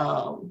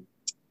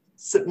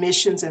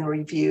 submissions and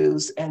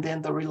reviews, and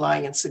then the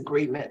reliance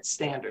agreement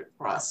standard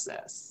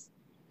process.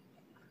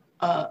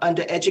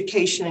 Under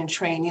education and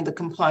training, the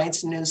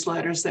compliance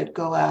newsletters that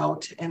go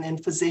out, and then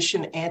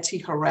physician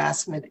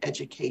anti-harassment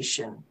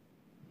education.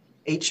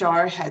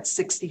 HR had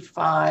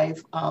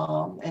 65,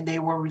 and they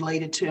were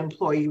related to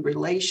employee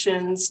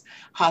relations,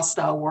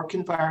 hostile work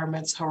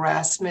environments,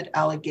 harassment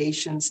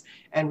allegations,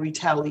 and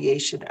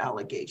retaliation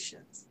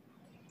allegations.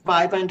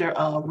 5 under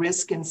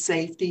risk and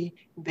safety,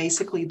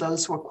 basically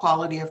those were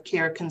quality of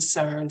care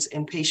concerns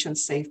and patient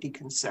safety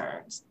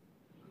concerns.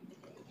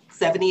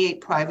 78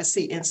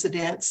 privacy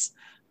incidents,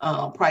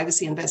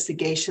 privacy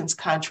investigations,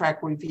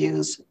 contract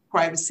reviews,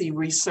 privacy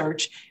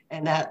research,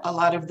 and that a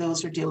lot of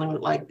those are dealing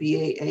with like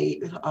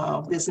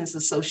BAA, business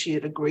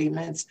associate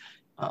agreements,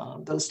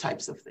 those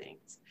types of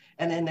things.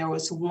 And then there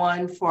was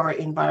 1 for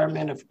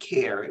environment of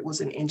care. It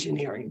was an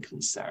engineering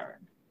concern.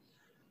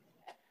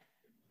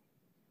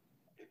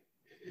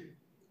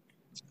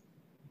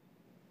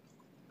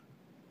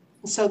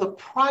 So the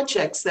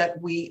projects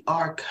that we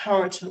are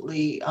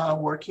currently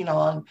working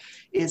on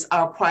is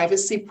our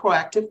privacy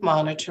proactive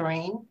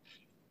monitoring.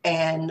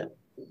 And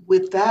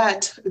with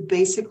that,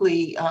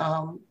 basically,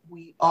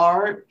 we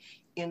are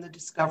in the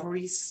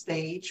discovery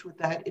stage with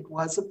that. It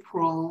was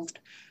approved,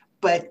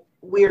 but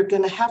we're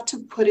going to have to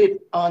put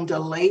it on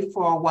delay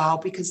for a while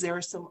because there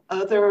are some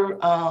other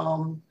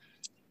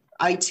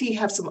IT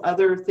have some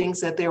other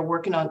things that they're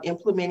working on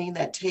implementing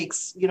that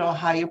takes, you know, a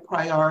higher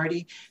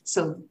priority.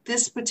 So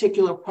this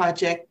particular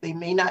project, they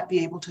may not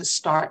be able to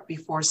start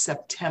before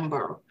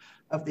September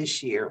of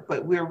this year,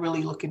 but we're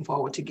really looking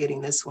forward to getting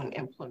this one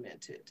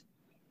implemented.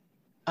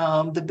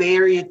 The Bay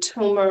Area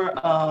Tumor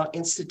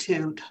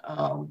Institute,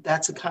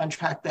 that's a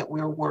contract that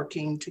we're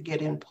working to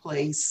get in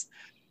place.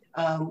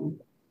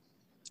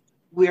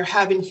 We're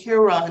having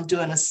Huron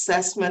do an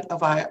assessment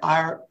of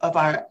our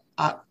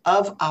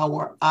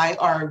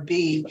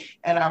IRB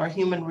and our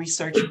Human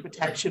Research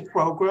Protection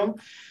Program.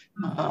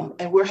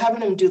 And we're having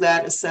them do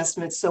that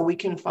assessment so we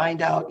can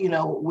find out, you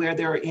know, where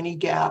there are any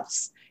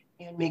gaps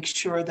and make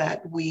sure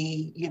that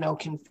we, you know,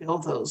 can fill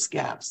those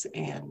gaps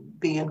and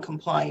be in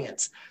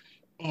compliance.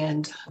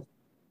 And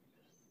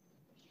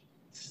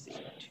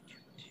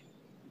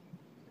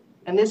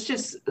this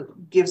just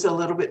gives a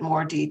little bit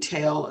more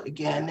detail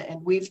again,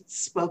 and we've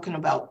spoken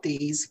about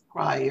these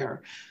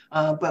prior,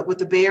 but with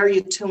the Bay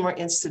Area Tumor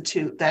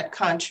Institute, that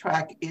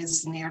contract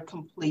is near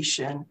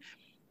completion.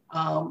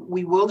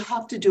 We will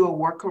have to do a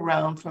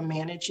workaround for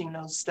managing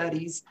those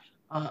studies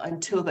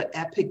until the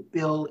EPIC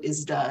bill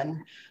is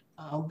done.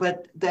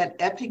 But that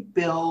EPIC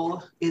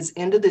bill is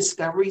in the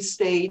discovery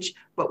stage,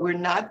 but we're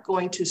not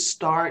going to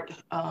start,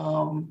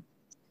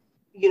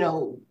 you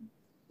know,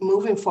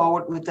 moving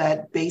forward with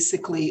that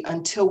basically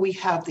until we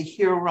have the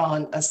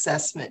Huron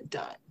assessment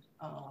done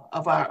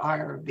of our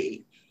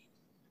IRB.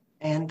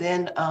 And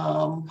then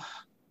the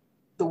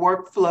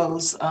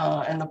workflows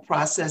and the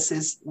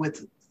processes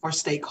for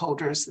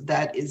stakeholders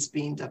that is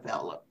being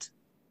developed.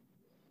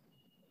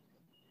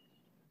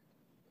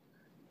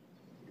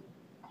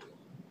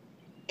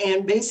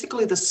 And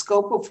basically the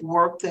scope of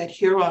work that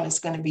Huron is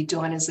going to be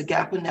doing is a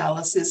gap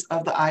analysis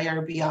of the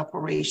IRB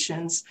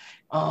operations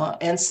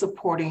and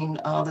supporting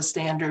the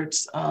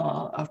standards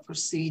of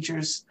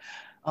procedures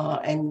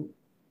and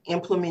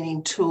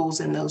implementing tools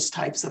and those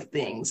types of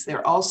things.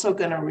 They're also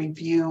going to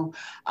review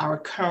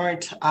our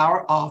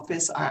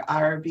office, our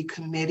IRB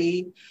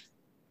committee.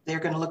 They're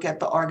going to look at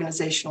the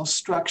organizational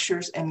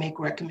structures and make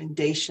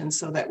recommendations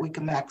so that we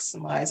can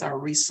maximize our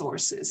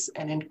resources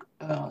and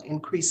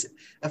increase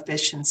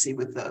efficiency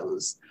with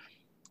those.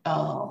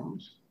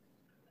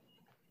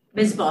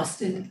 Ms.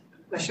 Boston,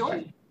 question.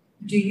 Sure.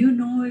 Do you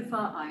know if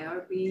our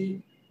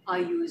IRB are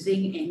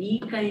using any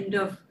kind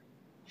of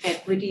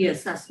equity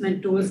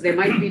assessment tools? There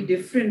might be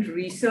different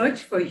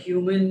research for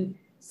human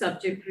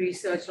subject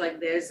research, like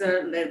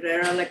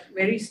there are like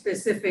very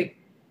specific,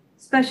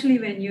 especially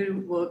when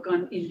you work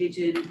on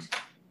indigent,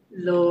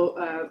 low,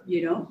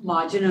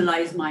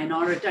 marginalized,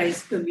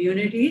 minoritized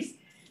communities.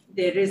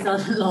 There is a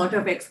lot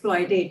of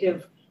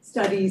exploitative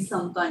studies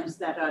sometimes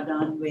that are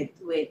done with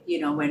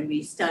when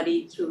we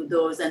study through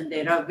those, and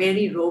there are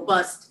very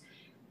robust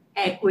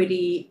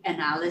equity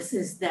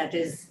analysis that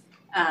is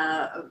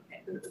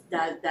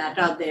that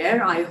are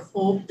there. I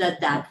hope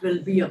that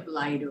will be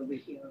applied over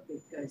here,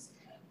 because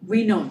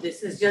we know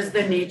this is just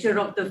the nature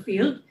of the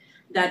field,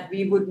 that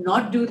we would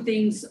not do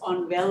things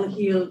on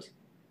well-heeled,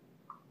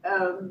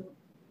 I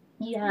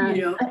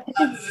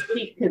can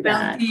speak to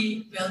that.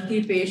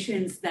 wealthy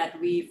patients that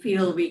we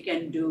feel we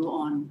can do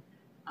on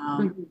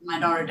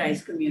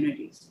minoritized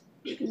communities.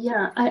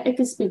 Yeah, I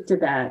can speak to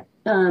that.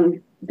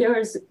 There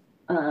is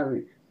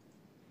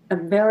a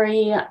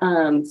very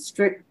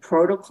strict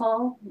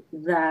protocol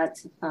that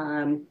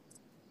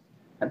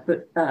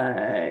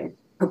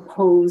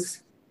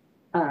proposed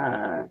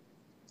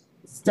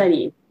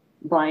study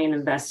by an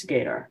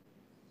investigator.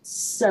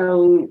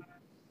 So,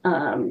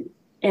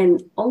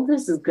 and all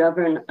this is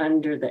governed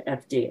under the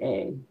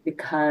FDA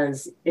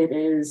because it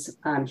is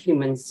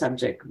human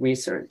subject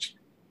research.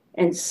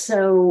 And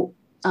so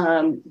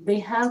we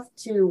have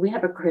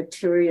a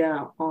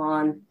criteria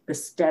on the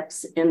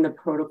steps in the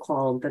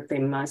protocol that they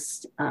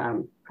must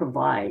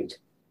provide.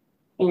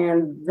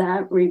 And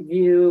that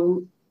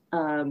review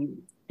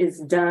is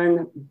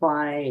done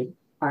by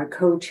our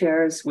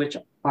co-chairs, which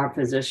are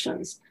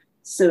physicians.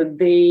 So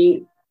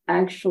they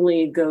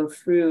actually go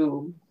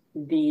through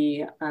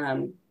the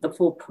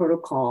full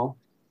protocol,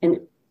 and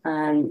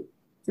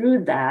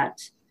through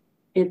that,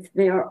 if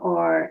there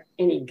are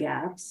any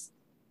gaps,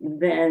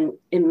 then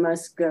it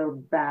must go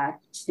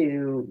back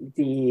to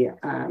the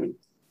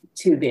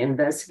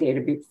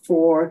investigator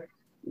before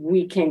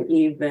we can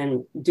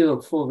even do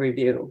a full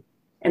review.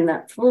 And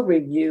that full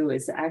review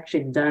is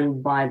actually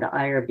done by the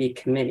IRB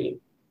committee.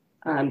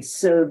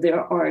 So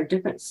there are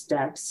different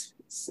steps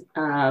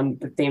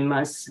that they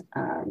must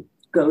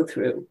go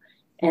through.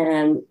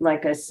 And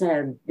like I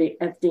said, the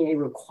FDA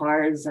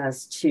requires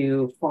us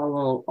to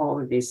follow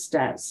all of these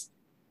steps.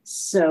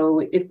 So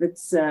if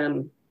it's,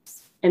 and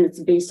it's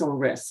based on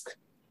risk.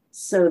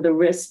 So the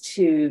risk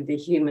to the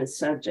human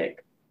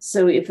subject.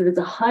 So if it's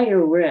a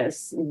higher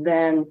risk,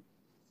 then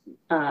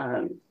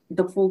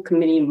the full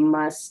committee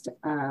must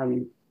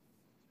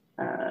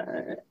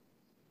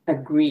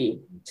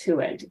agree to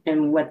it.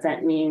 And what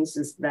that means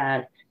is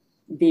that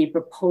the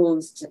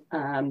proposed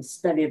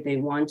study that they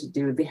want to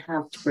do, they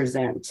have to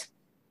present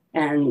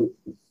and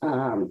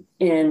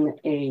in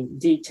a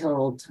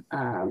detailed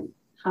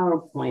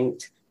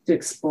PowerPoint to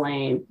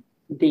explain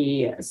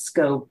the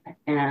scope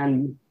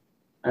and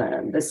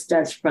the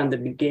steps from the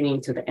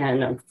beginning to the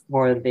end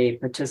for the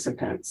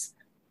participants.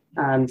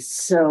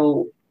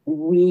 So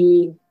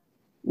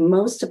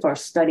most of our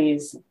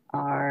studies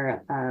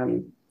are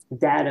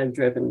data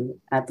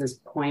driven at this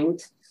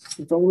point.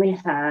 We've only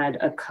had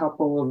a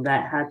couple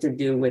that had to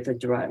do with a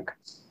drug.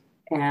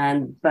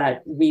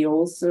 But we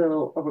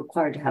also are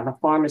required to have a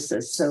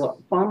pharmacist. So a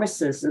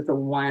pharmacist is the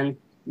one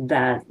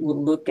that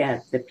will look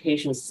at the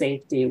patient's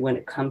safety when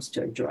it comes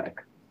to a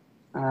drug.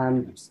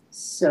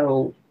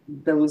 So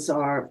those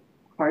are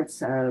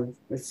parts of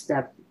the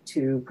step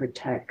to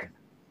protect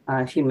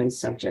human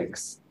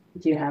subjects.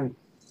 Do you have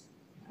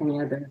any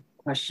other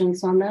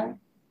questions on that?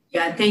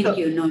 Yeah, thank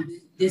you. No,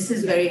 this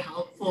is very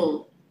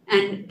helpful.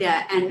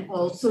 And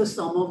also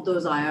some of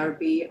those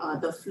IRB are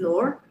the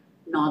floor,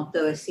 not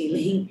the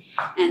ceiling.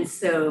 And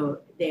so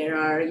there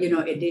are,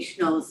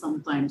 additional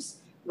sometimes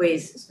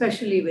ways,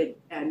 especially with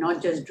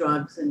not just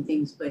drugs and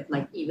things, but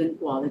like even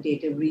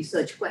qualitative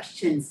research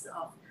questions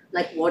of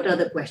like, what are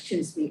the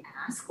questions we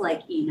ask,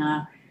 like in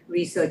a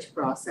research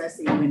process,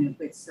 even if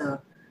it's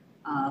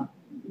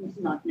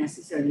not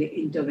necessarily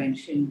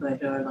intervention,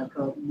 but like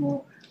a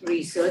more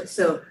research.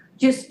 So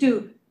just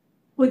to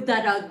put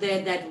that out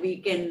there that we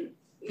can,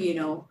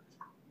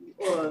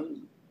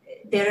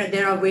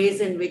 there are ways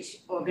in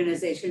which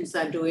organizations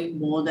are doing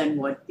more than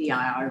what the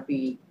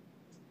IRB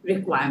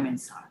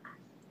requirements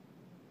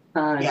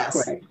are.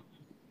 Yes,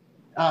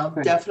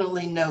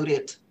 definitely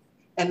noted.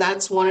 And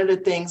that's one of the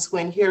things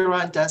when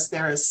Huron does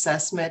their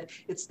assessment,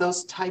 it's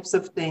those types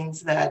of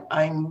things that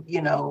I'm,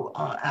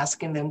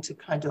 asking them to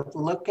kind of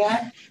look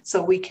at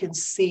so we can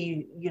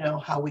see,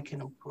 how we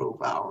can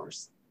improve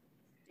ours.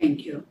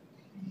 Thank you.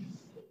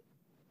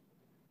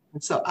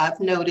 And so I've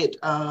noted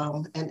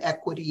an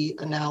equity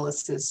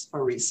analysis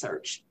for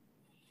research.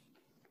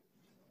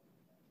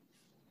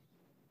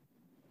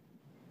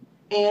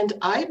 And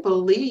I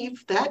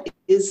believe that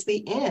is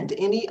the end.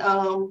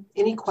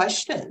 Any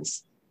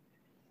questions?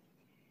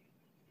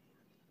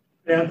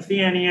 I don't see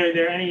any. Are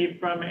there any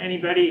from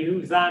anybody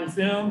who's on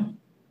Zoom?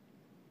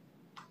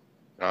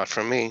 Not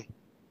from me.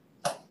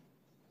 I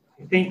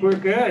think we're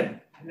good.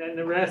 And then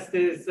the rest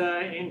is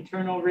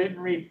internal written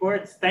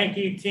reports. Thank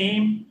you,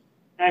 team.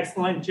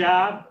 Excellent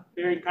job.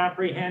 Very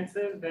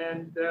comprehensive.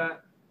 And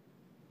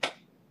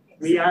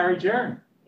we are adjourned.